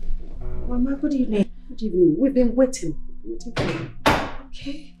 Mama, good evening. Good evening. We've been waiting. For you.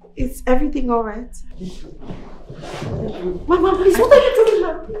 Okay. Is everything alright? Mama, please, what are you doing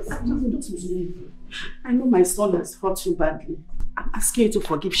now? Please. I know my son has hurt you badly. I'm asking you to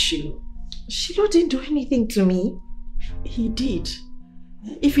forgive Shiloh. Shiloh didn't do anything to me. He did.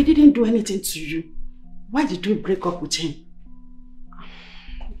 If he didn't do anything to you, why did you break up with him?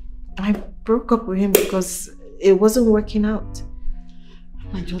 I broke up with him because it wasn't working out.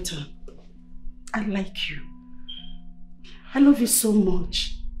 My daughter, I like you. I love you so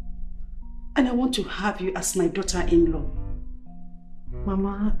much. And I want to have you as my daughter-in-law.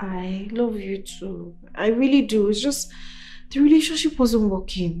 Mama, I love you too. I really do. It's just the relationship wasn't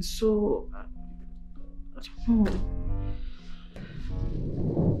working, so I don't know.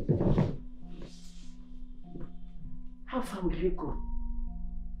 How far will you go?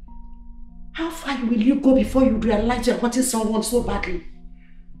 How far will you go before you realize you're hurting someone so badly?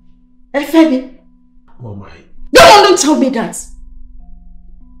 Femi? Mom, Don't tell me that.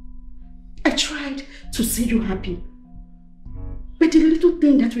 I tried to see you happy. But the little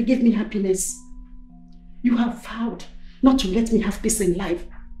thing that will give me happiness, you have vowed not to let me have peace in life.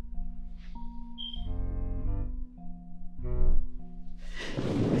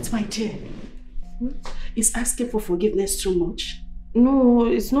 But my dear, is asking for forgiveness too much? No,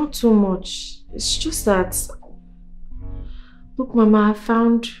 it's not too much. It's just that, look, Mama, I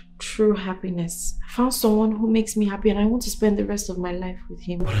found true happiness. I found someone who makes me happy and I want to spend the rest of my life with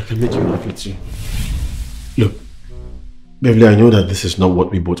him. But I can make you happy too. Look, Beverly, I know that this is not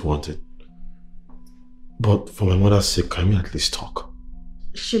what we both wanted. But for my mother's sake, can we at least talk?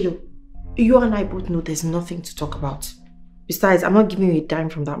 Shiloh, you and I both know there's nothing to talk about. Besides, I'm not giving you a dime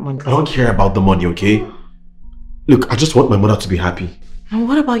from that money. I don't care about the money, okay? Look, I just want my mother to be happy. And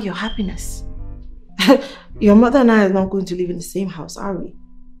what about your happiness? Your mother and I are not going to live in the same house, are we?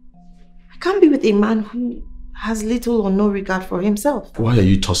 I can't be with a man who has little or no regard for himself. Why are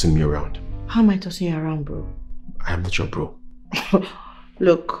you tossing me around? How am I tossing you around, bro? I am not your bro.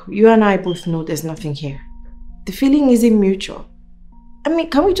 Look, you and I both know there's nothing here. The feeling isn't mutual. I mean,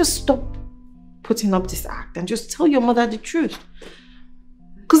 can we just stop putting up this act and just tell your mother the truth?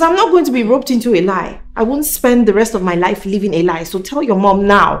 Because I'm not going to be roped into a lie. I won't spend the rest of my life living a lie, so tell your mom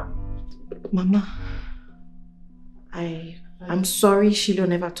now. Mama, I'm sorry Shiloh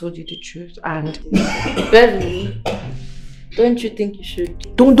never told you the truth, and... Beverly, don't you think you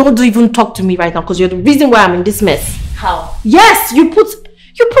should? Don't even talk to me right now, because you're the reason why I'm in this mess. How? Yes, you put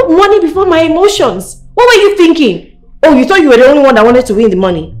money before my emotions. What were you thinking? Oh, you thought you were the only one that wanted to win the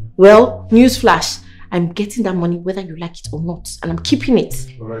money? Well, newsflash. I'm getting that money whether you like it or not, and I'm keeping it.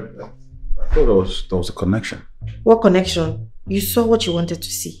 Alright, I thought there was a connection. What connection? You saw what you wanted to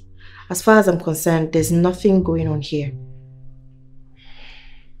see. As far as I'm concerned, there's nothing going on here.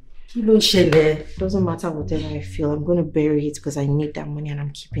 Doesn't matter whatever I feel, I'm going to bury it because I need that money and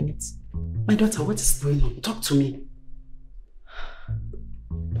I'm keeping it. My daughter, what is going on? Talk to me.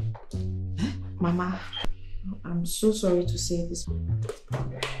 Mama, I'm so sorry to say this.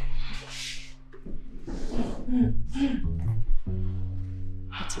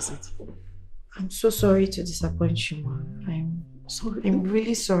 What is it? I'm so sorry to disappoint you, Ma. I'm sorry. I'm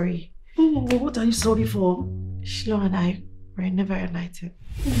really sorry. Oh, what are you sorry for? Shiloh and I were never united.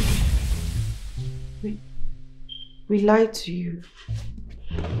 We lied to you.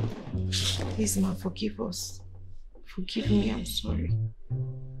 Please, Ma, forgive us. Forgive me, I'm sorry.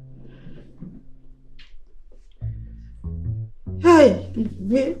 Hey!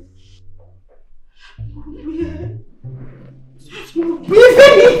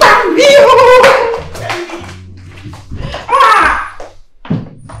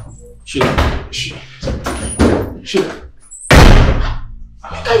 Sheila.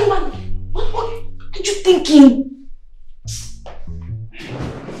 What are you thinking?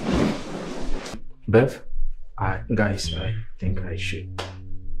 Bev, guys, I think I should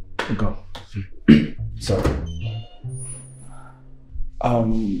go. Sorry.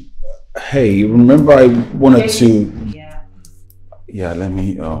 Hey, remember I wanted to... Yeah, let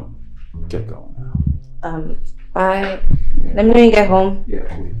me get going now. Bye. Let me know when you get home.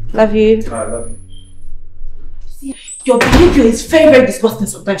 Yeah. Love you. I love you. See, your behavior is very, very disgusting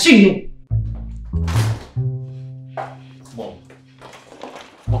sometimes. Sure you know.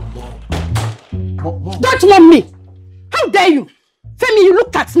 Don't mom me! How dare you? Femi, you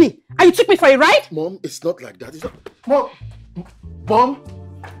looked at me and you took me for a ride? Mom, it's not like that. It's not... Mom! Mom!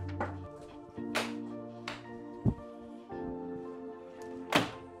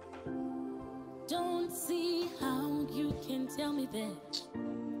 Don't see how you can tell me that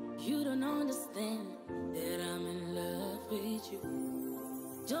you don't understand that I'm in love with you.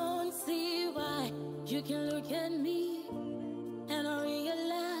 Don't see why you can look at me and I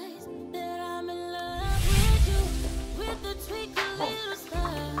realize that I'm in love with you with the twinkle little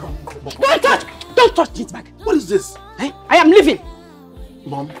star. Don't touch this bag. What is this? Eh? I am leaving.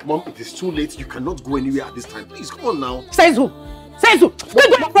 Mom, it is too late. You cannot go anywhere at this time. Please, come on now. Says who? Says who?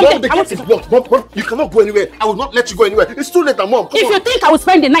 Mom, the gate is blocked. Mom, you cannot go anywhere. I will not let you go anywhere. It's too late now, Mom. If you think I will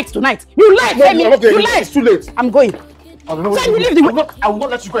spend the night tonight, you lie, Femi. You lie. It's too late. I'm going. I will not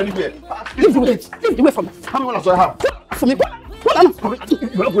let you go anywhere. Leave the way. Leave the way from me. How many ones do I have? For me.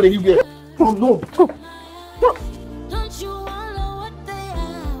 You're not going anywhere. Mom, no. Go. Don't you all know what they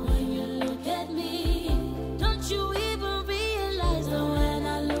are when you look at me? Don't you even realize that when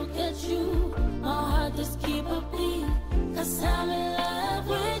I look at you, my heart just keep a beat, 'cause I'm in love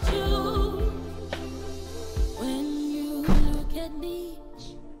with you. When you look at me,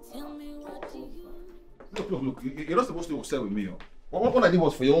 tell me what do you... Look, you're not supposed to upset with me. What I did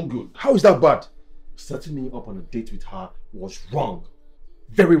was for your own good. How is that bad? Setting me up on a date with her was wrong.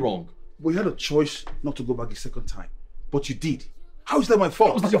 Very wrong. We had a choice not to go back the second time. But you did. How is that my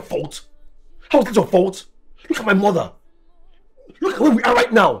fault? How is that your fault? How is that your fault? Look at my mother. Look at where we are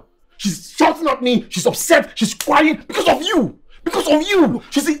right now. She's shouting at me. She's upset. She's crying because of you. Because of you.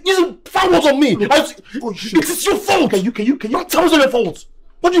 She's using foul words on me. It is your fault. Can you not tell me it's not your fault?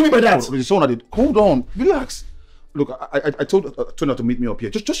 What do you mean by that? Hold on. Relax. Look, I told her to meet me up here.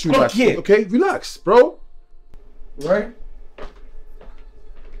 Just relax. Here. Okay? Relax, bro. Right?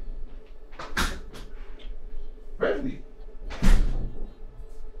 Ready?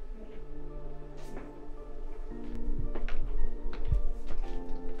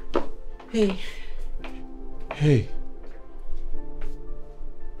 Hey. Hey.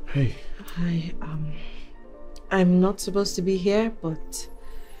 Hey. Hi, I'm not supposed to be here, but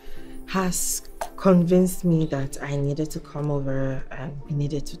has convinced me that I needed to come over and we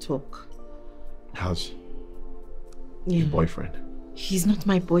needed to talk. How's your boyfriend? He's not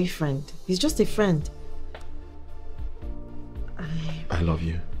my boyfriend. He's just a friend. I love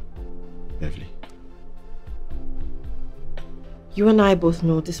you, Beverly. You and I both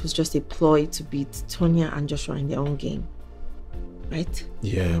know this was just a ploy to beat Tonya and Joshua in their own game. Right?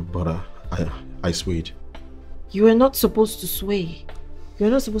 Yeah, but I swayed. You were not supposed to sway. You're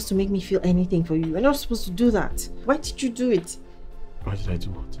not supposed to make me feel anything for you. You're not supposed to do that. Why did you do it? Why did I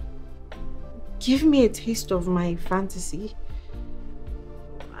do what? Give me a taste of my fantasy.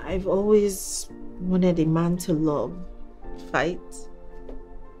 I've always wanted a man to love, fight,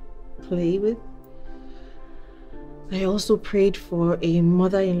 play with. I also prayed for a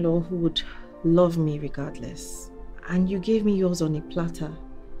mother-in-law who would love me regardless. And you gave me yours on a platter.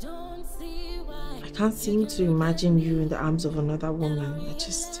 I can't seem to imagine you in the arms of another woman.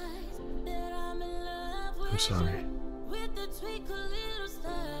 I'm sorry.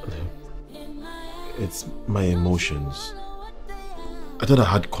 It's my emotions. I thought I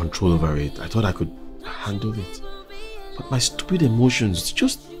had control over it. I thought I could handle it. But my stupid emotions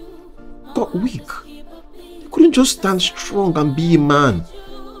just got weak. I couldn't just stand strong and be a man.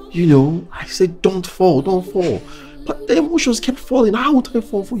 You know, I said don't fall, don't fall. But the emotions kept falling. How would I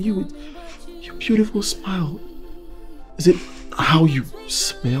fall for you with your beautiful smile? Is it how you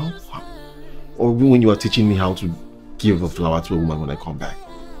smell? Or when you are teaching me how to give a flower to a woman when I come back?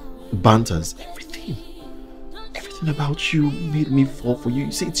 Banters, everything. Everything about you made me fall for you.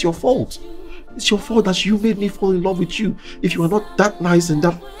 You see, it's your fault. It's your fault that you made me fall in love with you. If you are not that nice and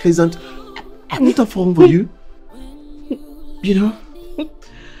that pleasant, I wouldn't have fallen for you. You know?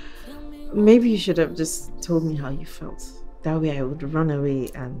 Maybe you should have just told me how you felt. That way I would run away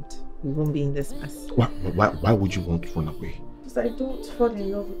and we won't be in this mess. Why would you want to run away? Because I don't fall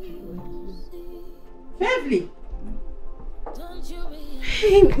in love with people like you. Beverly!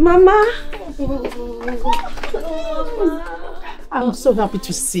 Hey, Mama! I'm so happy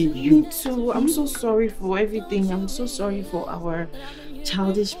to see you. Me too. I'm so sorry for everything. I'm so sorry for our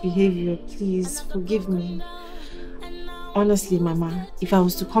childish behavior. Please forgive me. Honestly, Mama, if I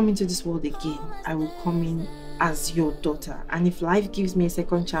was to come into this world again, I would come in as your daughter. And if life gives me a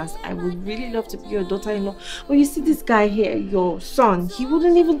second chance, I would really love to be your daughter-in-law. But you see this guy here, your son, he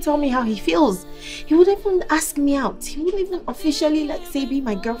wouldn't even tell me how he feels. He wouldn't even ask me out. He wouldn't even officially like say be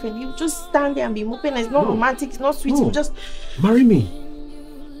my girlfriend. He would just stand there and be moping. It's not romantic, it's not sweet. He would just marry me.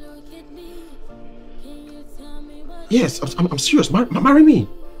 Yes, I'm serious. Marry me.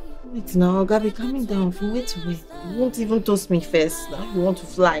 Wait now, Gabi, coming down from where to where? You won't even toast me first. Now you want to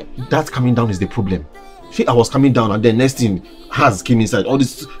fly. That coming down is the problem. See, I was coming down and then next thing, Hans came inside. All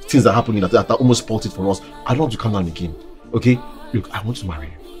these things are happening that almost spoiled it for us. I don't want to come down again. Okay? Look, I want to marry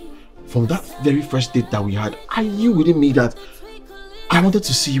you. From that very first date that we had, I knew within me that I wanted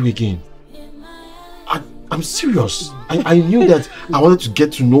to see you again. I'm serious. I knew that I wanted to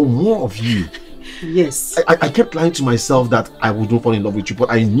get to know more of you. Yes. I kept lying to myself that I wouldn't fall in love with you, but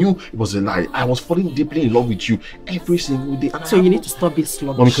I knew it was a lie. I was falling deeply in love with you every single day. And so you need to stop being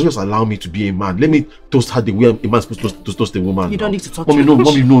sluggish. Mommy, can you just allow me to be a man? Let me toast her the way a man is supposed to toast a woman. You don't need to talk Mommy, to me.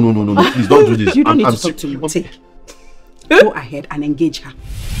 Mommy, no, please don't do this. You don't need to talk to me. Take. Go ahead and engage her.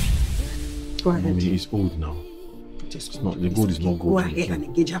 Go ahead. Mommy, it's old now. It's not, the gold is not gold. Go ahead and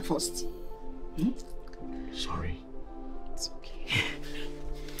engage her first. Sorry. It's okay.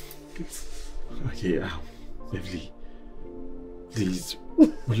 Okay, Beverly, please,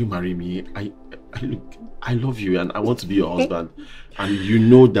 will you marry me? I love you and I want to be your husband, and you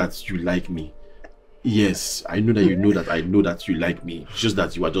know that you like me. Yes, I know that you know that I know that you like me. It's just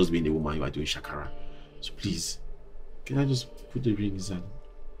that you are just being a woman, you are doing shakara. So please, can I just put the ring inside?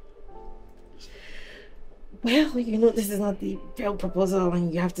 Well, you know this is not the real proposal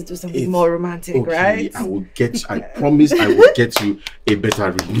and you have to do something more romantic, okay, right? I promise I will get you a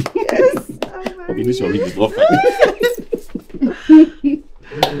better ring. Yes. Okay, this your ring is not fine.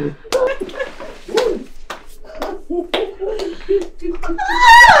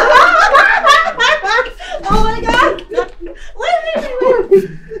 Oh my God!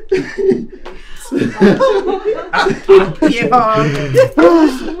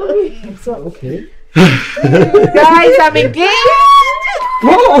 It's okay. Guys, I'm engaged!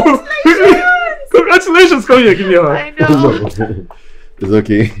 Whoa! Congratulations! Come here, give me a hug. I know. It's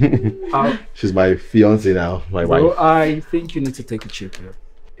okay. She's my fiance now, my wife. I think you need to take a trip here.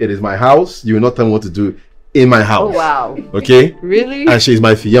 It is my house. You will not tell me what to do in my house. Oh, wow. Okay? Really? And she's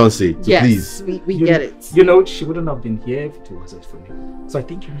my fiance. So yes, please. we get it. You know, she wouldn't have been here if it wasn't for me. So I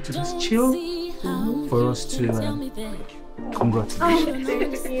think you need to just chill for us to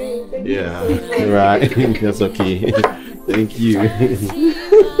congratulations. Yeah, right. That's okay. Thank you.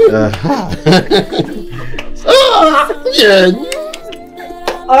 Yeah.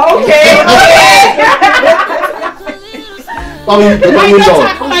 Okay. Oh,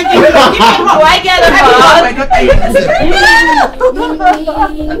 I get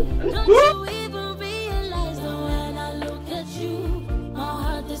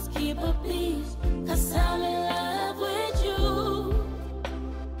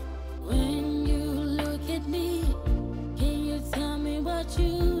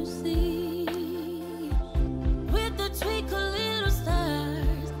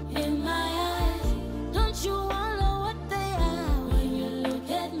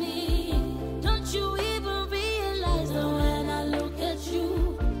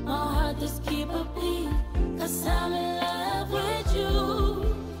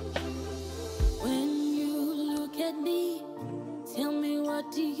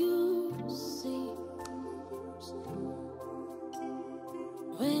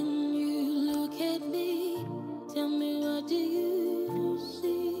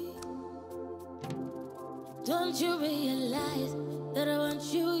Don't you realize that I want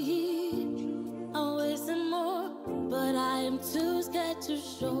you here? I'm wasting more, but I am too scared to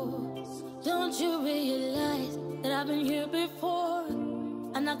show. Don't you realize that I've been here before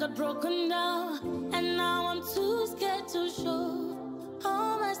and I got broken down, and now I'm too scared to show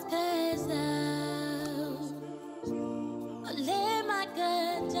all my scars down. I lay my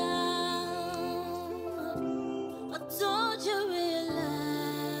guard down, but don't you realize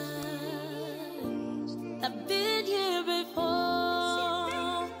I've been here before?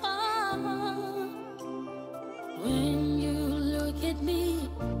 When you look at me,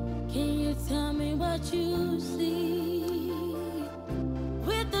 can you tell me what you see?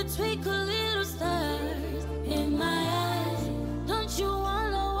 twinkle little star.